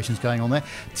celebrations going on there.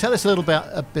 Tell us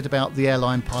a bit about the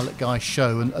Airline Pilot Guy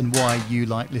show and why you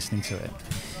like listening to it.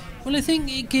 Well, I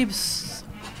think it gives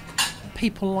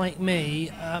people like me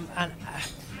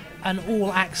an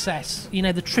all access, the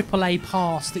AAA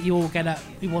pass that you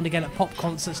want to get at pop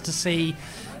concerts to see,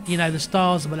 the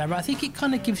stars or whatever. I think it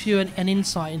kind of gives you an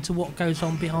insight into what goes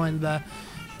on behind the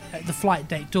flight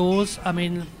deck doors. I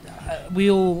mean, we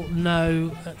all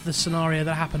know the scenario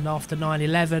that happened after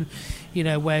 9/11,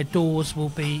 where doors will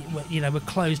be, were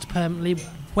closed permanently.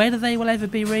 Whether they will ever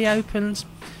be reopened,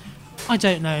 I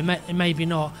don't know, maybe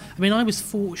not. I mean, I was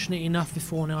fortunate enough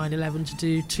before 9/11 to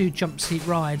do 2 jump seat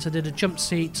rides. I did a jump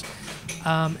seat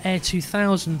Air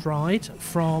 2000 ride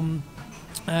from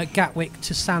Gatwick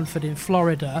to Sanford in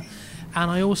Florida, and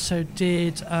I also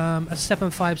did a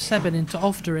 757 into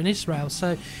Ofda in Israel.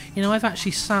 So, I've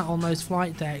actually sat on those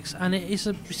flight decks, and it's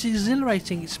an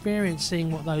exhilarating experience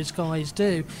seeing what those guys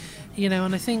do. And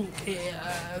I think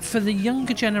for the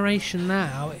younger generation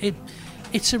now,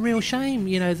 it's a real shame,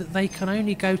 that they can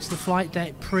only go to the flight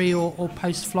deck pre or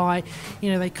post flight.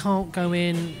 They can't go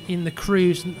in the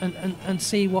cruise and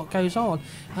see what goes on.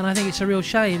 And I think it's a real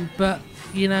shame. But,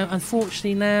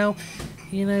 unfortunately now,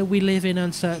 we live in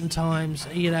uncertain times,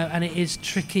 and it is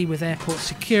tricky with airport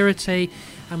security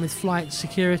and with flight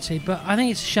security. But I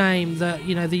think it's a shame that,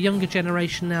 the younger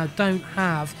generation now don't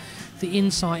have the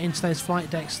insight into those flight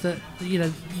decks that,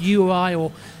 you or I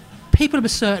or people of a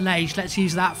certain age, let's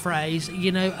use that phrase,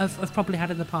 have probably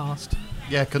had in the past.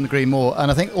 Yeah, couldn't agree more.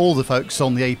 And I think all the folks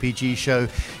on the APG show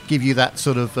give you that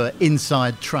sort of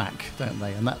inside track, don't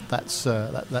they? And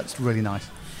that's really nice.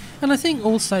 And I think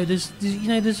also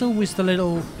there's always the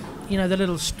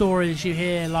little stories you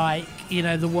hear, like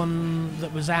the one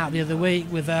that was out the other week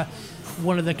with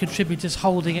one of the contributors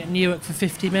holding at Newark for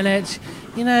 50 minutes.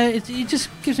 It just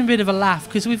gives me a bit of a laugh,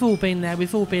 because we've all been there.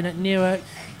 We've all been at Newark.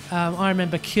 I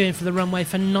remember queuing for the runway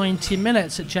for 90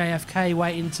 minutes at JFK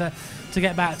waiting to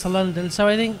get back to London. So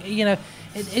I think,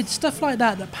 it's stuff like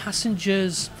that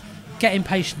passengers get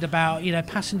impatient about.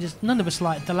 Passengers, none of us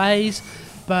like delays,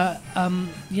 but,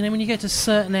 when you go to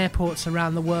certain airports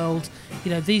around the world,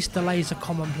 these delays are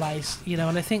commonplace,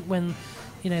 and I think when,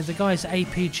 the guys at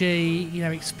APG,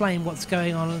 explain what's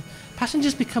going on,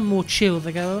 passengers become more chilled.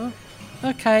 They go, oh,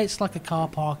 okay, it's like a car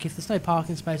park. If there's no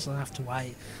parking space, I'll have to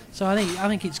wait. So I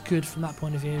think it's good from that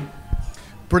point of view.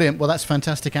 Brilliant. Well, that's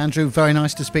fantastic, Andrew. Very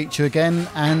nice to speak to you again,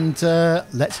 and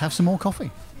let's have some more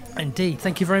coffee. Indeed.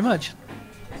 Thank you very much.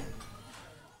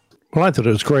 Well, I thought it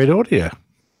was great audio.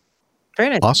 Very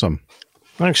nice. Awesome.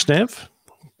 Thanks, Nev.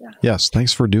 Yeah. Yes,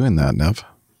 thanks for doing that, Nev.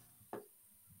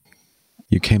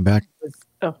 You came back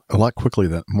a lot more quickly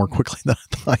than I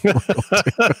thought you were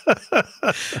going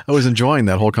to. I was enjoying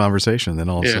that whole conversation. Then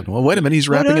all of a sudden, well, wait a minute, he's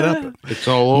wrapping it up. It's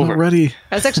all over. Already.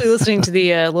 I was actually listening to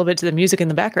the a little bit to the music in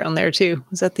the background there too.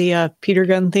 Was that the Peter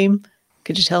Gunn theme?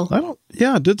 Could you tell?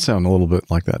 Yeah, it did sound a little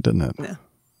bit like that, didn't it?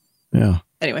 Yeah.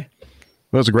 Anyway.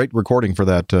 It was a great recording for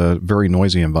that very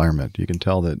noisy environment. You can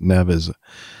tell that Nev is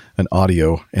an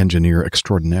audio engineer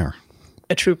extraordinaire.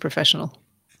 A true professional.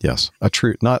 Yes,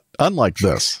 not unlike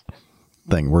this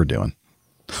thing we're doing.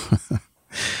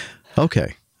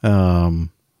 Okay.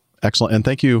 Excellent. And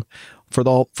thank you for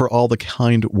all the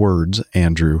kind words,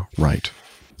 Andrew Wright.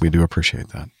 We do appreciate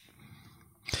that.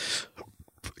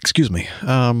 Excuse me.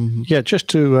 Just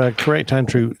to correct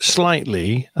Andrew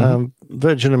slightly,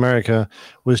 Virgin America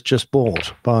was just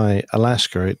bought by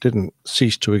Alaska. It didn't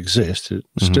cease to exist. It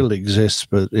still exists,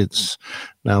 but it's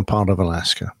now part of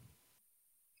Alaska.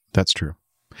 That's true.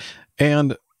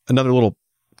 And another little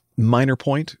minor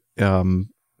point,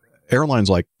 airlines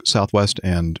like Southwest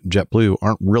and JetBlue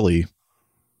aren't really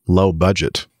low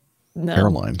budget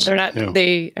airlines. They're not. No.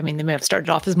 They may have started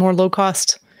off as more low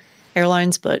cost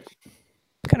airlines, but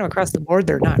kind of across the board,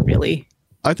 they're not really.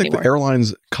 I think the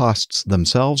airlines costs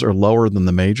themselves are lower than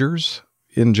the majors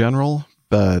in general,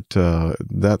 but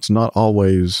that's not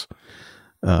always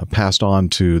passed on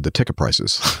to the ticket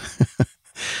prices.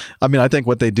 I think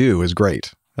what they do is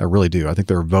great. I really do. I think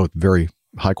they're both very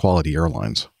high quality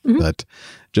airlines. But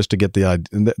just to get the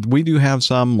idea, we do have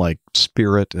some like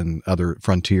Spirit and other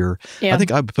Frontier. Yeah. I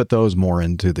think I would put those more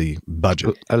into the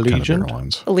budget Allegiant kind of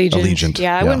airlines. Allegiant.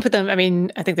 Yeah, I wouldn't put them.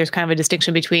 I think there's kind of a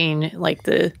distinction between like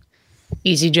the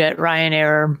EasyJet,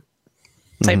 Ryanair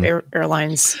type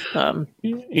airlines.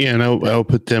 And I'll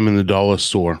put them in the dollar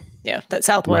store. Yeah, that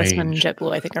Southwest and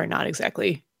JetBlue I think are not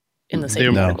exactly in the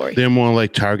same category. They're more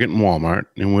like Target and Walmart,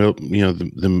 and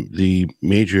the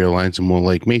major airlines are more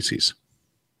like Macy's.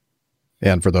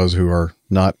 And for those who are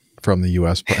not from the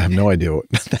U.S., I have no idea what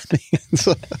that means.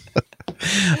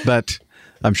 But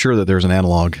I'm sure that there's an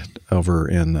analog over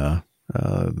in the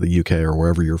UK or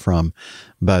wherever you're from.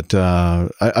 But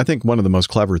I think one of the most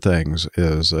clever things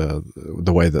is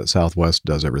the way that Southwest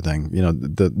does everything. You know,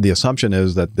 the assumption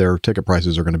is that their ticket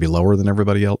prices are going to be lower than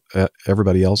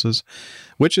everybody else's,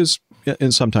 which is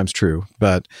sometimes true.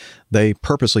 But they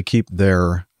purposely keep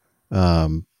their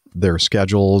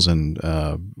schedules and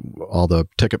all the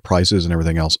ticket prices and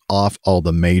everything else off all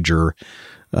the major.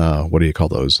 What do you call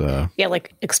those?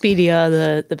 Like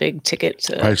Expedia, the big ticket.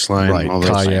 Priceline, right, all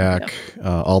Kayak,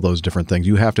 all those different things.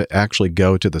 You have to actually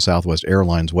go to the Southwest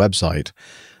Airlines website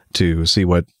to see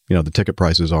what, the ticket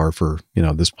prices are for,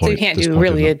 this point. So you can't do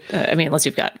really, unless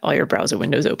you've got all your browser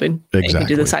windows open. Exactly. You can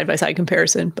do the side-by-side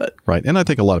comparison, but. Right. And I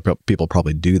think a lot of people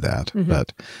probably do that, Mm-hmm.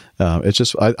 but it's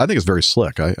just, I think it's very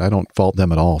slick. I don't fault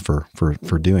them at all for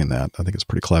doing that. I think it's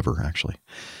pretty clever, actually.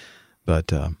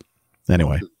 But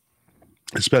anyway.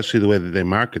 Especially the way that they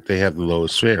market, they have the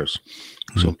lowest fares.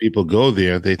 So when people go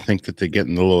there, they think that they're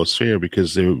getting the lowest fare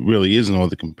because there really is no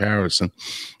other comparison.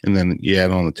 And then you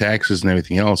add on the taxes and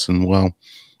everything else. And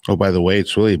by the way,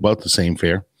 it's really about the same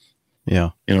fare. Yeah.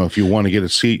 If you want to get a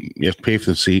seat, you have to pay for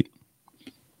the seat,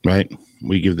 right?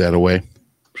 We give that away.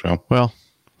 So, well,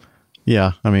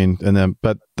 yeah,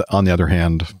 but on the other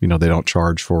hand, they don't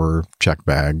charge for check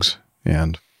bags,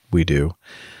 and we do.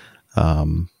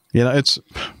 It's.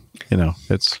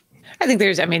 I think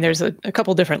there's a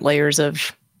couple different layers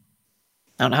of,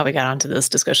 I don't know how we got onto this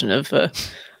discussion of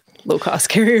low cost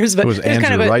carriers, but it was there's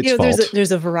Andrew Wright's fault.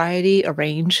 There's a variety, a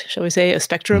range, shall we say, a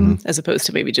spectrum, as opposed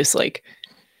to maybe just like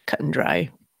cut and dry.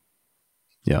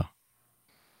 Yeah.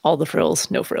 All the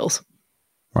frills, no frills.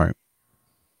 Right.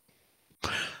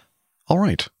 All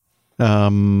right.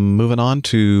 Moving on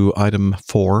to item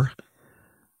 4.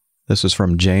 This is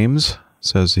from James.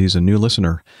 Says he's a new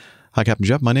listener. Hi, Captain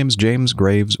Jeff. My name is James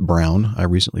Graves Brown. I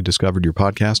recently discovered your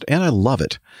podcast, and I love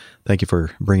it. Thank you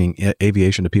for bringing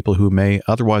aviation to people who may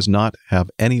otherwise not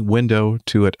have any window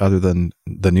to it other than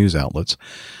the news outlets,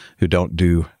 who don't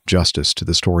do justice to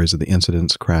the stories of the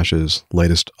incidents, crashes,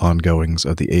 latest ongoings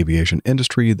of the aviation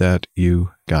industry that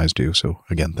you guys do. So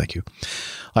again, thank you.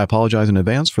 I apologize in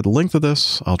advance for the length of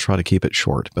this. I'll try to keep it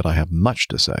short, but I have much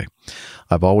to say.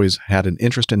 I've always had an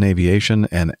interest in aviation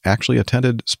and actually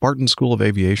attended Spartan School of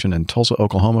Aviation in Tulsa,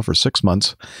 Oklahoma for 6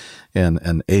 months in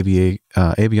an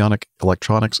avionic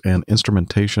electronics and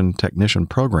instrumentation technician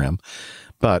program,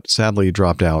 but sadly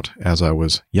dropped out as I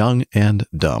was young and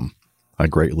dumb. I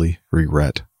greatly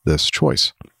regret this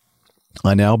choice.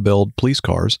 I now build police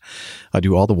cars. I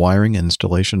do all the wiring and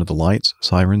installation of the lights,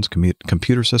 sirens,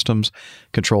 computer systems,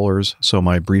 controllers, so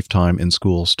my brief time in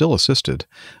school still assisted.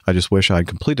 I just wish I'd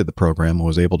completed the program and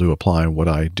was able to apply what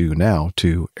I do now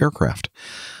to aircraft.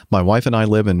 My wife and I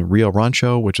live in Rio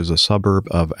Rancho, which is a suburb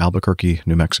of Albuquerque,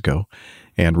 New Mexico,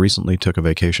 and recently took a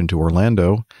vacation to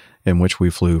Orlando, in which we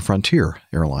flew Frontier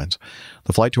Airlines.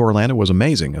 The flight to Orlando was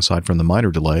amazing, aside from the minor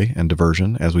delay and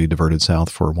diversion as we diverted south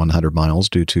for 100 miles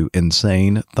due to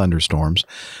insane thunderstorms.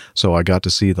 So I got to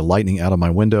see the lightning out of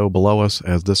my window below us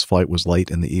as this flight was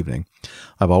late in the evening.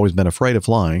 I've always been afraid of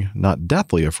flying, not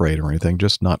deathly afraid or anything,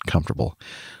 just not comfortable.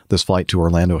 This flight to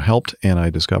Orlando helped, and I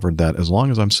discovered that as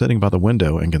long as I'm sitting by the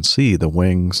window and can see the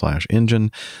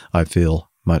wing/engine, I feel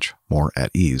much more at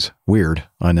ease. Weird,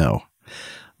 I know.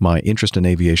 My interest in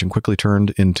aviation quickly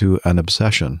turned into an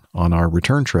obsession on our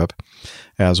return trip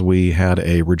as we had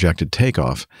a rejected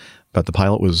takeoff, but the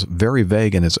pilot was very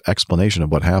vague in his explanation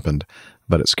of what happened,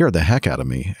 but it scared the heck out of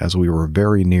me as we were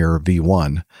very near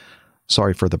V1.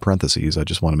 Sorry for the parentheses. I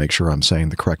just want to make sure I'm saying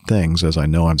the correct things, as I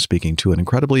know I'm speaking to an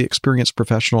incredibly experienced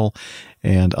professional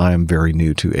and I am very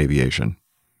new to aviation.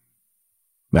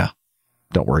 Nah,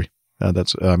 don't worry.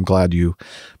 I'm glad you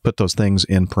put those things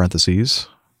in parentheses,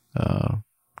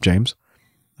 James,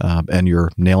 and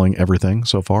you're nailing everything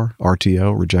so far.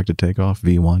 RTO, rejected takeoff,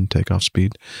 V1, takeoff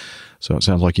speed. So it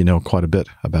sounds like you know quite a bit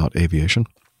about aviation.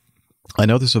 I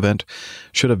know this event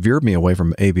should have veered me away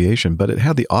from aviation, but it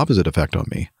had the opposite effect on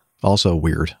me. Also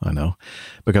weird, I know,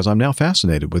 because I'm now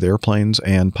fascinated with airplanes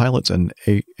and pilots and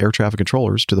air traffic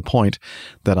controllers to the point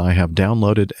that I have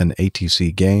downloaded an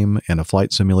ATC game and a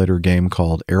flight simulator game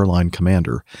called Airline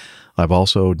Commander. I've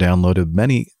also downloaded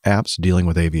many apps dealing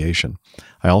with aviation.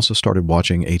 I also started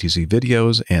watching ATC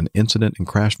videos and incident and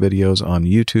crash videos on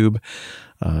YouTube,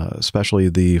 especially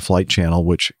the Flight Channel,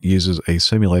 which uses a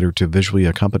simulator to visually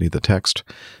accompany the text,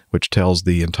 which tells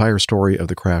the entire story of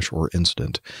the crash or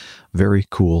incident. Very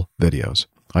cool videos.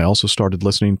 I also started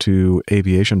listening to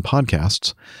aviation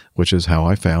podcasts, which is how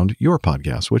I found your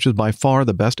podcast, which is by far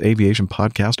the best aviation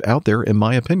podcast out there, in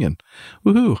my opinion.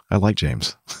 Woohoo! I like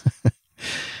James.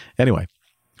 Anyway,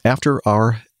 after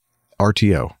our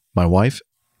RTO, my wife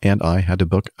and I had to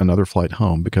book another flight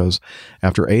home because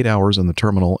after 8 hours in the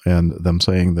terminal and them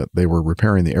saying that they were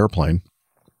repairing the airplane,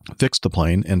 fixed the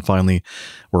plane, and finally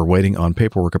were waiting on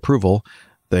paperwork approval,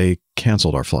 they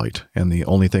canceled our flight. And the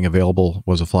only thing available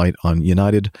was a flight on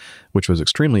United, which was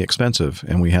extremely expensive.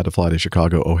 And we had to fly to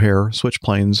Chicago O'Hare, switch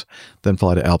planes, then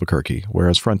fly to Albuquerque,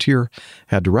 whereas Frontier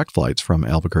had direct flights from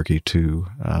Albuquerque to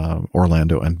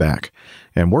Orlando and back.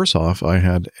 And worse off, I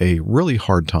had a really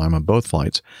hard time on both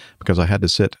flights because I had to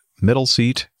sit middle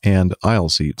seat and aisle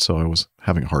seat, so I was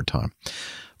having a hard time.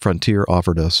 Frontier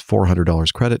offered us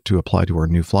 $400 credit to apply to our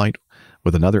new flight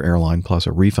with another airline, plus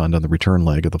a refund on the return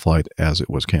leg of the flight as it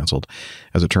was canceled.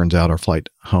 As it turns out, our flight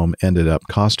home ended up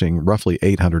costing roughly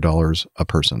 $800 a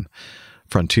person.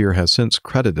 Frontier has since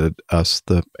credited us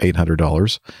the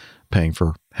 $800, paying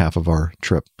for half of our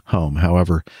trip home.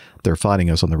 However, they're fighting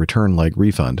us on the return leg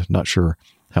refund. Not sure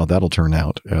how that'll turn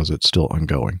out, as it's still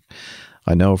ongoing.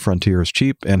 I know Frontier is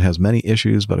cheap and has many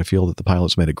issues, but I feel that the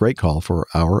pilots made a great call for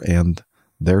our and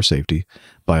their safety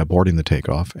by aborting the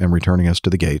takeoff and returning us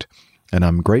to the gate. And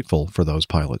I'm grateful for those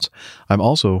pilots. I'm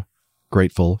also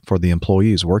grateful for the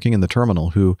employees working in the terminal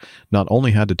who not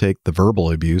only had to take the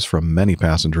verbal abuse from many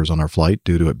passengers on our flight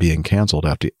due to it being canceled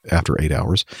after 8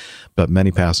 hours, but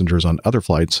many passengers on other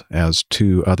flights, as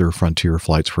 2 other Frontier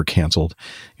flights were canceled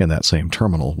in that same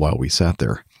terminal while we sat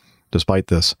there. Despite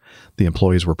this, the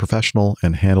employees were professional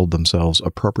and handled themselves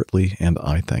appropriately, and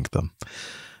I thank them.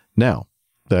 Now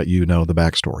that you know the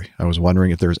backstory, I was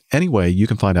wondering if there's any way you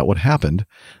can find out what happened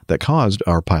that caused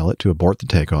our pilot to abort the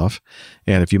takeoff,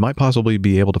 and if you might possibly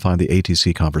be able to find the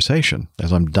ATC conversation,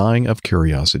 as I'm dying of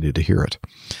curiosity to hear it.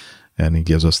 And he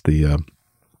gives us the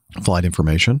flight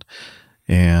information.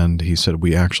 And he said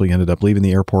we actually ended up leaving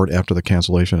the airport after the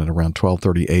cancellation at around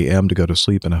 12:30 a.m. to go to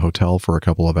sleep in a hotel for a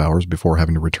couple of hours before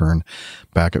having to return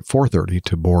back at 4:30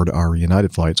 to board our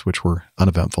United flights, which were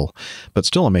uneventful, but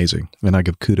still amazing. And I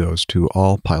give kudos to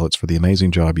all pilots for the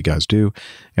amazing job you guys do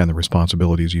and the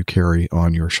responsibilities you carry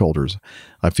on your shoulders.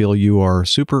 I feel you are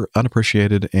super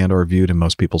unappreciated and are viewed in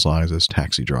most people's eyes as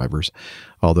taxi drivers,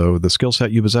 although the skill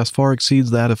set you possess far exceeds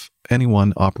that of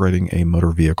anyone operating a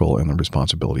motor vehicle, and the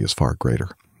responsibility is far greater.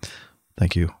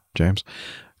 Thank you, James.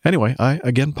 Anyway, I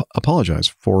again apologize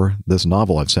for this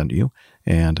novel I've sent you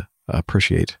and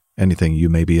appreciate anything you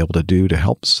may be able to do to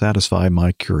help satisfy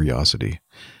my curiosity.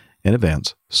 In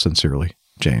advance, sincerely,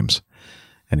 James.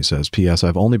 And he says, P.S.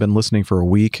 I've only been listening for a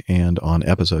week and on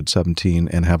episode 17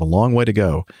 and have a long way to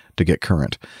go to get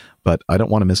current, but I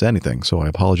don't want to miss anything, so I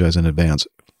apologize in advance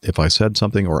if I said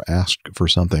something or asked for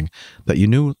something that you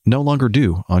no longer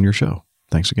do on your show.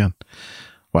 Thanks again.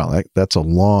 Wow, that's a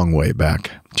long way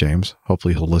back, James.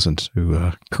 Hopefully he'll listen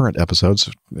to current episodes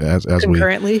as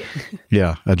concurrently.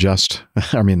 Address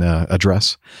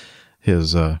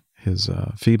his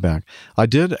feedback. I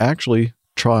did actually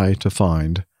try to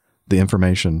find the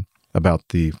information about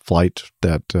the flight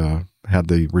that had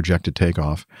the rejected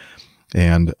takeoff,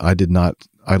 and I did not.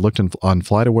 I looked on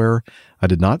FlightAware. I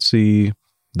did not see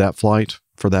that flight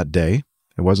for that day.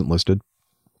 It wasn't listed.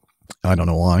 I don't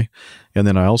know why. And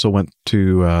then I also went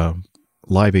to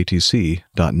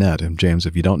liveatc.net. And James,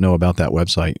 if you don't know about that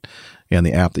website and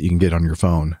the app that you can get on your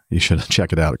phone, you should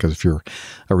check it out, because if you're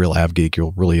a real av geek,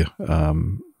 you'll really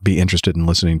be interested in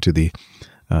listening to the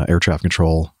air traffic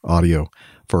control audio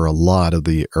for a lot of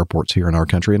the airports here in our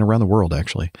country and around the world,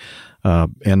 actually.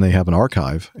 And they have an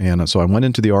archive. And so I went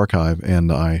into the archive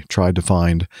and I tried to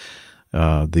find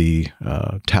the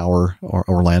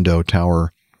Orlando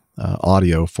Tower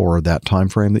audio for that time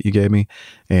frame that you gave me,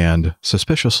 and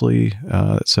suspiciously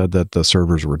it said that the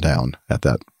servers were down at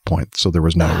that point, so there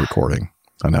was no recording.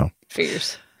 I know.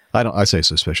 Figures. I say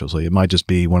suspiciously. It might just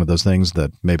be one of those things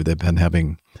that maybe they've been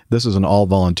having. This is an all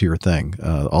volunteer thing.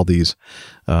 All these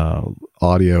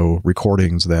audio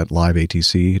recordings that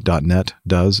liveatc.net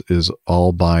does is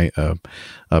all by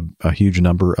a huge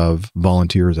number of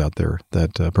volunteers out there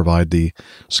that provide the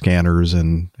scanners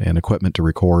and equipment to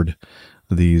record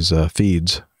these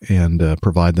feeds and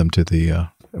provide them to the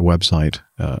website.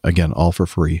 Again, all for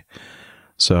free.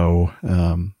 So,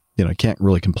 I can't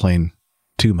really complain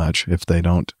too much if they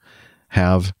don't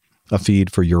have a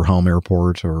feed for your home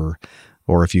airport, or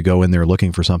if you go in there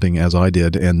looking for something, as I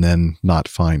did, and then not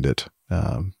find it.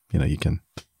 You can.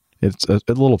 It's a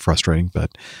little frustrating,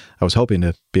 but I was hoping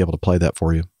to be able to play that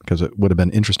for you, because it would have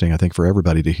been interesting, I think, for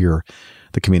everybody to hear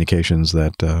the communications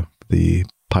that the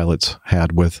pilots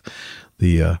had with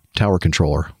the tower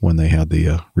controller when they had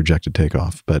the rejected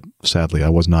takeoff. But sadly, I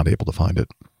was not able to find it.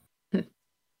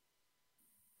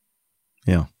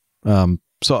 Yeah.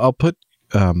 So I'll put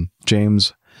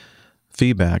James'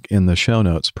 feedback in the show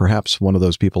notes. Perhaps one of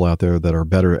those people out there that are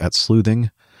better at sleuthing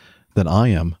than I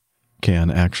am can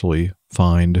actually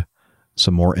find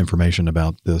some more information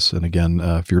about this. And again,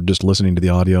 if you're just listening to the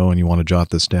audio and you want to jot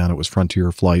this down, it was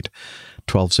Frontier Flight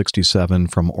 1267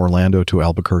 from Orlando to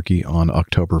Albuquerque on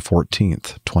October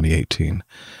 14th, 2018.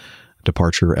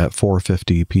 Departure at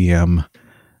 4:50 p.m.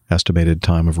 Estimated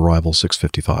time of arrival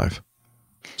 6:55.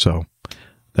 So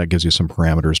that gives you some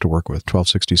parameters to work with.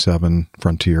 1267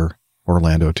 Frontier,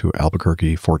 Orlando to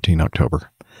Albuquerque, 14 October.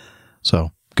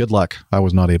 So good luck. I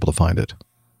was not able to find it.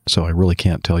 So I really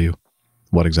can't tell you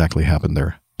what exactly happened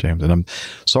there, James. And I'm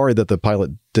sorry that the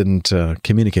pilot didn't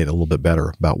communicate a little bit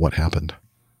better about what happened.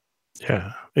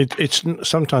 Yeah, it's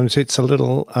sometimes it's a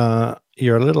little,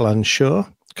 you're a little unsure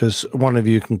because one of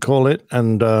you can call it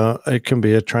and it can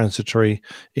be a transitory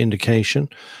indication.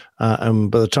 And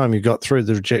by the time you got through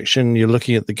the rejection, you're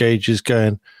looking at the gauges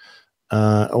going,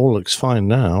 all looks fine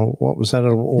now. What was that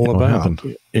all What about?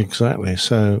 happened? Exactly.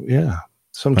 So, yeah.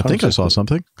 Sometimes I think I saw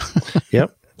something.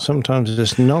 Yep. Sometimes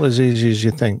it's not as easy as you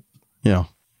think. Yeah,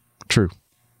 true.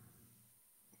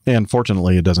 And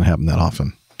fortunately, it doesn't happen that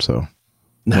often. So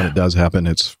when it does happen,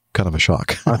 it's kind of a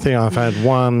shock. I think I've had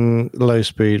one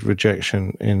low-speed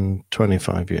rejection in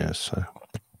 25 years. So.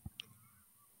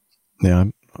 Yeah,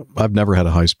 I've never had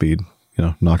a high speed,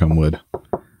 knock on wood.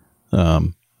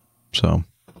 So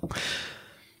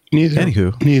Neither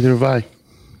have I.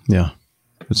 Yeah,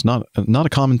 it's not a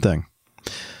common thing.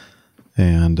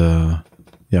 And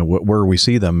where we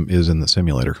see them is in the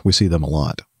simulator. We see them a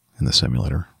lot in the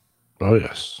simulator. Oh,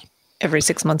 yes. Every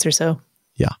 6 months or so.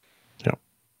 Yeah. Yeah.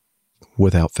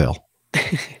 Without fail.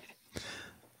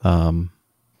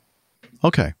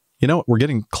 Okay. You know what? We're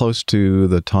getting close to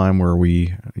the time where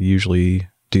we usually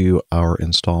do our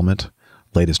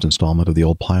latest installment of the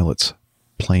Old Pilot's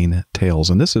Plane Tales.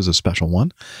 And this is a special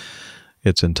one.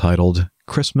 It's entitled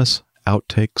Christmas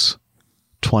Outtakes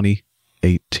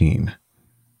 2018.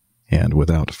 And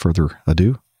without further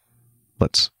ado,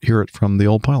 let's hear it from the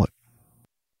Old Pilot.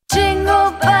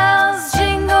 Jingle bells,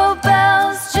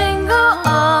 jingle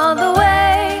all the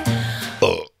way.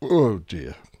 Oh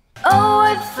dear. Oh,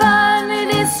 what fun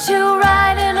it is to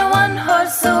ride in a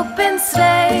one-horse open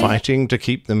sleigh. Fighting to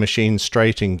keep the machine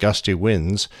straight in gusty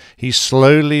winds, he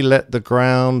slowly let the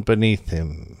ground beneath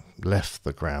him. Left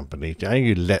the ground beneath you. How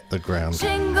you let the ground?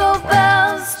 Jingle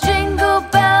bells,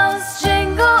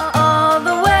 jingle all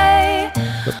the way.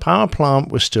 The power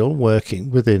plant was still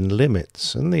working within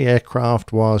limits, and the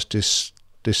aircraft was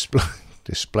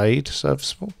displayed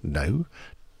serviceable? No,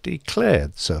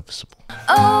 declared serviceable.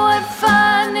 Oh, what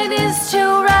fun it is to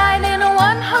ride in a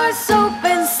one-horse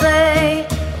open sleigh.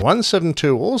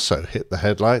 172 also hit the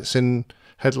headlights.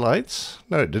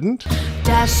 No, it didn't.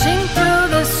 Dashing through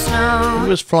the snow. It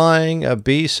was flying a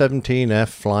B-17F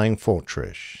Flying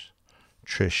Fortress.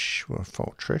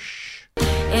 Fortress.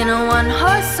 In a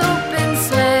one-horse open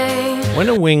sleigh. When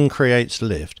a wing creates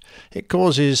lift, it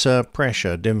causes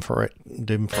pressure differential.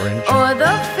 O'er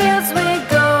the fields we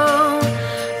go,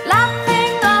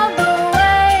 laughing all the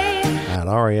way. At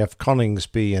RAF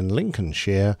Coningsby in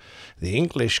Lincolnshire, the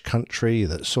English country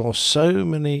that saw so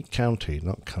many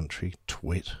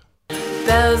twit.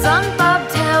 Bells on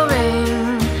bobtail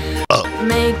ring,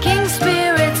 making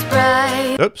spirits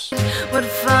bright. Oops. What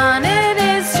fun it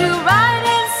is to ride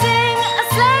and sing a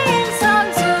sleighing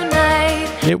song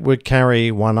tonight. It would carry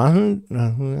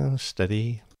 100...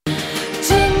 steady.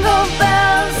 Jingle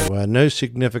bells. There were no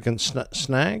significant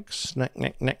nags.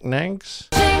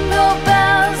 Jingle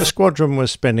bells. The squadron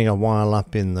was spending a while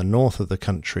up in the north of the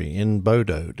country, in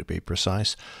Bodo to be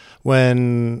precise,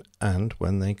 when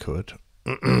they could.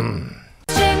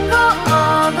 Jingle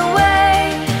all the way.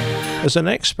 As an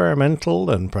experimental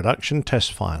and production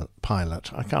test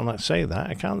pilot. I can't say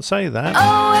that.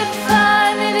 Oh, what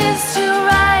fun it is to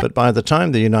ride. But by the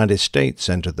time the United States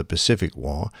entered the Pacific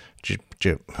War, In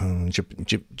a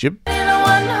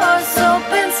one-horse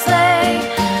open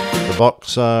sleigh. the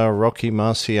boxer Rocky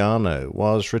Marciano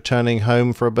was returning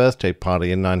home for a birthday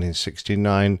party in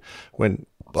 1969 when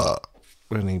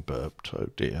he burped. Oh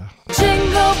dear.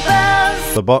 Jingle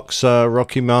bells. The boxer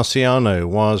Rocky Marciano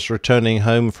was returning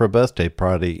home for a birthday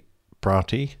party.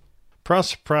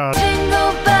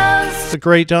 Jingle bells. The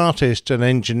great artist and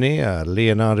engineer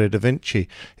Leonardo da Vinci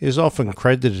is often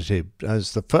credited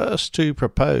as the first to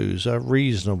propose a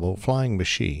reasonable flying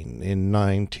machine in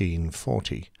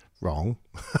 1940. Wrong.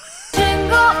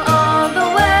 Jingle all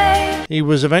the way. He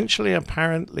was eventually,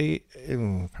 apparently,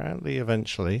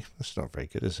 that's not very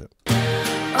good, is it?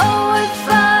 Oh, what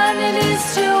fun it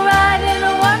is to ride in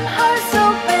a one-horse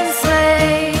open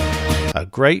sleigh. A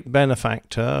great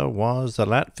benefactor was the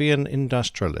Latvian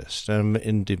industrialist and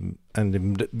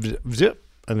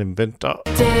inventor.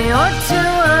 Day or two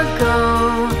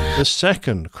ago. The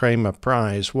second Kramer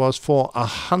Prize was for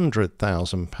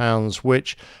 £100,000,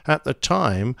 which at the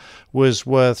time was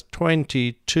worth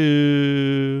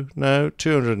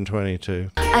 222.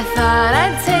 I thought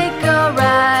I'd take a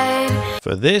ride.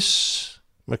 For this,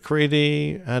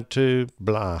 Macready had to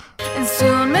blah. And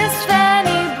soon Miss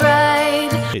Fanny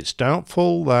Bright It's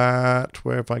doubtful that,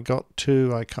 where have I got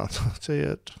to? I can't see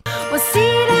it. was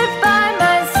seated by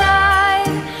my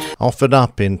side. Offered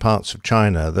up in parts of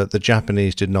China that the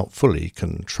Japanese did not fully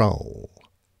control.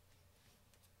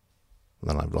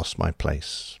 Then I've lost my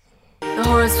place. The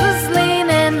horse was lean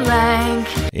and lank.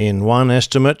 In one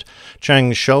estimate,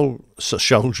 Chang's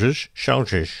soldiers,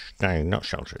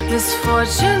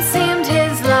 Misfortune seemed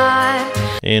his lot.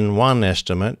 in one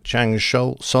estimate, Chang's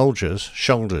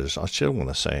shoulders, I still want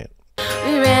to say it.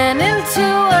 We ran into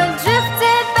a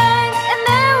drifted bank and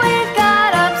there we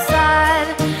got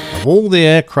upside. Of all the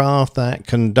aircraft that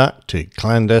conducted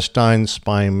clandestine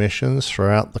spy missions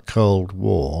throughout the Cold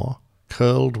War,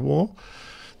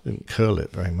 didn't curl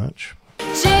it very much.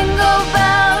 Jingle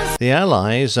bells. The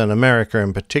Allies, and America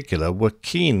in particular, were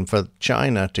keen for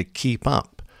China to keep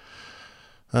up.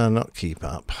 Not keep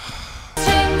up.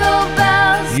 Jingle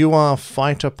bells. You are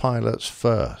fighter pilots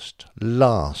first,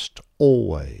 last,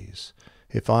 always.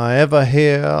 If I ever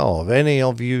hear of any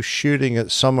of you shooting at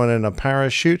someone in a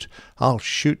parachute, I'll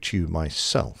shoot you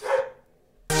myself.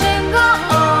 Jingle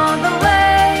all the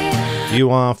way.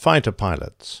 You are fighter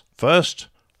pilots first,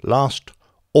 last,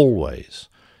 always.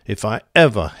 If I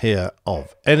ever hear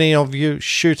of any of you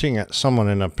shooting at someone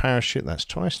in a parachute, that's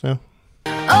twice now.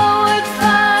 Oh, what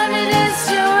fun it is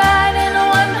to ride in a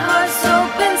one-horse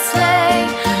open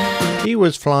sleigh. He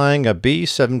was flying a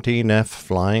B-17F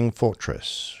Flying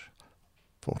Fortress.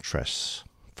 Fortress.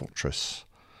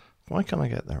 Why can't I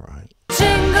get that right?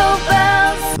 Jingle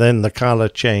bells. Then the colour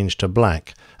changed to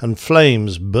black, and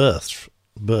flames burst.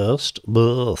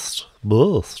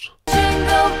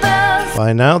 Jingle bells.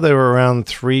 By now they were around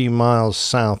 3 miles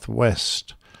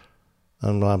southwest.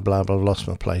 And blah, blah, blah, lost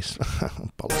my place.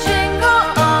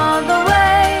 Jingle all the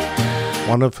way.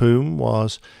 One of whom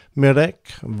was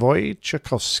Mirek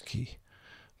Wojciechowski.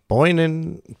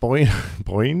 Boyne.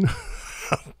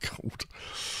 Oh, God.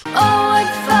 Oh,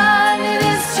 what fun it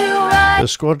is to ride. The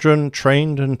squadron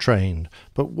trained and trained,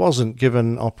 but wasn't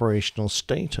given operational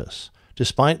status,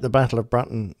 despite the Battle of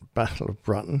Britain.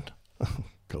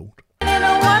 Gold. In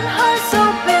a one-horse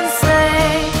open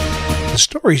sleigh. The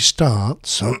story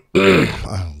starts.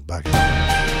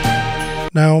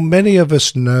 Now, many of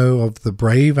us know of the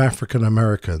brave African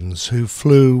Americans who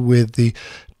flew with the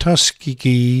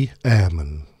Tuskegee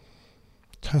Airmen.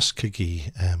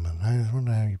 Tuskegee Airmen. I don't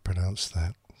know how you pronounce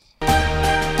that.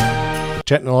 The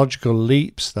technological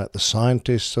leaps that the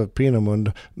scientists of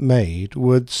Peenemünde made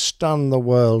would stun the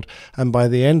world, and by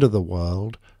the end of the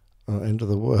world,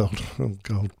 oh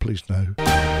God, please no.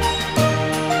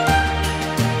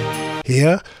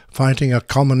 Here, fighting a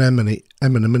common enemy.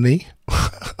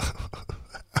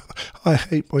 I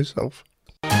hate myself.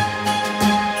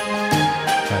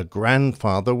 Her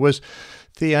grandfather was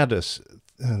Theodus,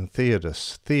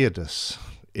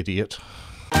 idiot.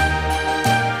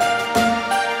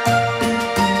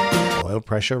 Oil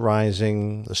pressure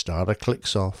rising, the starter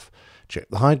clicks off. Check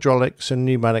the hydraulics and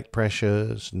pneumatic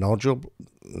pressures. Nodule?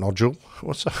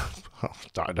 What's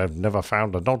that? I've never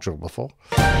found a nodule before.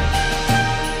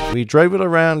 We drove it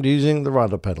around using the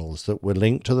rudder pedals that were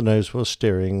linked to the nosewheel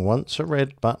steering. Once a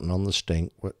red button on the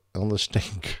stink.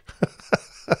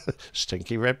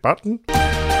 Stinky red button.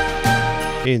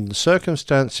 In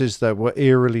circumstances that were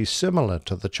eerily similar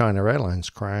to the China Airlines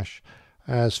crash,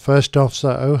 as First Officer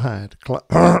Ohad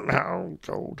oh,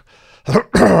 God.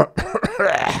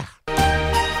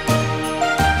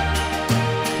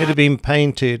 It had been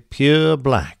painted pure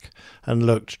black and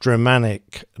looked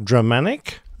dramatic?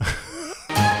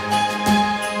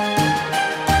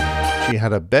 She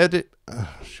had a Betty.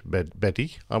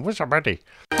 I was a Betty.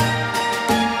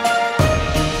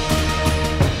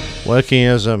 Working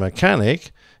as a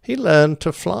mechanic, he learned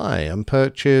to fly and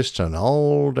purchased an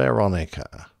old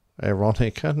Aeronca.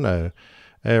 No,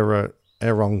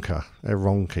 Aeronca,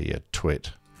 you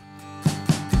twit.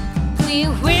 We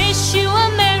wish you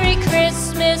a Merry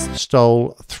Christmas.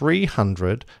 Stole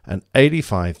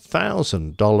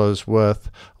 $385,000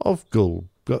 worth of gold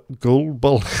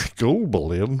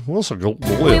bullion. What's a gold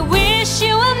bullion? We wish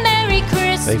you a Merry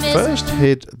They first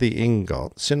hid the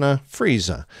ingots in a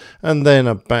freezer and then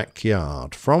a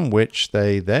backyard, from which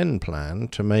they then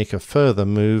planned to make a further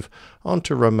move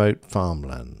onto remote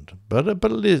farmland. But a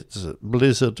blizzard,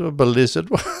 what's a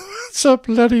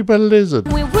bloody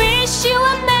blizzard? We wish you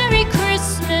a Merry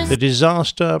Christmas. The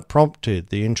disaster prompted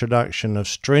the introduction of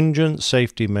stringent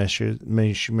safety measures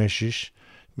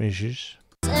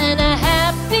And a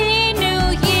Happy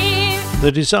New Year.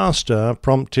 The disaster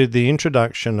prompted the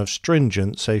introduction of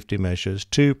stringent safety measures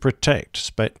to protect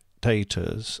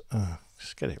spectators.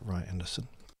 Just get it right, Anderson.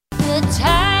 The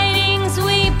tidings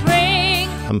we bring.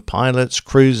 And pilots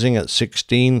cruising at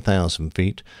 16,000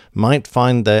 feet might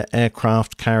find their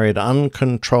aircraft carried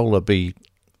uncontrollably.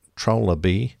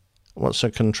 What's a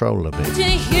controllably? To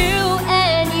you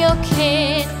and your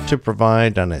kid. To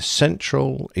provide an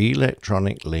essential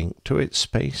electronic link to its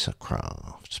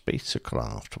spacecraft.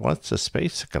 What's a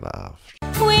spacecraft?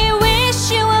 We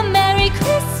wish you a Merry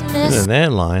Christmas. In an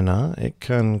airliner, it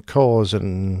can cause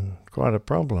quite a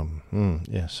problem.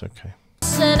 Yes, okay.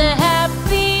 And a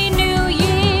Happy New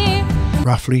Year.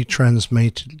 Roughly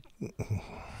transmated.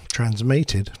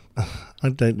 I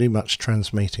don't do much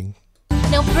transmating.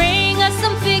 Now bring us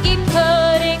some figgy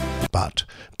pudding. But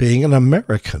being an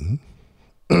American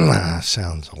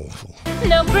sounds awful.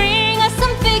 Now bring us some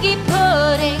figgy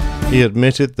pudding. He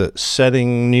admitted that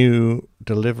setting new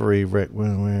delivery where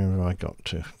have I got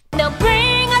to? Now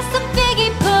bring us some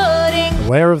figgy pudding.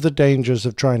 Aware of the dangers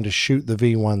of trying to shoot the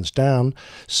V-1s down,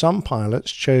 some pilots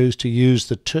chose to use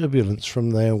the turbulence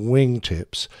from their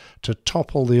wingtips to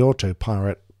topple the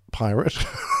autopilot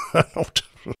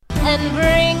and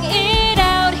bring it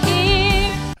out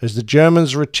here. As the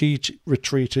Germans retreated.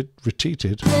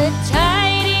 The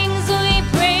tidings we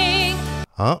bring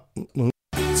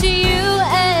to you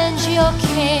and your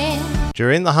kin.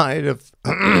 During the height of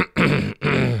We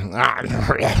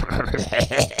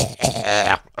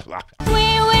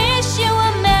wish you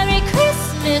a Merry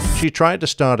Christmas. She tried to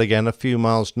start again a few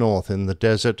miles north in the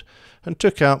desert and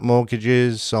took out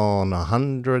mortgages on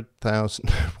 100,000.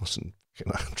 It wasn't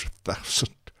 100,000.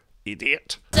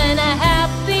 Idiot. And a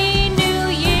Happy New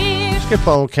Year.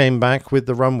 Schiphol came back with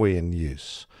the runway in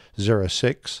use,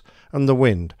 06, and the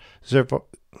wind, 0. Zup,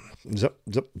 zup,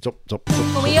 zup, zup, zup.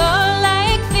 For we all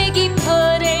like figgy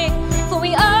pudding. For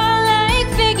we all like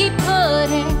figgy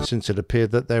pudding. Since it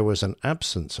appeared that there was an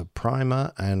absence of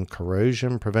primer and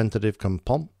corrosion preventative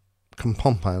compound.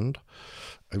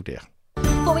 Oh dear.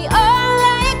 For we all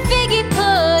like figgy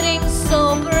pudding.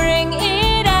 So bring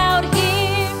it out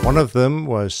here. One of them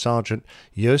was Sergeant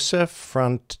Josef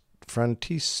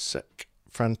Frantisek.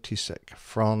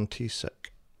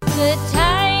 The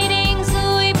tidings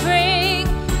we bring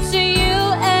to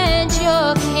you and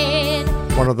your kin.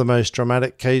 One of the most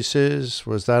dramatic cases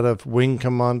was that of Wing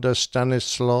Commander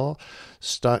Stanislaw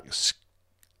Skalski.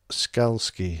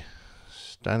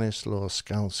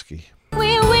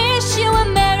 We wish you a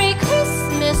Merry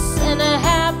Christmas and a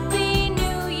Happy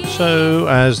New Year. So,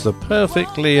 as the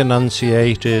perfectly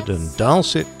enunciated and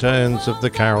dulcet tones of the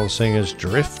carol singers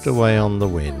drift away on the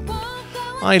wind,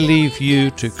 I leave you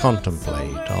to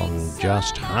contemplate on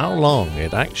just how long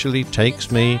it actually takes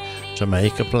me to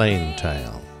make a plain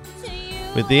tale.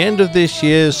 With the end of this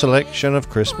year's selection of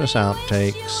Christmas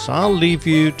outtakes, I'll leave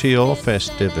you to your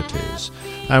festivities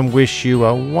and wish you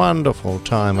a wonderful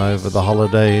time over the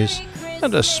holidays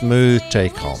and a smooth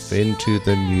takeoff into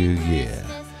the new year.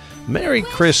 Merry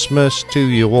Christmas to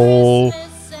you all.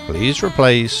 Please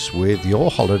replace with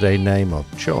your holiday name of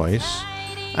choice,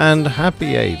 and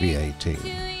happy aviating,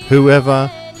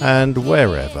 whoever and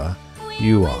wherever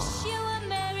you are.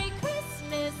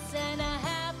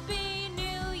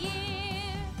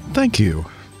 Thank you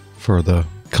for the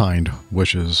kind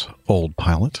wishes, old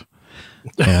pilot.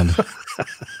 And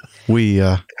we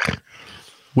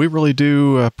really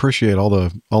do appreciate all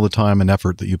the time and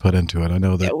effort that you put into it. I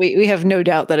know that. Yeah, we have no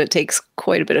doubt that it takes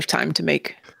quite a bit of time to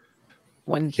make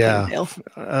one tale.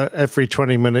 Every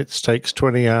 20 minutes takes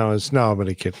 20 hours. No, I'm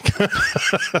only kidding.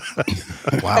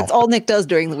 Wow. That's all Nick does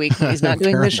during the week when he's not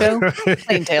doing the show.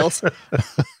 Plain tales.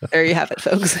 There you have it,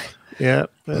 folks. Yeah,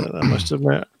 I must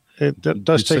admit, it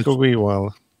does take a wee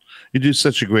while. You do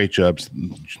such a great job.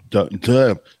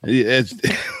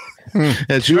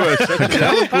 As you are such an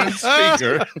eloquent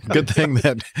speaker. Good thing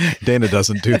that Dana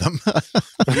doesn't do them.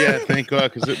 Yeah, thank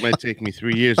God, because it might take me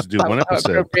 3 years to do one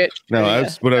episode. No,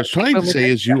 what I was trying to say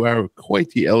is you are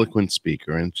quite the eloquent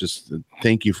speaker, and just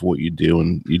thank you for what you do,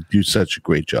 and you do such a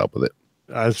great job with it.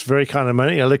 It's very kind of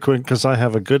money, eloquent, because I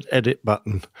have a good edit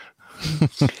button.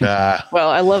 Well,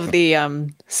 I love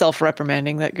the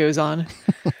self-reprimanding that goes on.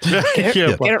 Get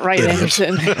it right,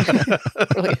 Anderson.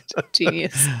 Really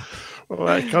genius. Well,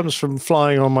 that comes from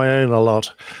flying on my own a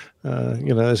lot.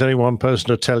 There's only one person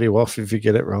to tell you off if you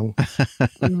get it wrong.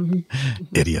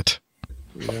 Idiot.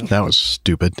 Yeah. That was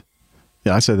stupid.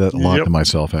 Yeah, I say that a lot to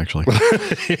myself, actually.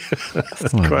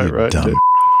 That's quite right. Dumb.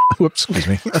 Whoops, excuse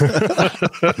me.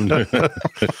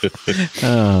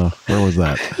 Where was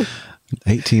that?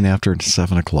 18 after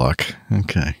 7 o'clock.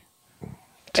 Okay.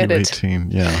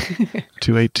 2:18. Yeah.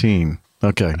 2:18.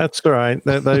 Okay. That's all right.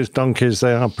 Those donkeys,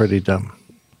 they are pretty dumb.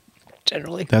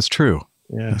 Generally. That's true.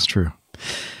 Yeah. That's true.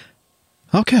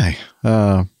 Okay.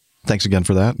 Thanks again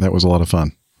for that. That was a lot of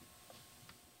fun.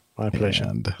 My pleasure.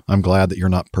 And I'm glad that you're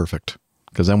not perfect,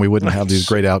 because then we wouldn't have these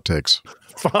great outtakes.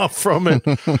 Far from it.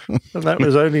 And that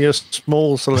was only a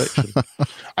small selection.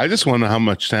 I just wonder how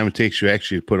much time it takes you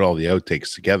actually to put all the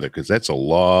outtakes together, because that's a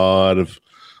lot of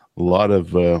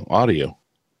audio.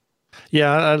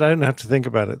 Yeah, I don't have to think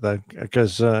about it, though,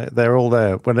 because they're all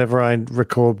there. Whenever I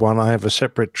record one, I have a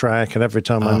separate track, and every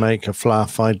time I make a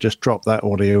fluff, I just drop that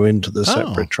audio into the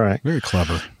separate track. Very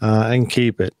clever. And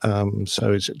keep it.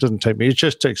 So it doesn't take me. It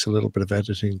just takes a little bit of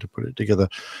editing to put it together.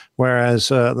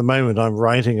 Whereas at the moment, I'm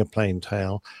writing a plain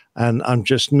tale, and I'm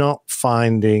just not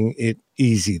finding it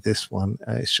easy, this one.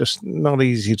 It's just not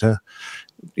easy to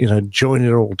join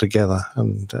it all together.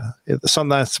 And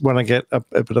that's when I get a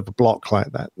bit of a block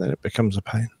like that, then it becomes a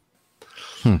pain.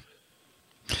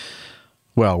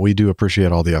 Well, we do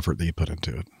appreciate all the effort that you put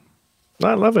into it.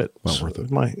 I love it. Well worth it.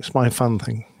 It's my fun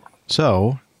thing.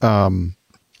 So, the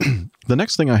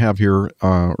next thing I have here,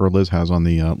 or Liz has on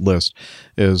the list,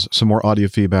 is some more audio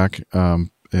feedback,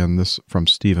 and this from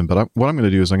Stephen. But what I'm going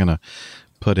to do is I'm going to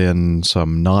put in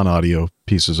some non-audio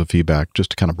pieces of feedback just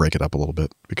to kind of break it up a little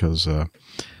bit, because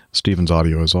Stephen's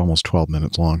audio is almost 12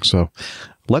 minutes long. So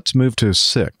let's move to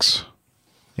 6.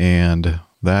 And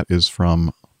that is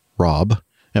from Rob.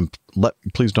 And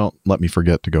please don't let me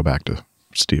forget to go back to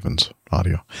Stephen's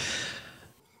audio.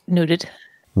 Noted.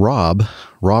 Rob,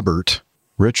 Robert,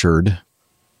 Richard,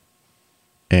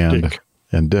 and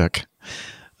Dick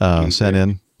sent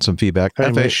in some feedback.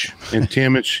 Hamish and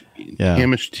Tamish. Yeah.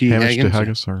 Hamish T.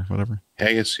 Haggis or whatever.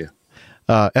 Haggis, yeah.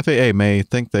 FAA may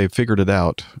think they figured it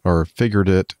out, or figured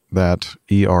it that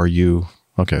ERU.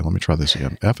 Okay, let me try this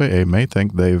again. FAA may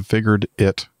think they've figured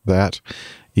it that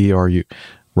ERU.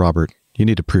 Robert, you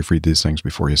need to proofread these things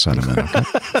before you send them in. Okay?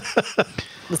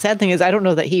 The sad thing is, I don't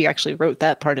know that he actually wrote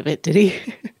that part of it. Did he?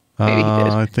 Maybe he did.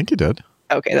 I think he did.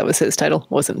 Okay, that was his title.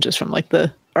 Wasn't just from like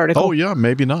the article. Oh yeah,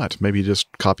 maybe not. Maybe he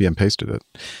just copy and pasted it.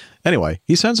 Anyway,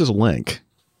 he sends us a link,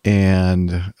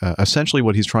 and essentially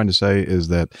what he's trying to say is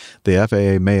that the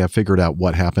FAA may have figured out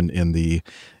what happened in the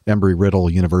Embry-Riddle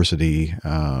University.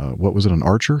 What was it, an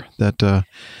Archer that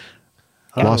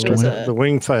lost a wing? The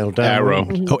wing failed down. Arrow.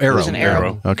 Oh, Arrow. It was an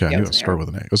Arrow. Okay, I knew it started with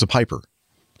an A. It was a Piper.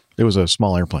 It was a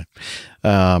small airplane.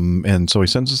 And so he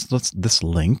sends us this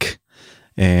link,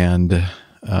 and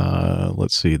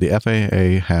let's see. The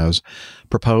FAA has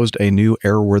proposed a new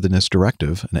airworthiness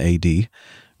directive, an AD,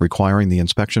 requiring the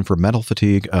inspection for mental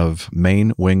fatigue of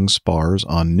main wing spars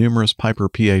on numerous Piper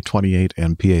PA-28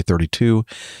 and PA-32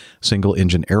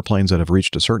 single-engine airplanes that have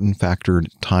reached a certain factored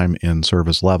time in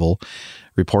service level,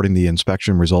 reporting the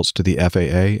inspection results to the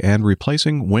FAA and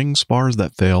replacing wing spars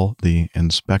that fail the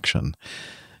inspection.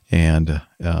 And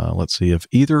let's see, if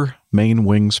either main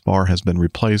wing spar has been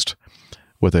replaced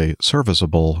with a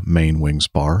serviceable main wing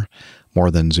spar, more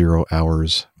than 0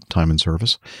 hours time in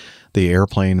service, the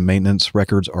airplane maintenance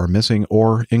records are missing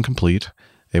or incomplete,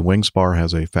 a wing spar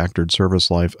has a factored service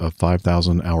life of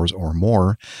 5,000 hours or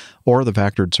more, or the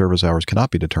factored service hours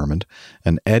cannot be determined,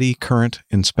 an eddy current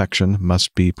inspection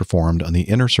must be performed on the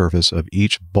inner surface of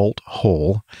each bolt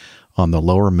hole on the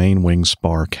lower main wing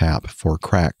spar cap for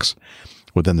cracks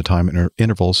within the time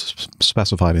intervals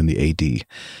specified in the AD.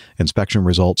 Inspection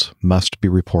results must be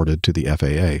reported to the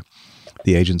FAA.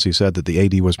 The agency said that the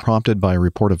AD was prompted by a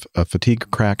report of a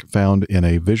fatigue crack found in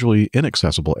a visually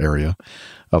inaccessible area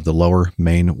of the lower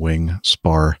main wing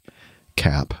spar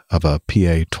cap of a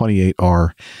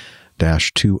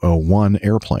PA-28R-201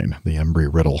 airplane, the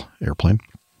Embry-Riddle airplane.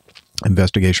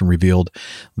 Investigation revealed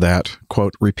that,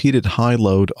 quote, repeated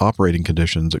high-load operating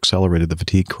conditions accelerated the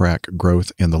fatigue crack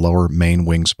growth in the lower main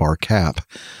wing spar cap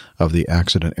of the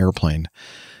accident airplane.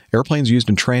 Airplanes used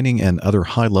in training and other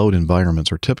high-load environments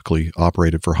are typically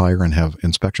operated for hire and have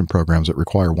inspection programs that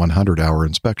require 100-hour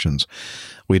inspections.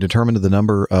 We determined the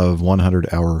number of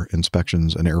 100-hour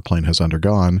inspections an airplane has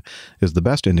undergone is the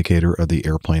best indicator of the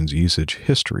airplane's usage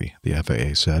history, the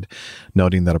FAA said,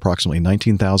 noting that approximately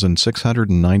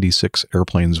 19,696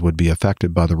 airplanes would be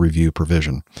affected by the review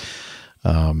provision.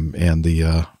 And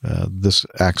this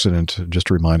accident, just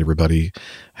to remind everybody,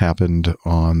 happened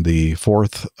on the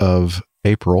 4th of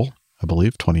April, I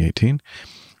believe, 2018,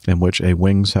 in which a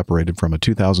wing separated from a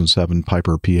 2007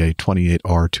 Piper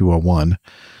PA-28R201,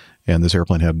 and this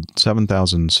airplane had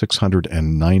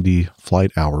 7,690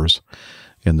 flight hours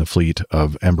in the fleet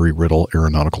of Embry-Riddle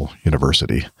Aeronautical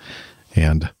University.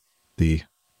 And the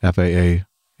FAA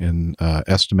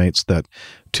estimates that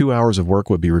 2 hours of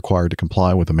work would be required to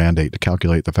comply with the mandate to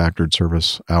calculate the factored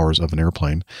service hours of an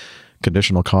airplane.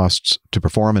 Conditional costs to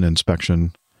perform an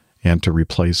inspection and to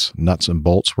replace nuts and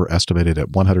bolts were estimated at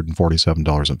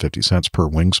 $147.50 per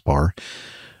wing spar.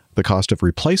 The cost of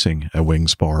replacing a wing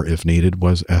spar, if needed,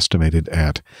 was estimated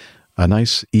at a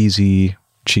nice, easy,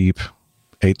 cheap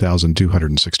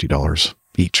 $8,260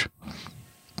 each.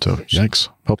 So, yikes.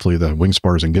 Hopefully the wing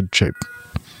spar is in good shape.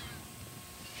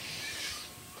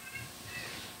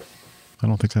 I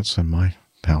don't think that's in my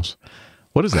house.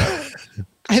 What is that?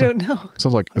 I don't know.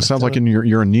 Sounds like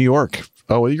you're in New York.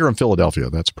 Oh, you're in Philadelphia.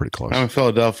 That's pretty close. I'm in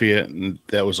Philadelphia, and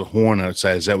that was a horn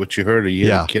outside. Is that what you heard? Or you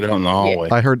heard a kid out in the hallway?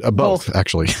 I heard both,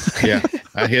 actually. Yeah,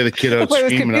 I hear the kid out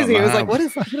screaming out in the I was like, hallway.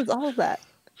 what is all of that?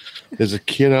 There's a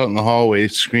kid out in the hallway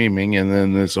screaming, and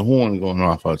then there's a horn going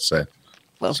off outside.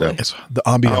 So it's the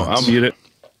ambiance. I'll mute it.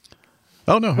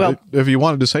 Oh, no. Well, if you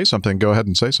wanted to say something, go ahead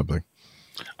and say something.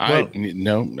 I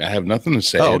have nothing to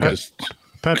say. Oh, okay.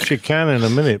 Perhaps you can in a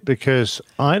minute, because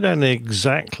I don't know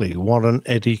exactly what an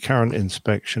eddy current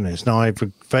inspection is. Now, I have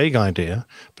a vague idea,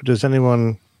 but has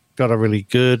anyone got a really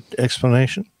good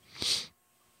explanation?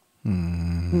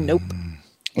 Nope.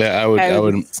 Yeah,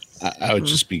 I would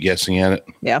just be guessing at it.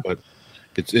 Yeah, but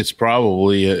it's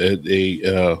probably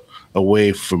a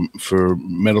way for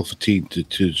metal fatigue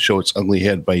to show its ugly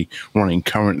head by running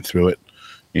current through it,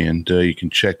 and you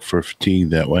can check for fatigue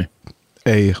that way.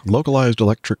 A localized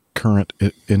electric current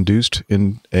induced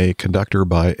in a conductor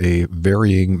by a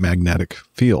varying magnetic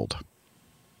field.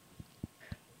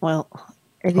 Well,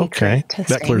 eddy current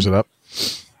testing that clears it up.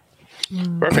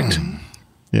 Perfect.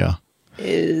 Yeah.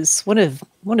 Is one of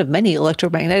many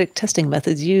electromagnetic testing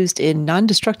methods used in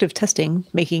non-destructive testing,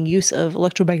 making use of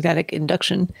electromagnetic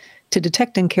induction to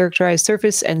detect and characterize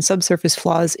surface and subsurface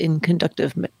flaws in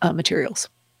conductive materials.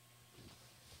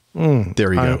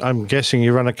 There you go. I'm guessing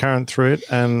you run a current through it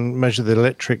and measure the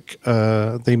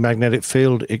the magnetic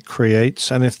field it creates,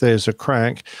 and if there's a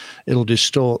crack, it'll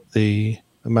distort the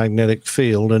magnetic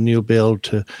field, and you'll be able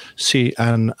to see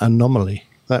an anomaly.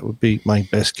 That would be my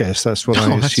best guess. That's what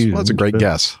I assume. That's a great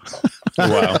guess.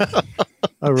 Wow.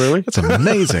 Oh, really? That's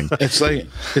amazing. It's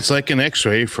like an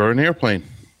X-ray for an airplane.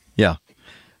 Yeah.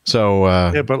 So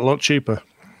yeah, but a lot cheaper.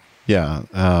 Yeah.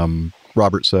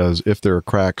 Robert says, if there are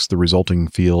cracks, the resulting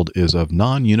field is of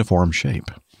non-uniform shape.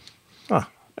 Ah,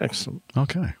 excellent.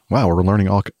 Okay. Wow, we're learning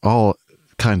all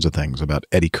kinds of things about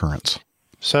eddy currents.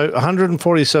 So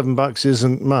 $147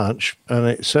 isn't much, and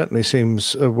it certainly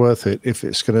seems worth it if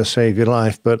it's going to save your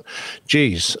life. But,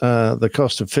 geez, the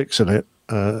cost of fixing it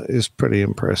is pretty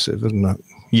impressive, isn't it?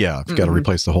 Yeah, if you've got to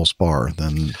replace the whole spar,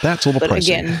 then that's a little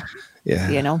pricey. Again, yeah,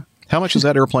 you know. How much does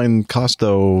that airplane cost,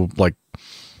 though? Like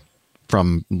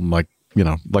from like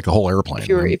the whole airplane. If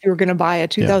you were going to buy a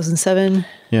 2007,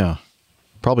 yeah,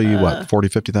 probably what 40,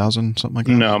 50,000, something like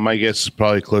that. No, my guess is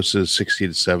probably close to 60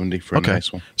 to 70 for a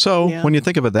nice one. So when you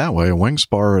think of it that way, a wing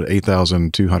spar at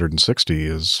 8,260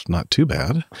 is not too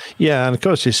bad. Yeah, and of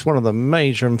course it's one of the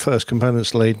major and first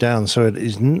components laid down, so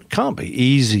it can't be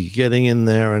easy getting in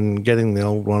there and getting the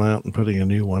old one out and putting a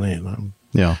new one in.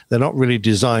 Yeah, they're not really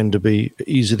designed to be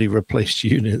easily replaced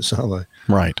units, are they?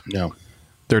 Right. No.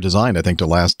 They're designed, I think, to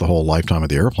last the whole lifetime of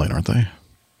the airplane, aren't they?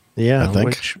 Yeah, I think.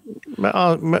 Which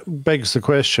begs the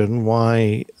question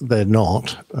why they're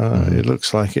not. It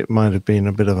looks like it might have been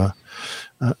a bit of a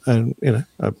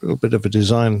little bit of a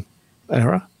design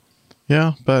error.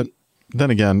 Yeah, but then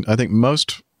again, I think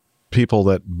most people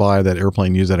that buy that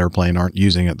airplane, use that airplane, aren't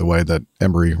using it the way that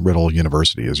Embry-Riddle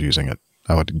University is using it,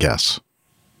 I would guess.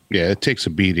 Yeah, it takes a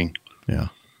beating. Yeah.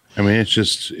 I mean,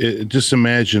 just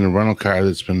imagine a rental car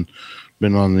that's been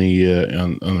on the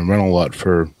on the rental lot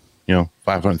for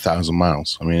 500,000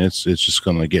 miles. I mean, it's just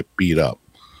going to get beat up.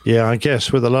 Yeah, I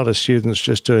guess with a lot of students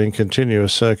just doing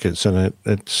continuous circuits in it,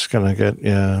 it's going to get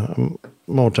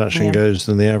more touch and goes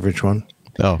than the average one.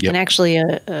 Oh, and actually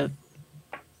a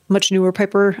much newer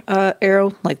Piper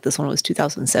Aero, like this one was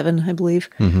 2007, I believe,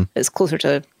 is closer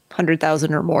to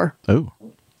 100,000 or more. Oh,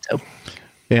 so.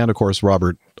 And of course,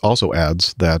 Robert also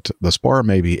adds that the spar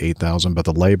may be 8,000, but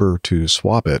the labor to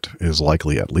swap it is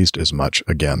likely at least as much.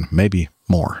 Again, maybe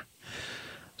more.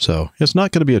 So it's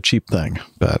not going to be a cheap thing,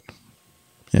 but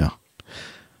yeah.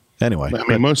 Anyway, I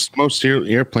mean, most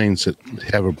airplanes that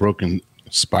have a broken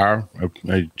spar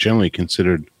are generally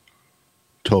considered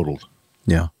totaled.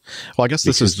 Yeah. Well, I guess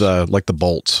this is the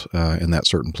bolts in that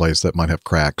certain place that might have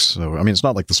cracks. So, I mean, it's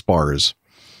not like the spar is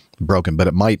broken, but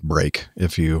it might break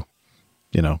if you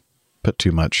put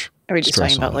too much. Are we just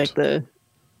talking about like the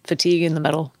fatigue in the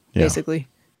metal, basically?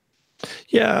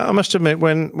 Yeah, I must admit,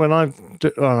 when I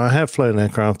have flown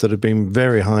aircraft that have been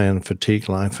very high in fatigue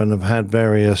life and have had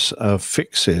various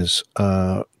fixes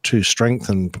to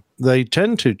strengthen, they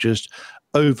tend to just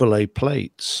overlay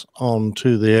plates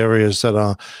onto the areas that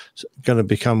are going to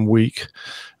become weak,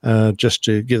 just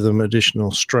to give them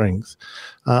additional strength.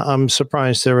 I'm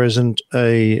surprised there isn't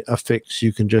a fix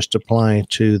you can just apply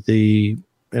to the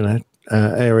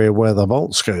area where the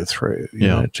bolts go through,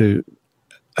 to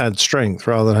add strength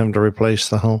rather than having to replace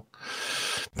the hull.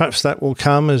 Perhaps that will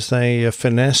come as they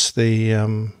finesse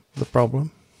the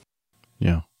problem.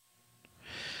 Yeah.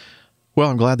 Well,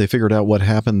 I'm glad they figured out what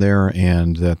happened there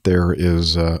and that there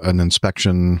is an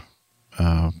inspection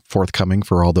forthcoming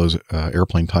for all those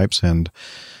airplane types, and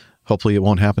hopefully it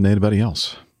won't happen to anybody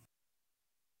else.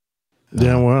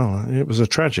 Yeah, well, it was a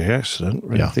tragic accident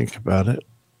when you think about it.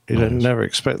 You never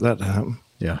expect that to happen.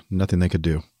 Yeah, nothing they could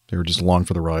do. They were just along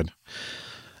for the ride,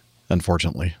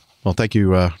 unfortunately. Well, thank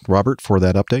you, Robert, for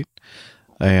that update.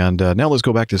 And now let's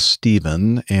go back to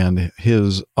Stephen and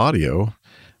his audio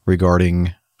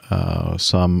regarding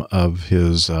some of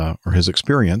his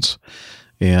experience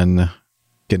in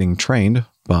getting trained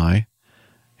by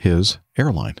his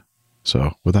airline.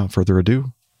 So without further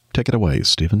ado, take it away,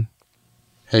 Stephen.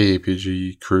 Hey,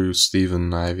 APG crew,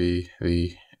 Stephen Ivy,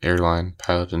 the airline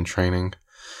pilot in training.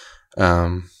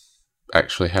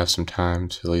 Actually have some time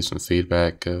to leave some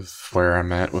feedback of where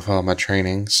I'm at with all my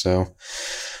training. So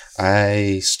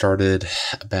I started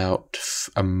about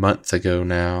a month ago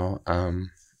now,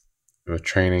 with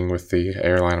training with the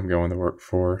airline I'm going to work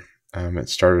for. It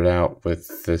started out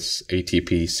with this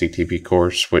ATP CTP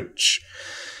course, which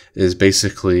is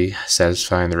basically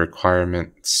satisfying the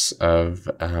requirements of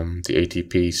the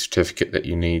ATP certificate that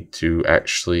you need to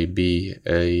actually be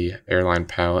a airline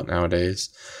pilot nowadays.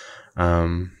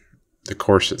 The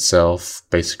course itself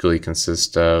basically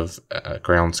consists of a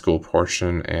ground school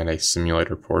portion and a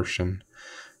simulator portion.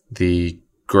 The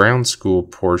ground school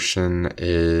portion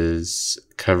is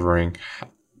covering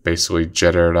basically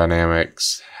jet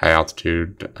aerodynamics, high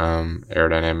altitude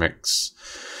aerodynamics,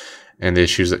 and the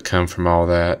issues that come from all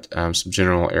that, some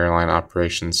general airline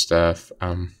operation stuff.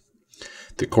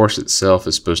 The course itself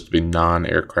is supposed to be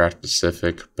non-aircraft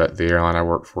specific, but the airline I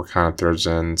work for kind of throws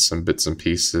in some bits and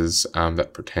pieces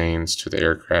that pertains to the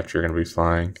aircraft you're going to be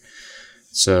flying.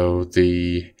 So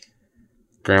the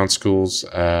ground school's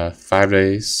 5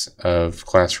 days of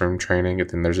classroom training, and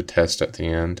then there's a test at the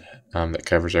end that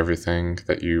covers everything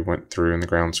that you went through in the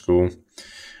ground school.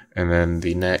 And then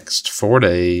the next 4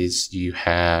 days, you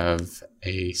have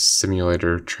a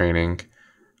simulator training,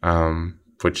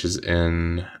 which is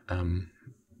in,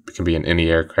 it can be in any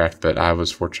aircraft, but I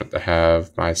was fortunate to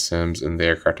have my sims in the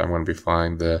aircraft I'm going to be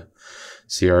flying, the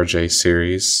CRJ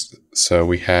series. So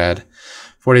we had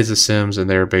 4 days of sims, and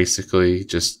they're basically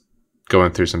just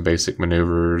going through some basic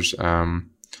maneuvers,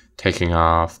 taking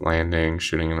off, landing,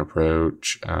 shooting an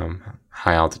approach,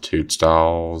 high altitude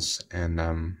stalls,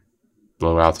 and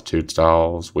low altitude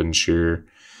stalls, wind shear,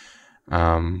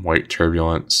 weight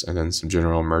turbulence, and then some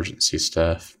general emergency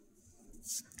stuff.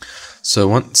 So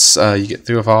once you get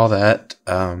through with all that,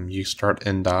 you start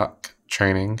NDOC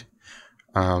training.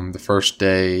 The first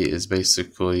day is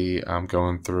basically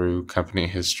going through company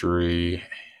history,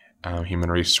 human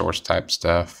resource type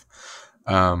stuff.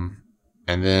 And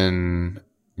then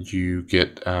you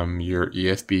get your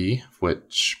EFB,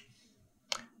 which,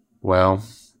 well,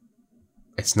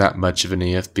 it's not much of an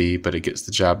EFB, but it gets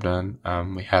the job done.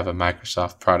 We have a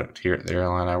Microsoft product here at the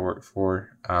airline I work for.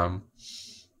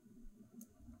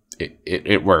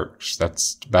 It works.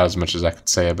 That's about as much as I could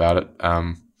say about it.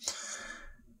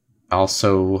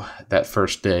 Also, that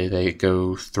first day, they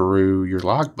go through your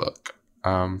logbook.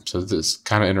 So this is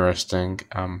kind of interesting.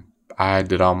 I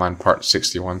did all mine Part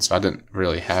 61, so I didn't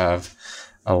really have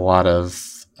a lot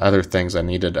of other things I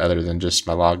needed other than just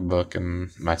my logbook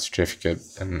and my certificate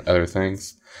and other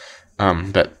things.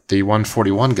 But the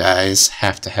 141 guys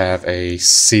have to have a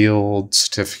sealed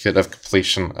certificate of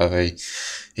completion of a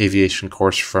aviation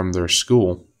course from their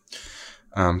school.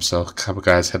 So a couple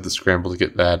guys had to scramble to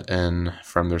get that in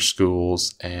from their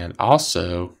schools. And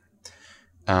also,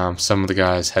 some of the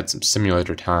guys had some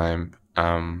simulator time,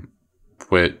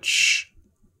 which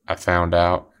I found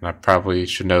out, and I probably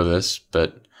should know this,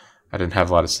 but I didn't have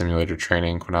a lot of simulator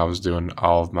training when I was doing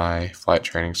all of my flight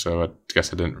training, so I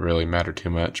guess it didn't really matter too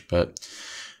much. But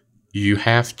you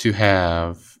have to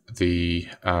have the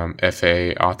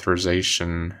FAA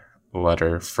authorization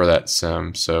letter for that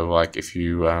sim. So like if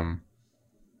you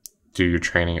do your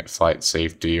training at Flight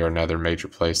Safety or another major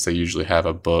place, they usually have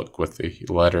a book with the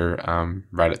letter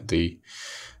right at the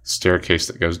staircase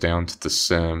that goes down to the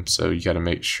sim. So you got to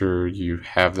make sure you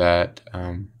have that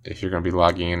if you're going to be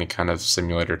logging any kind of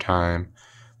simulator time.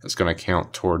 That's going to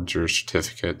count towards your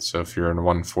certificate. So if you're in a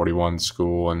 141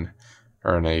 school and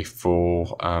are in a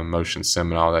full motion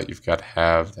sim and all that, you've got to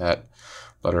have that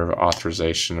letter of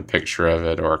authorization, a picture of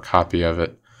it or a copy of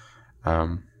it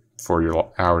for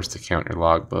your hours to count in your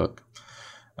logbook.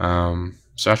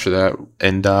 So after that,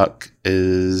 NDOC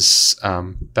is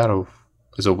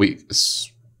is a week.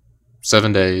 It's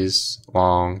 7 days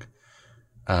long,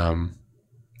 and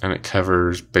it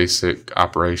covers basic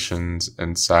operations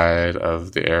inside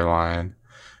of the airline,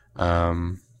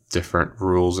 different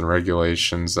rules and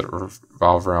regulations that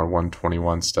revolve around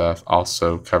 121 stuff.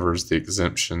 Also covers the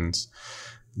exemptions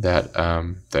that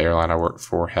the airline I worked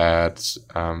for had,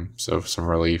 so some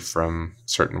relief from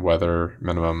certain weather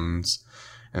minimums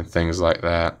and things like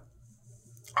that.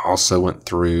 Also went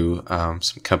through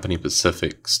some company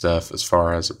specific stuff as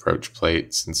far as approach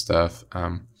plates and stuff.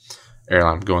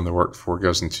 Airline I'm going to work for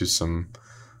goes into some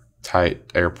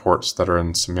tight airports that are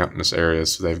in some mountainous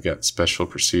areas, so they've got special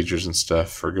procedures and stuff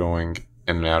for going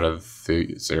in and out of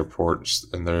these airports,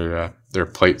 and their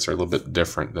plates are a little bit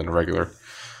different than a regular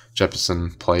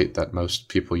Jeppesen plate that most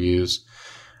people use.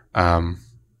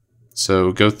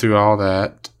 So go through all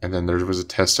that, and then there was a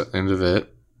test at the end of it,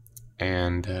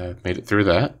 and made it through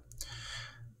that.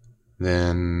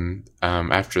 Then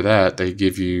after that, they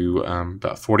give you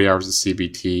about 40 hours of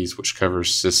CBTs, which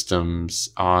covers systems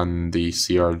on the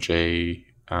CRJ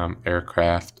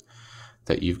aircraft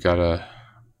that you've got to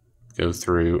go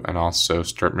through, and also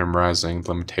start memorizing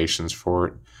limitations for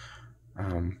it.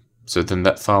 So then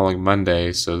that following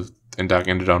Monday, so NDOC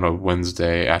ended on a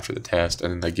Wednesday after the test,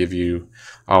 and then they give you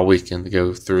all weekend to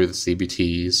go through the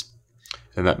CBTs.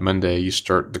 And that Monday you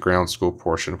start the ground school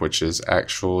portion, which is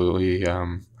actually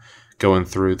going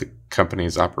through the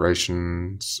company's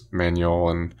operations manual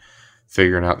and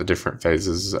figuring out the different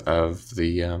phases of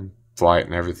the flight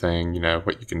and everything,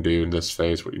 what you can do in this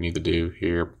phase, what you need to do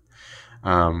here.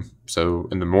 So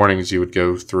in the mornings you would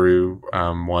go through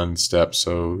one step.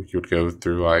 So you would go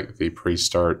through like the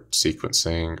pre-start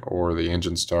sequencing or the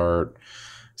engine start,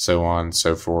 so on and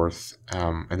so forth.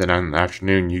 And then in the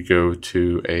afternoon you go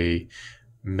to a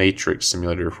Matrix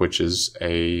simulator, which is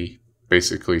a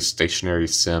basically stationary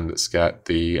sim that's got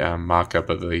the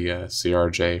mock-up of the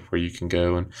CRJ, where you can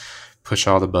go and push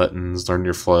all the buttons, learn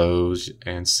your flows,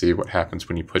 and see what happens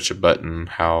when you push a button,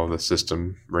 how the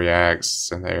system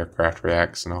reacts and the aircraft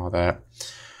reacts and all that.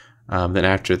 Then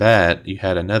after that, you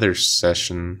had another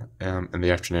session in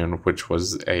the afternoon, which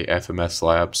was a FMS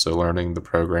lab, so learning the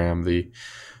program, the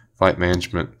flight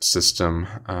management system,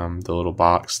 the little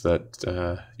box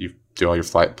that you do all your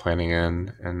flight planning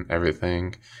in and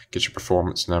everything, get your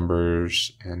performance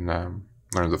numbers, and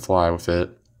learn to fly with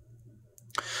it.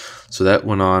 So that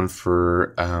went on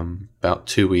for about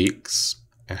 2 weeks,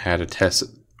 and had a test.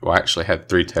 Well, actually had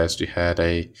 3 tests. You had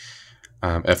a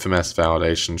FMS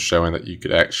validation showing that you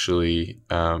could actually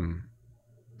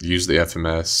use the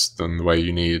FMS in the way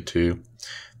you needed to.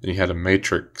 Then you had a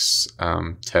Matrix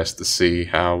test to see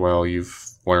how well you've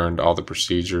learned all the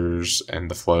procedures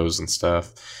and the flows and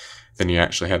stuff. Then you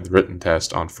actually had the written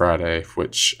test on Friday,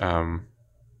 which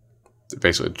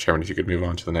basically determined if you could move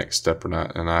on to the next step or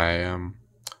not. And I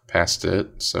passed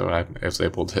it, so I was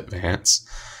able to advance.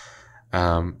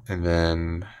 And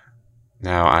then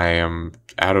now I am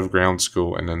out of ground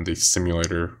school and then the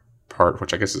simulator part,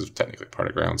 which I guess is technically part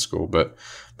of ground school, but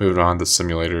moving on to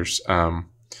simulators.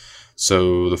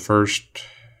 So the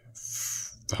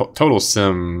total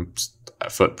sim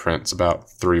footprint's about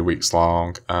 3 weeks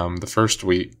long. The first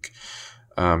week,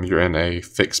 you're in a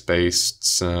fixed-based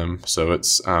sim, so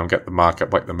it's got the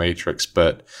mock-up like the Matrix,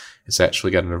 but it's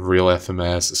actually got a real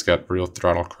FMS, it's got real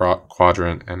throttle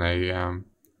quadrant, and a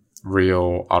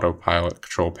real autopilot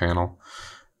control panel.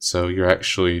 So you're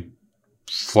actually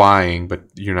flying, but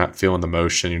you're not feeling the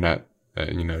motion, you're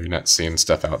not seeing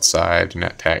stuff outside, you're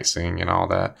not taxiing and all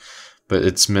that. But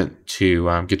it's meant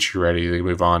to get you ready to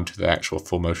move on to the actual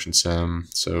full motion sim.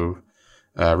 So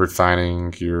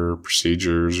refining your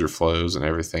procedures, your flows, and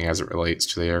everything as it relates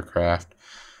to the aircraft.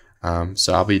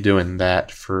 So I'll be doing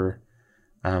that for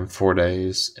 4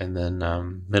 days. And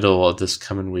then middle of this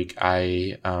coming week,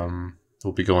 I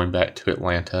will be going back to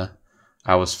Atlanta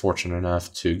I was fortunate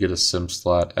enough to get a sim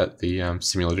slot at the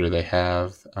simulator they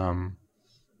have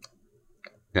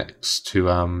next to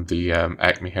the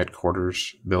Acme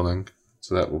headquarters building.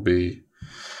 So that will be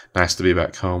nice to be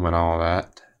back home and all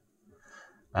that.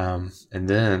 And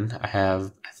then I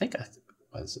have, I think,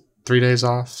 3 days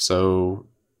off. So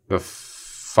the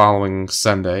following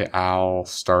Sunday, I'll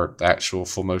start the actual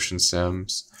full motion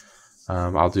sims.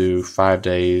 I'll do 5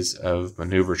 days of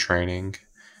maneuver training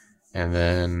and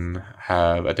then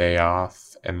have a day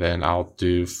off. And then I'll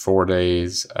do 4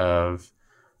 days of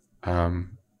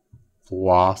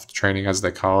loft training, as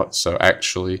they call it. So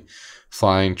actually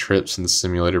flying trips in the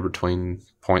simulator between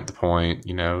point to point,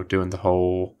 doing the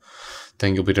whole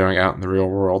thing you'll be doing out in the real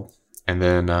world. And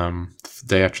then the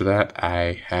day after that,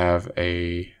 I have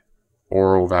a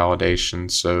oral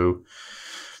validation. So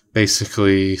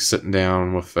basically sitting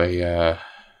down with a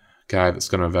guy that's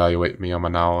going to evaluate me on my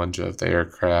knowledge of the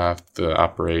aircraft, the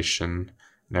operation,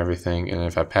 and everything. And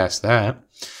if I pass that,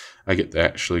 I get to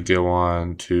actually go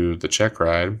on to the check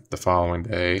ride the following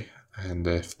day. And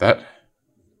if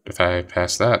I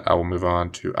pass that, I will move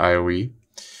on to IOE,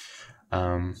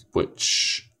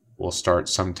 which will start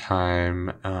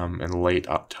sometime in late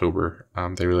October.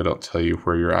 They really don't tell you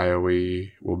where your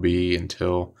IOE will be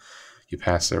until you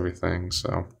pass everything.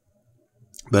 So,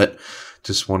 but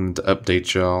just wanted to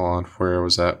update y'all on where I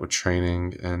was at with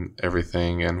training and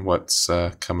everything and what's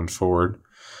coming forward.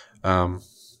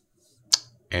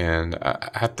 And I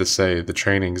have to say the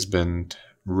training's been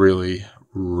really,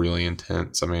 really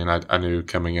intense. I mean, I knew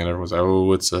coming in, everyone was like,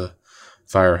 oh, it's a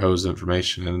fire hose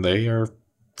information. And they are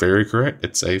very correct.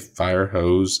 It's a fire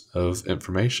hose of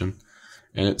information.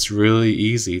 And it's really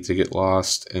easy to get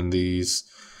lost in these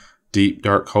deep,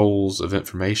 dark holes of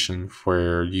information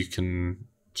where you can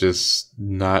just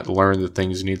not learn the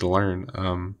things you need to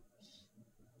learn.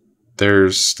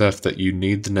 There's stuff that you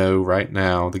need to know right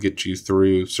now to get you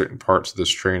through certain parts of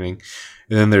this training.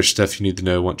 And then there's stuff you need to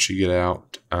know once you get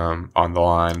out on the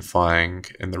line flying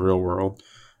in the real world.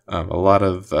 A lot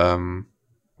of,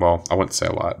 well, I wouldn't say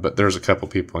a lot, but there's a couple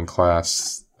people in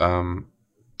class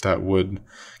that would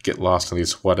get lost in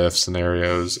these what-if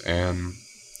scenarios. And,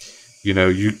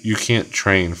 you can't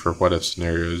train for what-if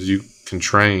scenarios. You can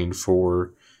train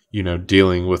for,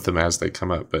 dealing with them as they come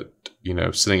up. But,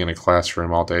 sitting in a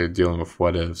classroom all day dealing with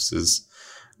what-ifs is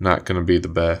not going to be the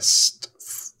best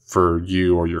for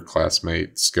you or your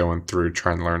classmates going through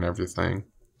trying to learn everything.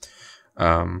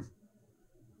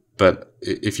 But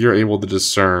if you're able to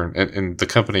discern, and the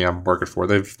company I'm working for,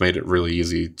 they've made it really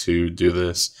easy to do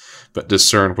this, but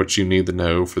discern what you need to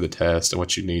know for the test and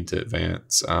what you need to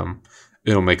advance.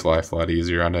 It'll make life a lot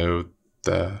easier. I know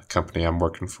the company I'm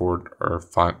working for or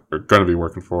going to be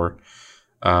working for,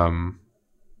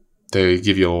 they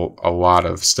give you a lot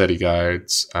of study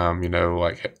guides,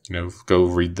 go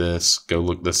read this, go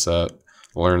look this up,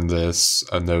 learn this,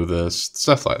 know this,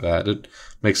 stuff like that. It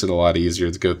makes it a lot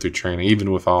easier to go through training, even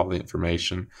with all the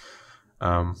information.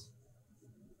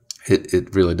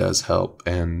 It really does help.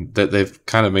 And that they've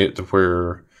kind of made it to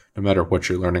where no matter what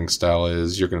your learning style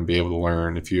is, you're going to be able to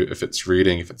learn. If it's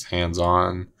reading, if it's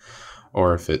hands-on,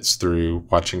 or if it's through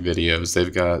watching videos,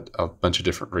 they've got a bunch of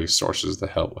different resources to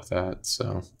help with that.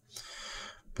 So,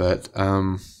 but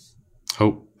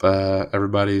hope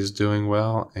everybody's doing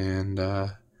well, and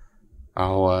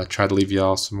I'll try to leave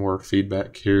y'all some more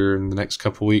feedback here in the next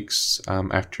couple weeks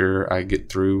after I get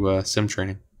through sim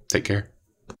training. Take care.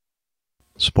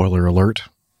 Spoiler alert.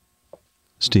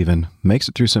 Stephen makes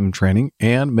it through sim training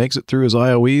and makes it through his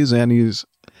IOEs, and he's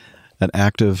an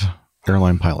active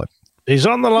airline pilot. He's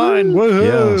on the line. Woohoo!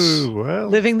 Yes. Well,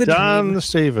 living the done, dream.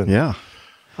 Stephen. Yeah.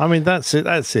 I mean, that's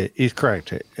it. He's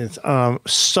cracked it. I'm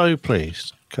so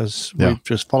pleased because we've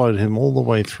just followed him all the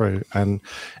way through, and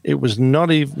it was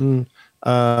not even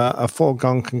a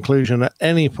foregone conclusion at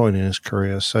any point in his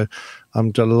career. So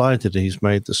I'm delighted he's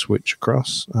made the switch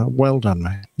across. Well done,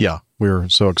 mate. Yeah, we're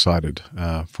so excited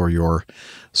for your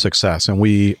success, and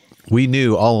we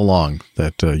knew all along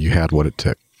that you had what it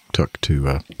took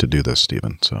to do this,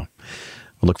 Stephen. So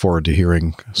we look forward to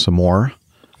hearing some more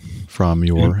from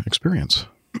your experience.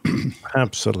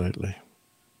 Absolutely.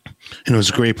 And it was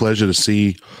a great pleasure to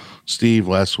see Steve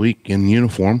last week in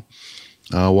uniform,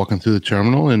 walking through the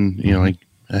terminal. And,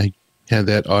 I had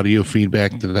that audio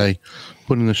feedback that I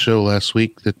put in the show last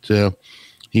week that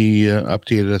he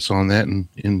updated us on that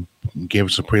and gave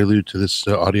us a prelude to this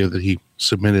audio that he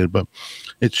submitted. But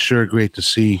it's sure great to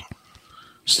see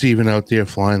Stephen out there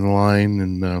flying the line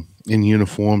and in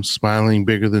uniform, smiling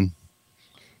bigger than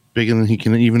bigger than he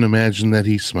can even imagine that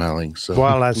he's smiling. So,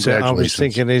 well, that's it. I was congratulations.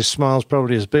 thinking his smile's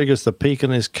probably as big as the peak in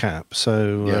his cap.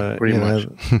 So, Yeah, pretty much.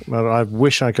 Well, I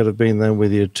wish I could have been there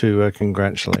with you to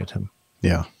congratulate him.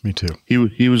 Yeah, me too.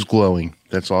 He was glowing.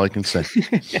 That's all I can say.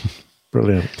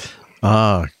 Brilliant.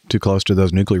 Too close to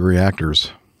those nuclear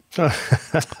reactors. Do you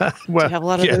have a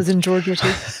lot of those in Georgia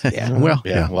too? Yeah. Well,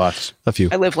 yeah, lots. A few.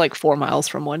 I live like 4 miles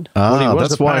from one. Well, he was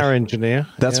that's a why. power engineer.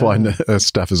 That's Yeah. why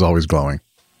Steph is always glowing.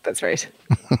 That's right.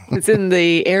 It's in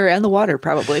the air and the water,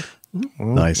 probably.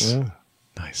 Nice. Yeah.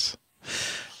 Nice.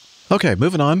 Okay,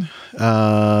 moving on.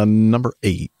 Number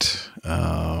 8.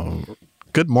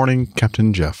 Good morning,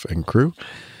 Captain Jeff and crew.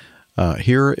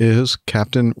 Here is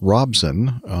Captain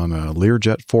Robson on a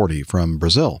Learjet 40 from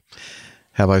Brazil.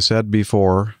 Have I said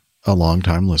before, a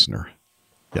long-time listener?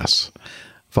 Yes.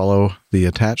 Follow the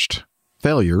attached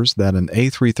failures that an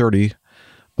A330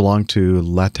 belonged to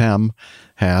LATAM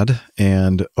had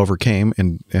and overcame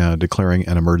in declaring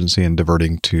an emergency and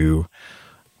diverting to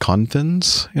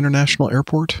Confins International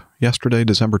Airport yesterday,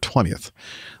 December 20th.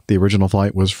 The original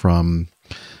flight was from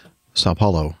Sao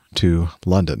Paulo to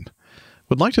London.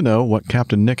 Would like to know what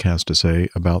Captain Nick has to say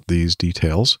about these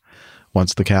details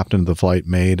once the captain of the flight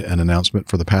made an announcement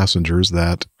for the passengers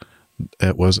that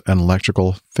it was an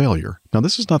electrical failure. Now,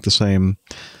 this is not the same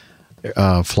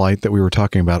flight that we were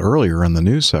talking about earlier in the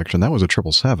news section. That was a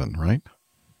 777, right?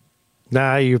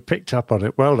 Nah, you picked up on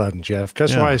it. Well done, Jeff.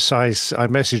 That's why I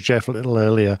messaged Jeff a little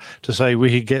earlier to say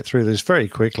we could get through this very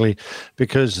quickly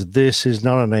because this is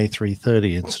not an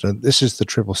A330 incident. This is the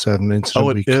 777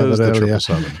 incident we covered earlier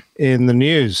in the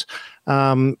news.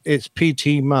 It's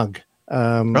PT Mug.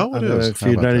 I don't know if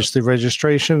you noticed the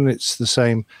registration, it's the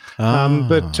same.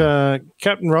 But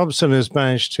Captain Robson has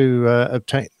managed to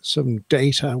obtain some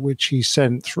data which he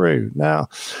sent through. Now,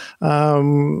 I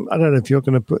don't know if you're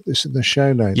going to put this in the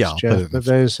show notes, Jeff, but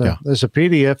there's a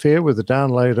PDF here with a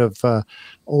download of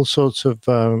all sorts of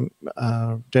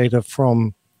data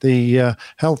from the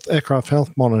aircraft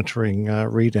health monitoring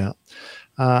readout.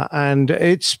 And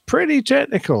it's pretty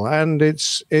technical, and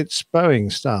it's Boeing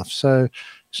stuff. So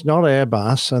it's not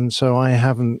Airbus, and so I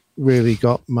haven't really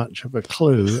got much of a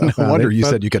clue. No wonder you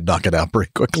said you could knock it out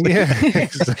pretty quickly. Yeah,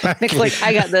 exactly. Nick's like,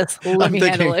 I got this. Let me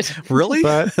handle it. Really?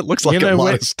 But, it looks like a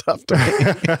lot of stuff to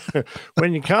me.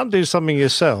 When you can't do something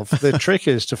yourself, the trick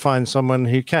is to find someone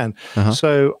who can.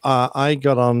 So I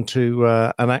got on to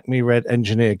an Acme Red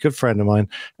engineer, good friend of mine,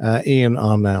 Ian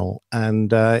Arnell,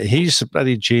 and he's a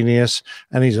bloody genius,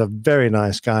 and he's a very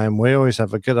nice guy, and we always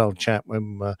have a good old chat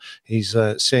when he's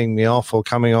seeing me off or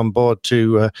coming on board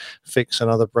to fix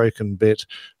another broken bit,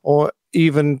 or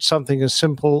even something as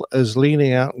simple as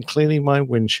leaning out and cleaning my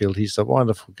windshield. He's a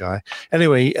wonderful guy.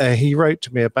 Anyway, he wrote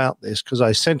to me about this because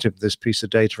I sent him this piece of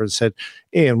data and said,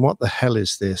 Ian, what the hell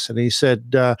is this? And he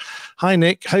said, hi,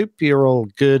 Nick, hope you're all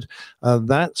good.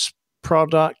 That's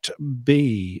product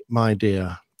B, my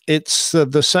dear. It's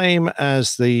the same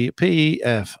as the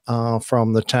PEFR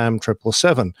from the TAM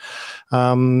 777.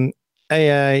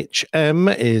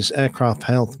 AHM is aircraft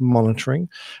health monitoring.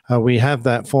 We have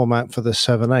that format for the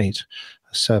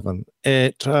 787.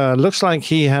 It looks like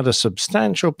he had a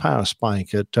substantial power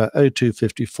spike at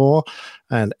 0254,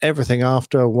 and everything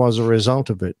after was a result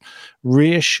of it.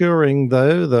 Reassuring,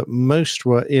 though, that most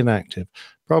were inactive.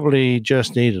 Probably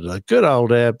just needed a good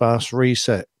old Airbus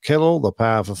reset. Kill all the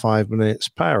power for 5 minutes,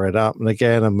 power it up, and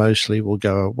again, and mostly will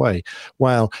go away.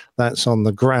 Well, that's on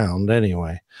the ground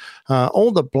anyway.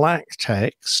 All the black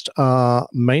text are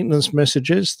maintenance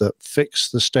messages that fix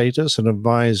the status and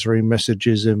advisory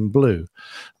messages in blue.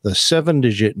 The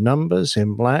 7-digit numbers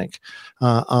in black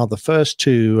are the first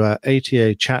two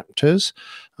ATA chapters.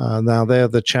 Now, they're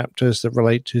the chapters that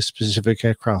relate to specific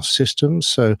aircraft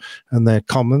systems, and they're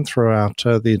common throughout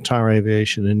the entire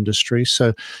aviation industry.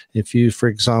 So if you, for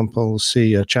example,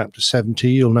 see Chapter 70,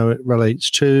 you'll know it relates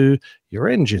to your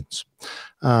engines.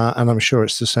 And I'm sure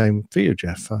it's the same for you,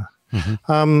 Jeff.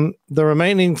 The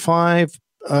remaining 5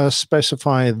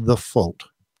 specify the fault,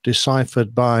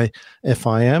 deciphered by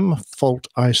FIM, Fault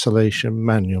Isolation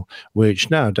Manual, which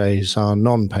nowadays are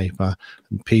non-paper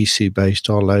and PC-based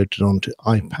or loaded onto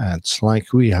iPads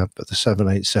like we have at the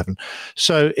 787.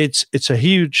 So it's a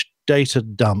huge data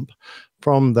dump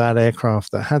from that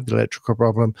aircraft that had the electrical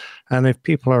problem. And if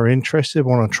people are interested,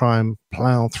 want to try and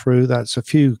plow through, that's a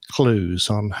few clues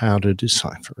on how to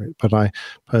decipher it. But I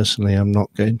personally am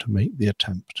not going to make the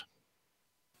attempt.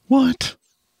 What?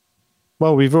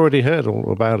 Well, we've already heard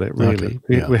all about it, really.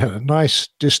 Okay, We had a nice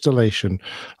distillation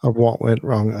of what went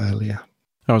wrong earlier.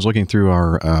 I was looking through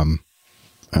our, wait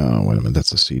a minute,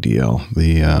 that's the CDL,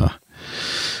 the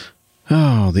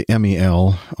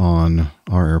MEL on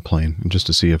our airplane, just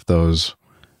to see if those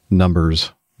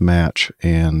numbers match.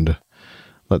 And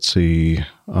let's see,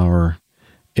 our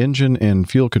engine and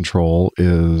fuel control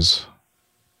is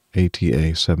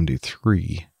ATA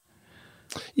 73.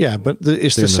 Yeah, but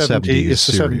it's the 70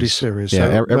 series. Yeah,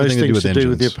 so everything to do with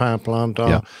engines. your power plant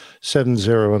are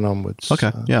 70 and onwards.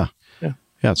 Okay, yeah.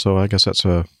 So I guess that's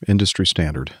a industry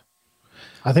standard.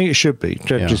 I think it should be,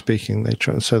 generally speaking. They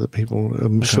try so that people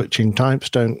switching types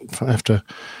don't have to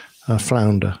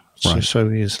flounder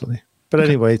so easily. But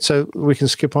anyway, so we can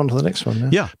skip on to the next one now.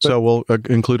 Yeah, so we'll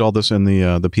include all this in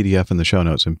the PDF in the show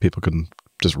notes, and people can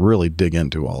just really dig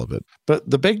into all of it. But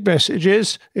the big message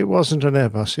is it wasn't an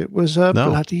Airbus, it was a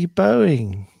bloody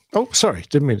Boeing. Oh, sorry,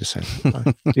 didn't mean to say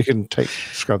that. You can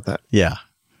scrub that. Yeah,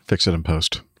 fix it in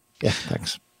post. Yeah,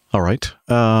 thanks. All right.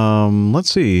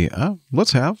 Let's see.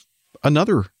 Let's have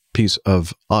another piece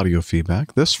of audio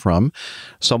feedback. This from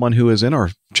someone who is in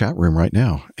our chat room right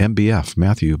now, MBF,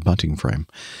 Matthew Buntingframe.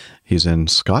 He's in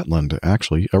Scotland,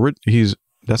 actually.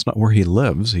 That's not where he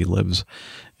lives. He lives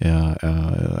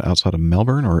outside of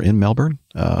Melbourne or in Melbourne,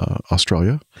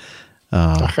 Australia.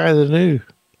 I either knew.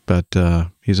 But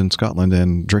he's in Scotland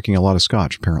and drinking a lot of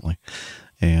scotch, apparently.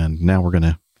 And now we're going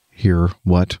to hear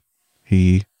what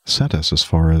he sent us as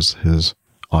far as his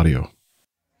audio.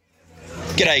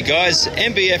 G'day guys,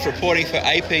 MBF reporting for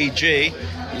APG,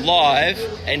 live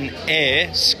and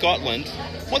air, Scotland.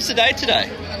 What's the date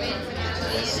today?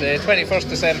 It's 21st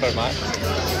December, Matt.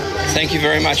 Thank you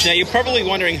very much. Now you're probably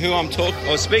wondering who I'm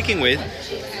speaking with.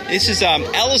 This is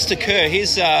Alistair Kerr.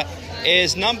 He's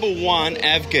Air's #1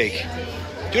 Av Geek.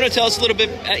 Do you want to tell us a little bit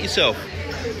about yourself?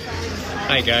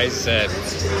 Hi guys,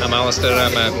 I'm Alistair.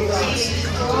 I'm a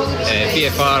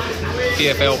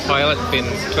VFL pilot,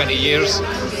 been 20 years.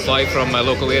 Fly from my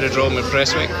local aerodrome in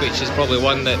Prestwick, which is probably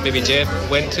one that maybe Jeff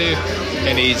went to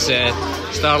in his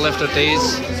Starlifter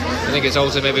days. I think it's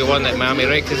also maybe one that Miami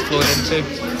Rick has flown into.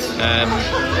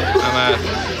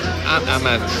 I'm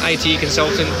an IT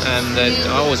consultant, and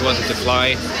I always wanted to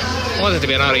fly. I wanted to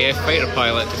be an RAF fighter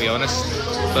pilot, to be honest,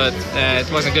 but it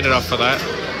wasn't good enough for that,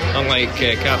 unlike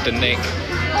Captain Nick.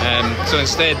 So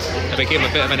instead, I became a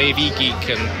bit of an AV geek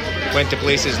and went to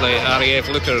places like RAF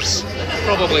Lookers,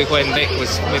 probably when Nick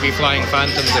was maybe flying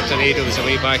Phantoms or Tornadoes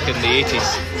way back in the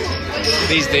 80s.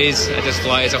 These days, I just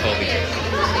fly as a hobby.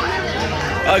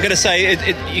 I've got to say,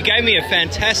 you gave me a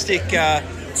fantastic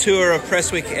tour of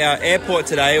Prestwick Airport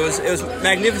today. It was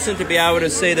magnificent to be able to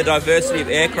see the diversity of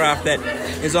aircraft that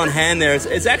is on hand there.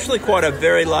 It's actually quite a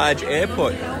very large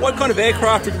airport. What kind of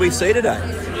aircraft did we see today?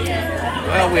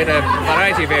 Well, we had a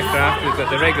variety of aircraft. We've got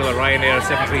the regular Ryanair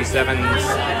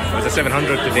 737s. It was a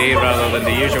 700 today rather than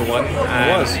the usual one.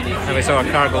 It was. And we saw a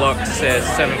Cargolux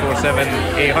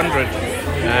 747-800.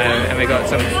 And we got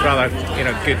some rather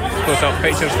good close-up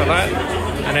pictures for that.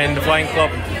 And then the Flying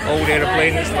Club old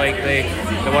aeroplanes like the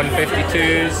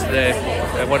 152s, the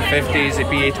 150s, the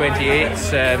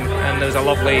BA-28s, and there's a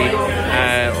lovely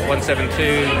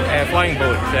 172 flying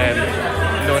boat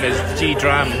known as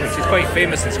G-Dram, which is quite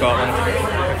famous in Scotland.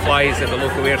 It flies at the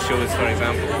local air shows, for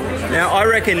example. Now, I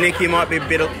reckon, Nick, you might be a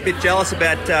bit jealous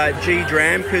about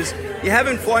G-Dram, because you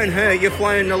haven't flown her. You've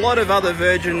flown a lot of other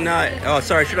Virgin,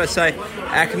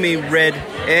 Acme Red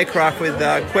aircraft with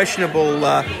questionable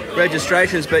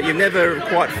registrations, but you've never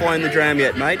quite flown the Dram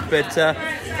yet, mate. But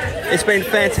it's been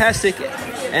fantastic,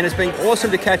 and it's been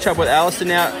awesome to catch up with Alistair.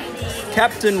 Now,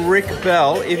 Captain Rick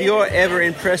Bell, if you're ever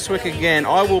in Prestwick again,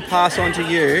 I will pass on to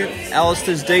you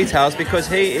Alistair's details, because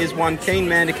he is one keen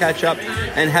man to catch up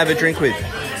and have a drink with.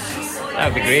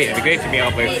 That'd be great. It'd be great to meet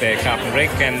up with Captain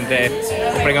Rick, and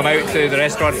we'll bring him out to the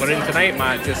restaurant we're in tonight,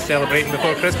 Matt, just celebrating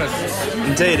before Christmas.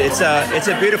 Indeed, it's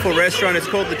a beautiful restaurant. It's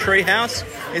called the Treehouse.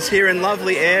 It's here in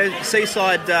lovely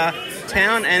seaside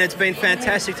town, and it's been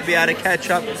fantastic to be able to catch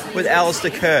up with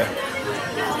Alistair Kerr.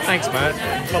 Thanks, Matt.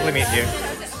 Lovely meeting you.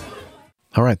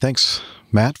 All right, thanks,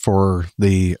 Matt, for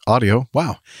the audio.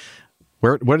 Wow.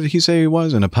 Where did he say he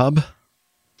was? In a pub?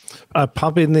 A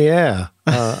pub in the air.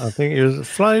 I think he was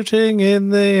floating in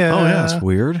the air. Oh, yeah, that's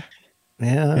weird.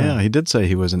 Yeah. Yeah, he did say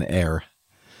he was in air.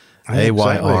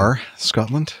 AYR,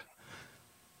 Scotland.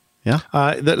 Yeah.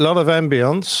 A lot of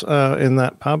ambience in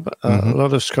that pub. A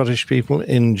lot of Scottish people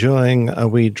enjoying a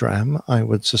wee dram, I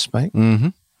would suspect.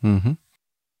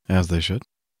 As they should.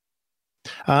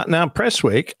 Now,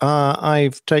 Prestwick, I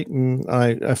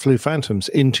flew Phantoms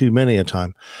into many a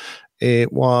time.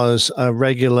 It was a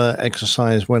regular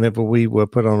exercise whenever we were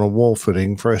put on a wall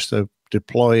footing for us to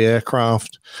deploy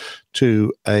aircraft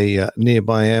to a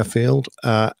nearby airfield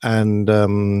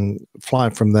and fly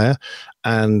from there.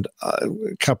 And a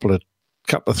couple of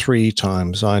 3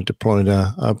 times I deployed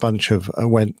a bunch of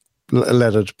went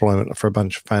led a deployment for a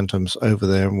bunch of Phantoms over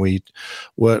there, and we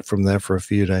worked from there for a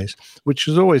few days, which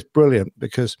was always brilliant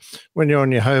because when you're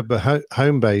on your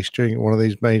home base during one of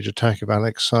these major TACOVAL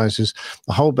exercises,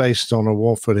 the whole base is on a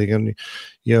war footing, and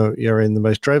you're in the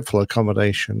most dreadful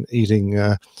accommodation, eating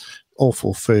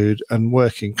awful food and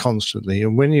working constantly.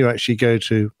 And when you actually go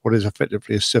to what is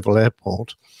effectively a civil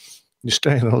airport, you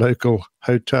stay in a local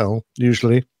hotel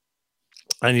usually,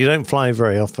 and you don't fly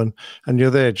very often, and you're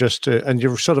there just to, and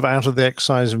you're sort of out of the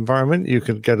exercise environment. You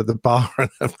can go to the bar and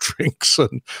have drinks,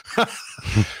 and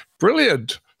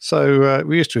brilliant. So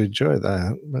we used to enjoy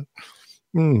that. But,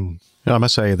 Yeah, I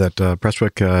must say that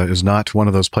Prestwick is not one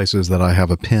of those places that I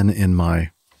have a pin in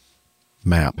my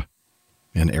map,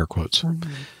 in air quotes.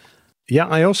 Yeah,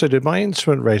 I also did my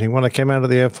instrument rating. When I came out of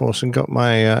the Air Force and got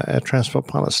my air transport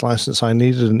pilot's license, I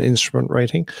needed an instrument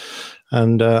rating.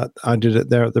 And I did it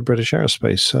there at the British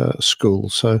Aerospace School.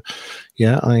 So,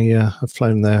 yeah, I have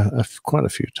flown there quite a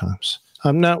few times.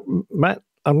 Now, Matt,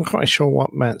 I'm not quite sure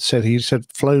what Matt said. He said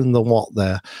flown the what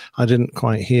there. I didn't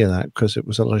quite hear that because it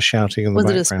was a lot of shouting in the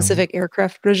background. Was it a specific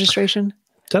aircraft registration?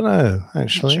 Don't know,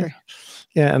 actually. Not sure.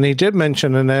 Yeah, and he did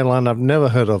mention an airline I've never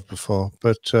heard of before.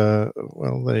 But,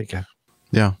 well, there you go.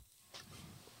 Yeah.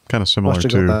 Kind of similar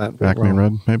to Acme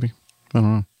Red, maybe? I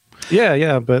don't know.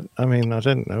 Yeah, but I mean, I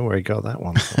didn't know where he got that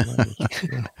one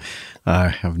from. I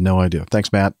have no idea.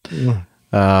 Thanks, Matt. Yeah.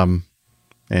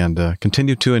 And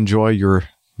continue to enjoy your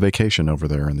vacation over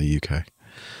there in the UK.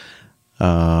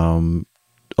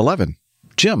 11.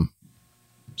 Jim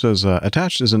says,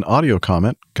 attached is an audio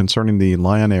comment concerning the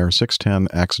Lion Air 610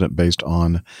 accident based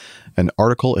on an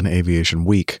article in Aviation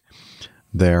Week.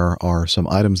 There are some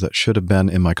items that should have been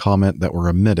in my comment that were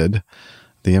omitted.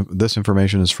 This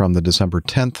information is from the December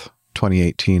 10th,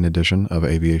 2018 edition of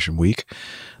Aviation Week.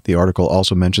 The article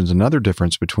also mentions another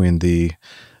difference between the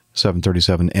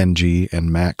 737NG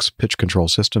and MAX pitch control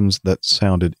systems that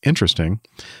sounded interesting.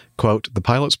 Quote, the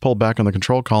pilots pulled back on the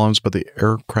control columns, but the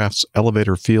aircraft's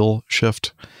elevator fuel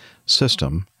shift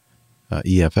system,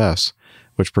 EFS,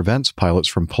 which prevents pilots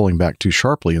from pulling back too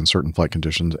sharply in certain flight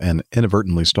conditions and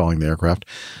inadvertently stalling the aircraft,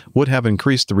 would have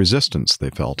increased the resistance they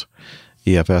felt.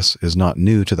 EFS is not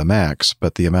new to the MAX,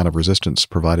 but the amount of resistance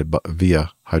provided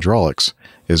via hydraulics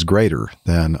is greater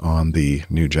than on the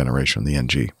new generation, the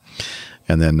NG.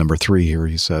 And then number 3 here,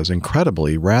 he says,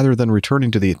 incredibly, rather than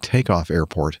returning to the takeoff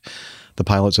airport, the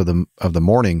pilots of the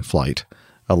morning flight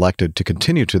elected to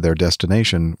continue to their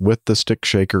destination with the stick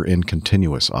shaker in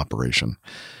continuous operation.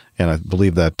 And I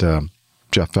believe that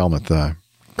Jeff Felmuth,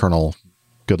 Colonel,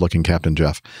 good-looking Captain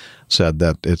Jeff, said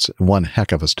that it's one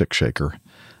heck of a stick shaker.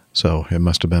 So it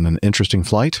must have been an interesting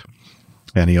flight.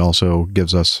 And he also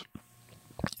gives us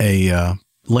a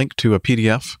link to a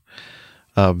PDF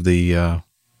of the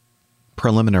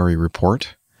preliminary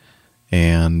report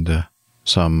and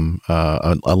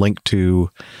a link to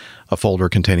a folder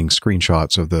containing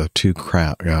screenshots of the 2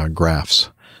 graphs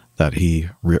that he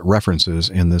references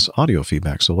in this audio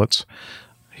feedback. So let's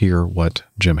hear what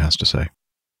Jim has to say.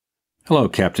 Hello,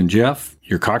 Captain Jeff,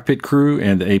 your cockpit crew,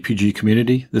 and the APG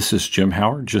community. This is Jim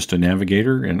Howard, just a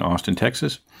navigator in Austin,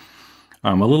 Texas.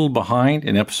 I'm a little behind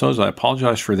in episodes. I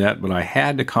apologize for that, but I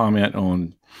had to comment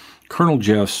on Colonel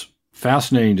Jeff's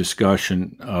fascinating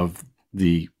discussion of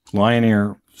the Lion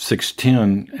Air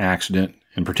 610 accident,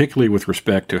 and particularly with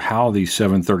respect to how the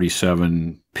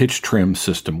 737 pitch trim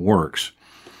system works.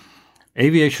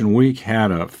 Aviation Week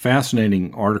had a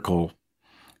fascinating article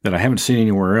that I haven't seen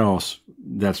anywhere else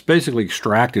that's basically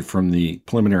extracted from the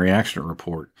preliminary accident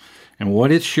report. And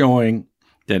what it's showing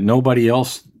that nobody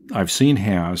else I've seen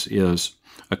has is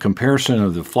a comparison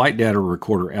of the flight data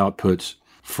recorder outputs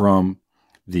from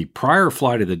the prior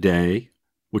flight of the day,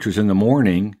 which was in the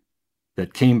morning,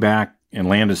 that came back and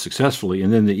landed successfully,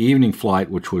 and then the evening flight,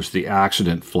 which was the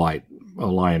accident flight, a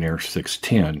Lion Air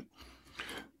 610.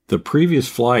 The previous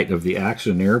flight of the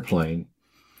accident airplane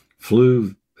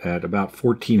flew at about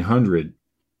 1400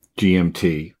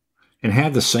 GMT and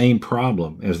had the same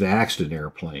problem as the accident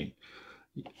airplane.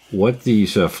 What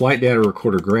these flight data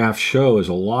recorder graphs show is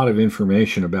a lot of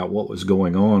information about what was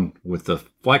going on with the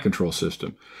flight control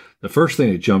system. The first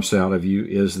thing that jumps out of you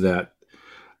is that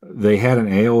they had an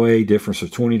AOA difference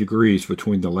of 20 degrees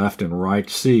between the left and right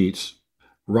seats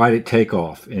right at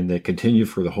takeoff, and they continued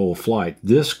for the whole flight.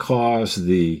 This caused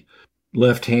the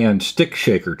left-hand stick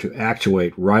shaker to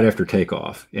actuate right after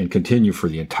takeoff and continue for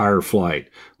the entire flight,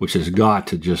 which has got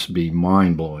to just be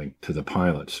mind-blowing to the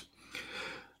pilots.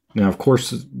 Now, of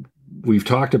course, we've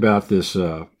talked about this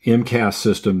MCAS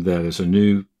system that is a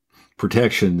new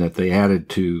protection that they added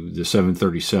to the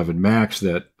 737 MAX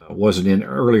that wasn't in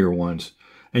earlier ones.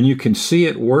 And you can see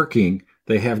it working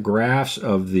they have graphs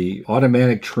of the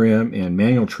automatic trim and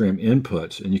manual trim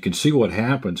inputs, and you can see what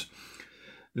happens.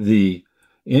 The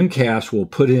MCAS will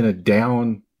put in a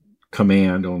down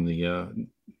command on the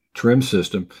trim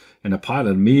system, and the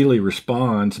pilot immediately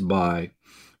responds by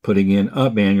putting in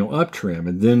up manual up trim,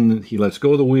 and then he lets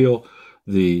go of the wheel.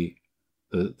 The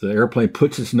airplane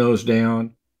puts its nose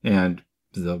down, and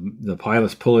the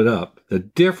pilots pull it up. The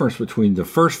difference between the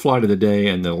first flight of the day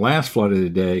and the last flight of the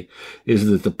day is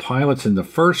that the pilots in the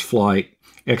first flight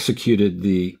executed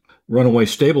the runaway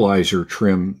stabilizer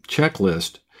trim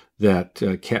checklist that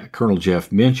Colonel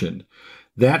Jeff mentioned.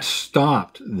 That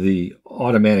stopped the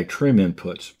automatic trim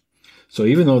inputs. So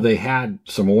even though they had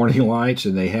some warning lights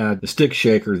and they had the stick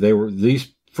shaker,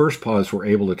 these first pilots were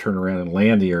able to turn around and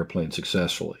land the airplane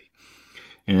successfully.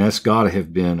 And that's got to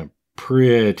have been a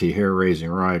pretty hair-raising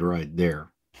ride right there.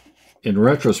 In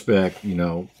retrospect,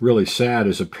 really sad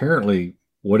is apparently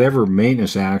whatever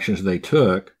maintenance actions they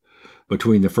took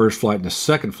between the first flight and the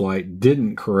second flight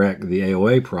didn't correct the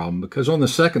AOA problem, because on the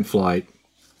second flight,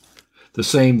 the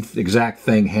same exact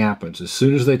thing happens. As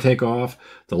soon as they take off,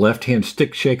 the left-hand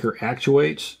stick shaker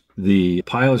actuates. The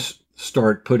pilots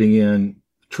start putting in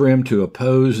trim to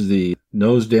oppose the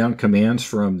nose-down commands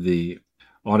from the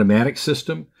automatic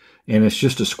system, and it's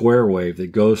just a square wave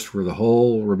that goes for the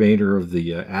whole remainder of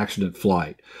the accident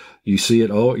flight. You see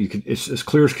it. It's as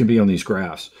clear as can be on these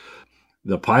graphs.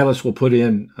 The pilots will put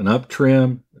in an up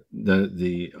trim.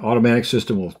 The automatic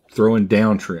system will throw in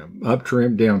down trim, up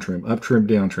trim, down trim, up trim,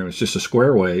 down trim. It's just a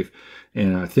square wave.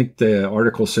 And I think the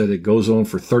article said it goes on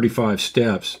for 35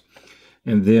 steps.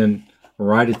 And then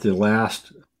right at the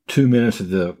last 2 minutes of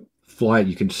the flight,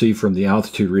 you can see from the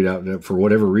altitude readout that for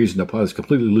whatever reason, the pilots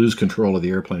completely lose control of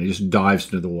the airplane. It just dives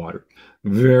into the water.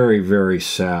 Very, very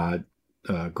sad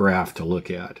graph to look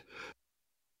at.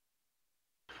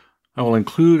 I will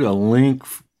include a link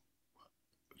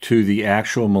to the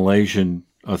actual Malaysian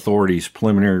authorities'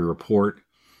 preliminary report.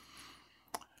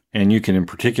 And you can in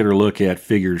particular look at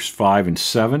figures 5 and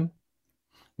 7,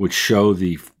 which show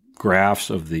the graphs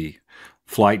of the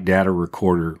flight data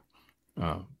recorder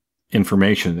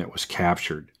information that was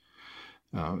captured.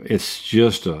 It's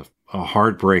just a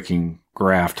heartbreaking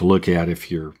graph to look at if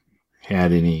you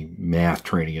had any math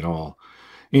training at all.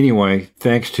 Anyway,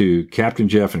 thanks to Captain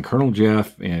Jeff and Colonel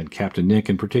Jeff and Captain Nick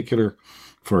in particular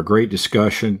for a great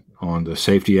discussion on the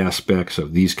safety aspects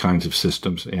of these kinds of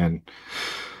systems. And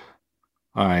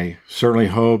I certainly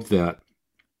hope that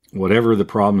whatever the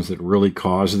problems that really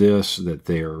caused this, that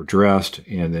they are addressed,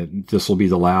 and that this will be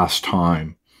the last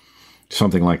time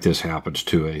something like this happens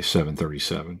to a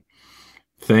 737.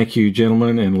 Thank you,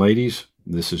 gentlemen and ladies.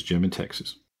 This is Jim in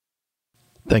Texas.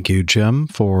 Thank you, Jim,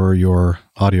 for your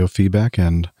audio feedback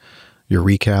and your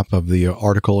recap of the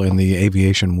article in the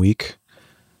Aviation Week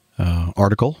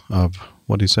article of,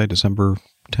 what did you say, December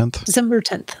 10th? December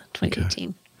 10th, 2018.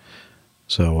 Okay.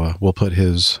 So we'll put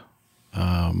his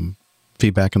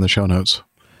feedback in the show notes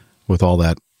with all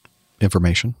that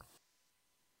information.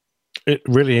 It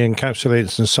really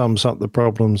encapsulates and sums up the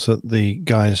problems that the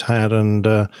guys had. And,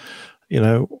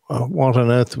 what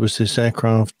on earth was this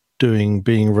aircraft doing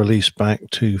being released back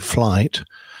to flight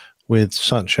with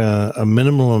such a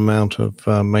minimal amount of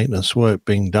maintenance work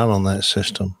being done on that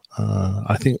system?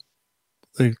 I think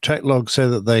the tech log said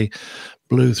that they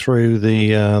blew through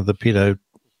the pitot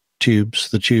tubes,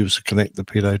 the tubes that connect the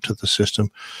pitot to the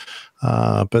system,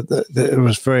 but there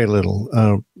was very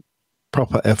little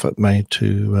proper effort made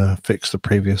to fix the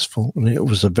previous fault, and it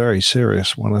was a very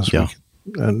serious one, as we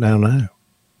now know.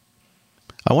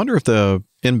 I wonder if the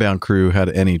inbound crew had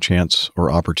any chance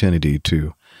or opportunity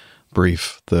to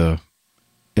brief the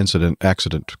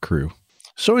accident crew.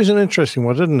 It's always an interesting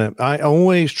one, isn't it? I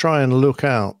always try and look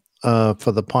out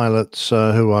for the pilots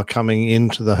who are coming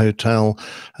into the hotel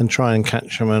and try and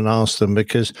catch them and ask them,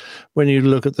 because when you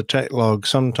look at the tech log,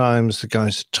 sometimes the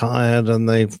guys are tired and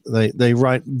they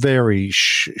write very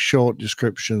short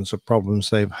descriptions of problems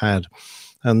they've had,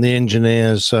 and the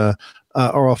engineers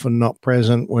are often not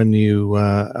present when you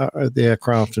are at the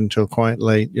aircraft until quite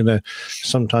late.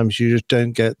 Sometimes you just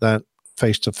don't get that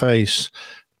face-to-face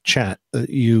chat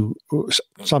that you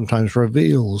sometimes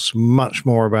reveals much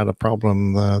more about a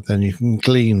problem than you can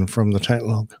glean from the tech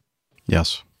log.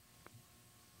 Yes.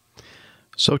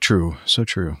 So true. So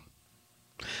true.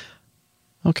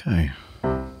 Okay.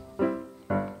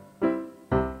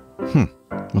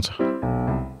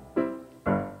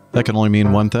 That can only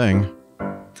mean one thing.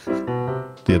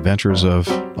 The adventures of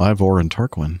Ivor and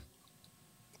Tarquin.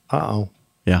 Uh-oh.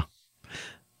 Yeah.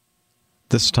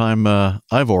 This time,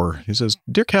 Ivor, he says,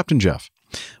 "Dear Captain Jeff,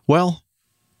 well,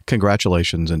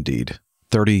 congratulations indeed.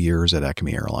 30 years at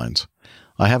Acme Airlines.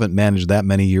 I haven't managed that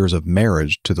many years of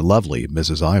marriage to the lovely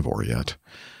Mrs. Ivor yet.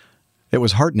 It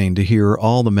was heartening to hear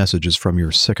all the messages from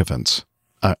your sycophants.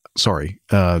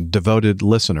 Devoted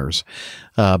listeners.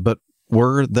 But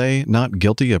were they not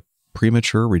guilty of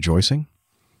premature rejoicing?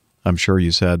 I'm sure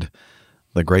you said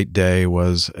the great day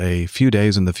was a few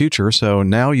days in the future, so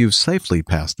now you've safely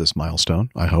passed this milestone,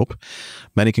 I hope.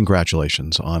 Many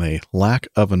congratulations on a lack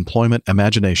of employment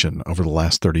imagination over the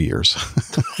last 30 years.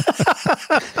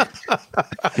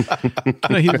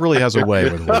 He really has a way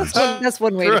with words. That's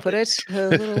one way to put it. A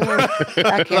little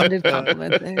backhanded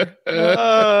compliment there.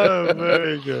 Oh,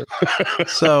 very good.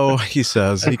 So he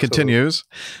says, he continues,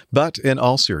 but in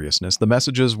all seriousness, the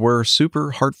messages were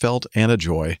super heartfelt and a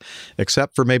joy,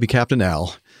 except for maybe Captain Al.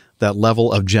 That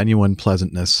level of genuine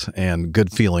pleasantness and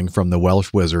good feeling from the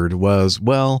Welsh wizard was,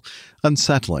 well,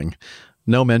 unsettling.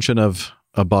 No mention of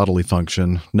a bodily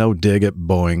function, no dig at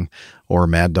Boeing or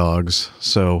Mad Dogs.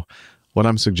 So what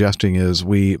I'm suggesting is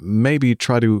we maybe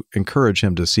try to encourage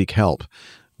him to seek help.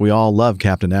 We all love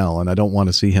Captain Al, and I don't want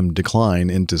to see him decline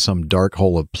into some dark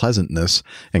hole of pleasantness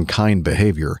and kind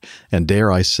behavior. And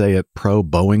dare I say it,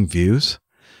 pro-Boeing views?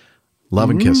 Love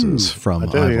and kisses from I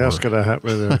don't think Ivor. that's going to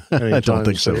happen anytime I don't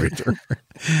think so soon. either.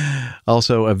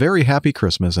 Also, a very happy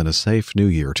Christmas and a safe New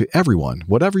Year to everyone,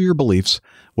 whatever your beliefs,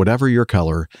 whatever your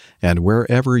color, and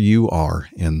wherever you are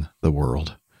in the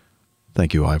world.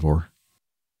 Thank you, Ivor.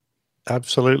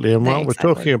 Absolutely. And while we're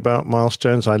talking about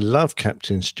milestones, I love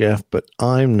Captain's Jeff, but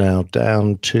I'm now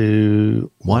down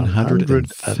to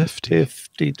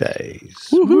 150 days.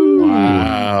 Woohoo!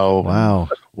 Wow. Wow.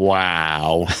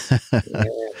 Wow. Yeah,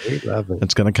 we love it.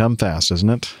 It's going to come fast, isn't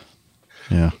it?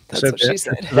 Yeah. That's what she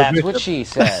said. That's what she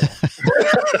said.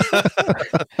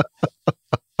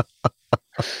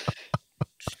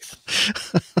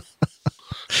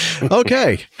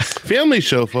 Okay. Family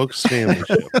show, folks. Family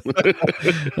show.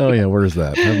 Oh, yeah. Where is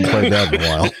that? I haven't played that in a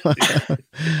while.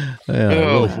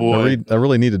 Yeah, boy. I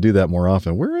really need to do that more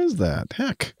often. Where is that?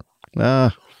 Heck.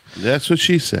 That's what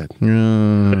she said.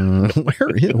 Where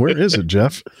is it,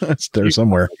 Jeff? It's there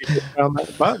somewhere. Found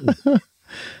that button.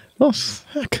 Oh,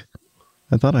 heck.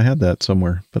 I thought I had that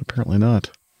somewhere, but apparently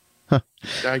not.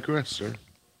 Digress, sir.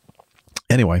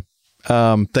 Anyway,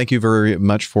 thank you very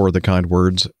much for the kind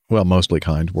words. Well, mostly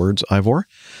kind words, Ivor.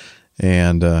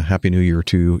 And Happy New Year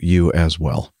to you as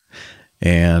well.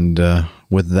 And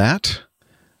with that,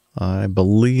 I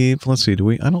believe, let's see,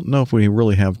 I don't know if we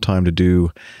really have time to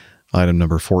do item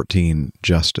number 14,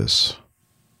 justice.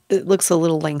 It looks a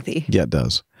little lengthy. Yeah, it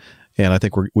does. And I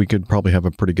think we could probably have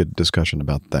a pretty good discussion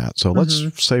about that. So let's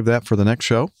save that for the next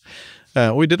show.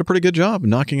 We did a pretty good job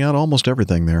knocking out almost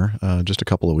everything there. Just a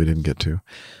couple that we didn't get to.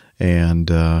 And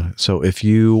so if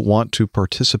you want to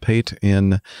participate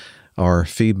in our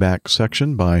feedback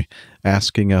section by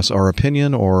asking us our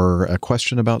opinion or a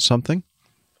question about something,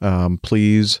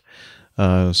 please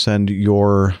send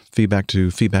your feedback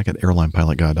to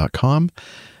feedback@airlinepilotguy.com.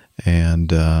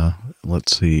 And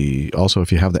let's see. Also,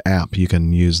 if you have the app, you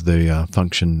can use the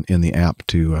function in the app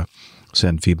to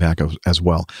send feedback as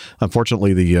well.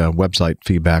 Unfortunately, the website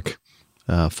feedback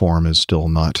form is still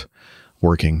not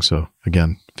working. So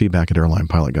again,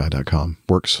 feedback@airlinepilotguy.com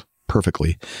works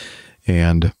perfectly.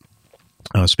 And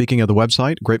speaking of the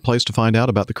website, great place to find out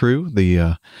about the crew,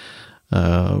 the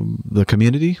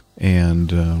community,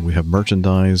 and we have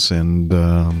merchandise, and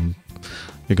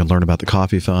you can learn about the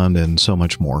coffee fund and so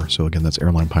much more. So again, that's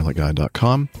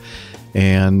airlinepilotguy.com.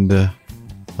 And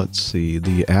let's see,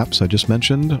 the apps I just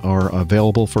mentioned are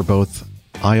available for both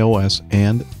iOS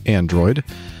and Android.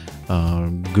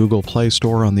 Google Play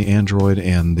Store on the Android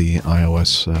and the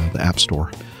iOS, the App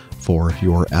Store for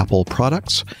your Apple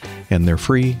products, and they're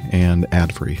free and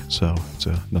ad-free. So it's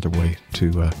another way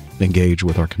to engage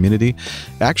with our community.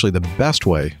 Actually, the best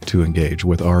way to engage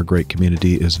with our great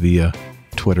community is via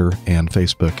Twitter and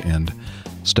Facebook, and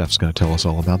Steph's going to tell us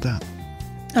all about that.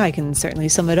 I can certainly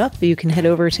sum it up. You can head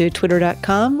over to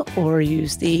twitter.com or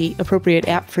use the appropriate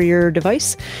app for your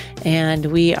device. And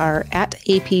we are at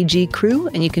APG Crew,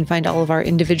 and you can find all of our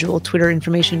individual Twitter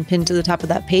information pinned to the top of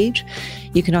that page.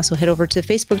 You can also head over to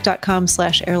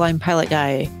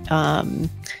facebook.com/airlinepilotguy.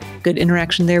 Good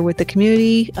interaction there with the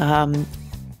community.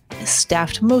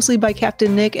 Staffed mostly by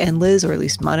Captain Nick and Liz, or at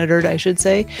least monitored, I should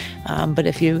say. But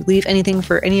if you leave anything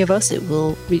for any of us, it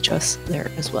will reach us there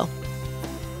as well.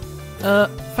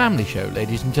 Family show,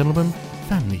 ladies and gentlemen.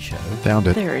 Family show. Found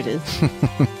it. There it is.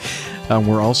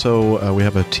 We're also, we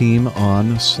have a team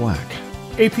on Slack.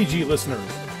 APG listeners,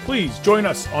 please join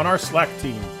us on our Slack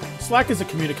team. Slack is a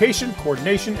communication,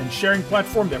 coordination, and sharing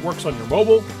platform that works on your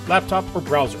mobile, laptop, or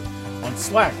browser. On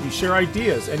Slack, we share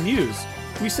ideas and news.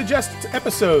 We suggest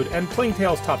episode and Plain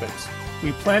Tales topics.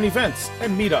 we plan events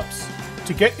and meetups.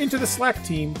 To get into the Slack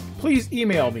team, please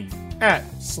email me at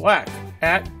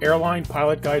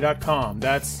slack@airlinepilotguy.com.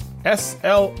 That's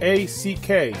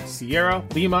SLACK, Sierra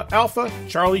Lima Alpha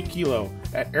Charlie Kilo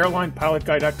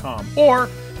 @airlinepilotguy.com, or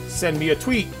send me a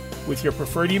tweet with your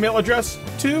preferred email address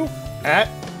to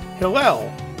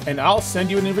 @Hillel, and I'll send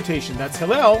you an invitation. That's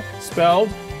Hillel, spelled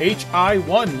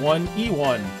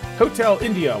HI11E1, Hotel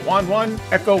India 11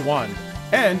 Echo 1,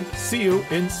 and see you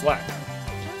in Slack.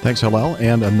 Thanks, Hillel,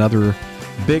 and another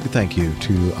big thank you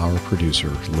to our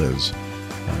producer, Liz.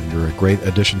 You're a great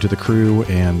addition to the crew,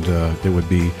 and it would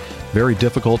be very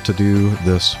difficult to do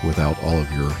this without all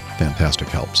of your fantastic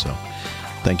help. So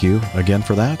thank you again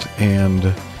for that,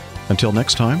 and until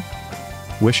next time,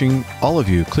 wishing all of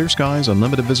you clear skies,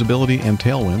 unlimited visibility, and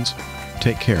tailwinds.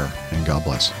 Take care, and God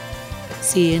bless.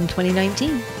 See you in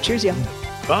 2019. Cheers, y'all.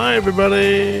 Bye,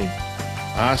 everybody.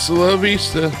 Hasta la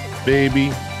vista,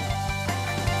 baby.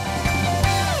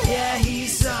 Yeah,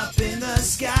 he's up in the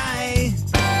sky.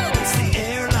 It's the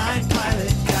airline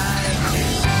pilot guy.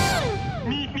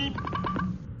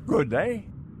 Good day.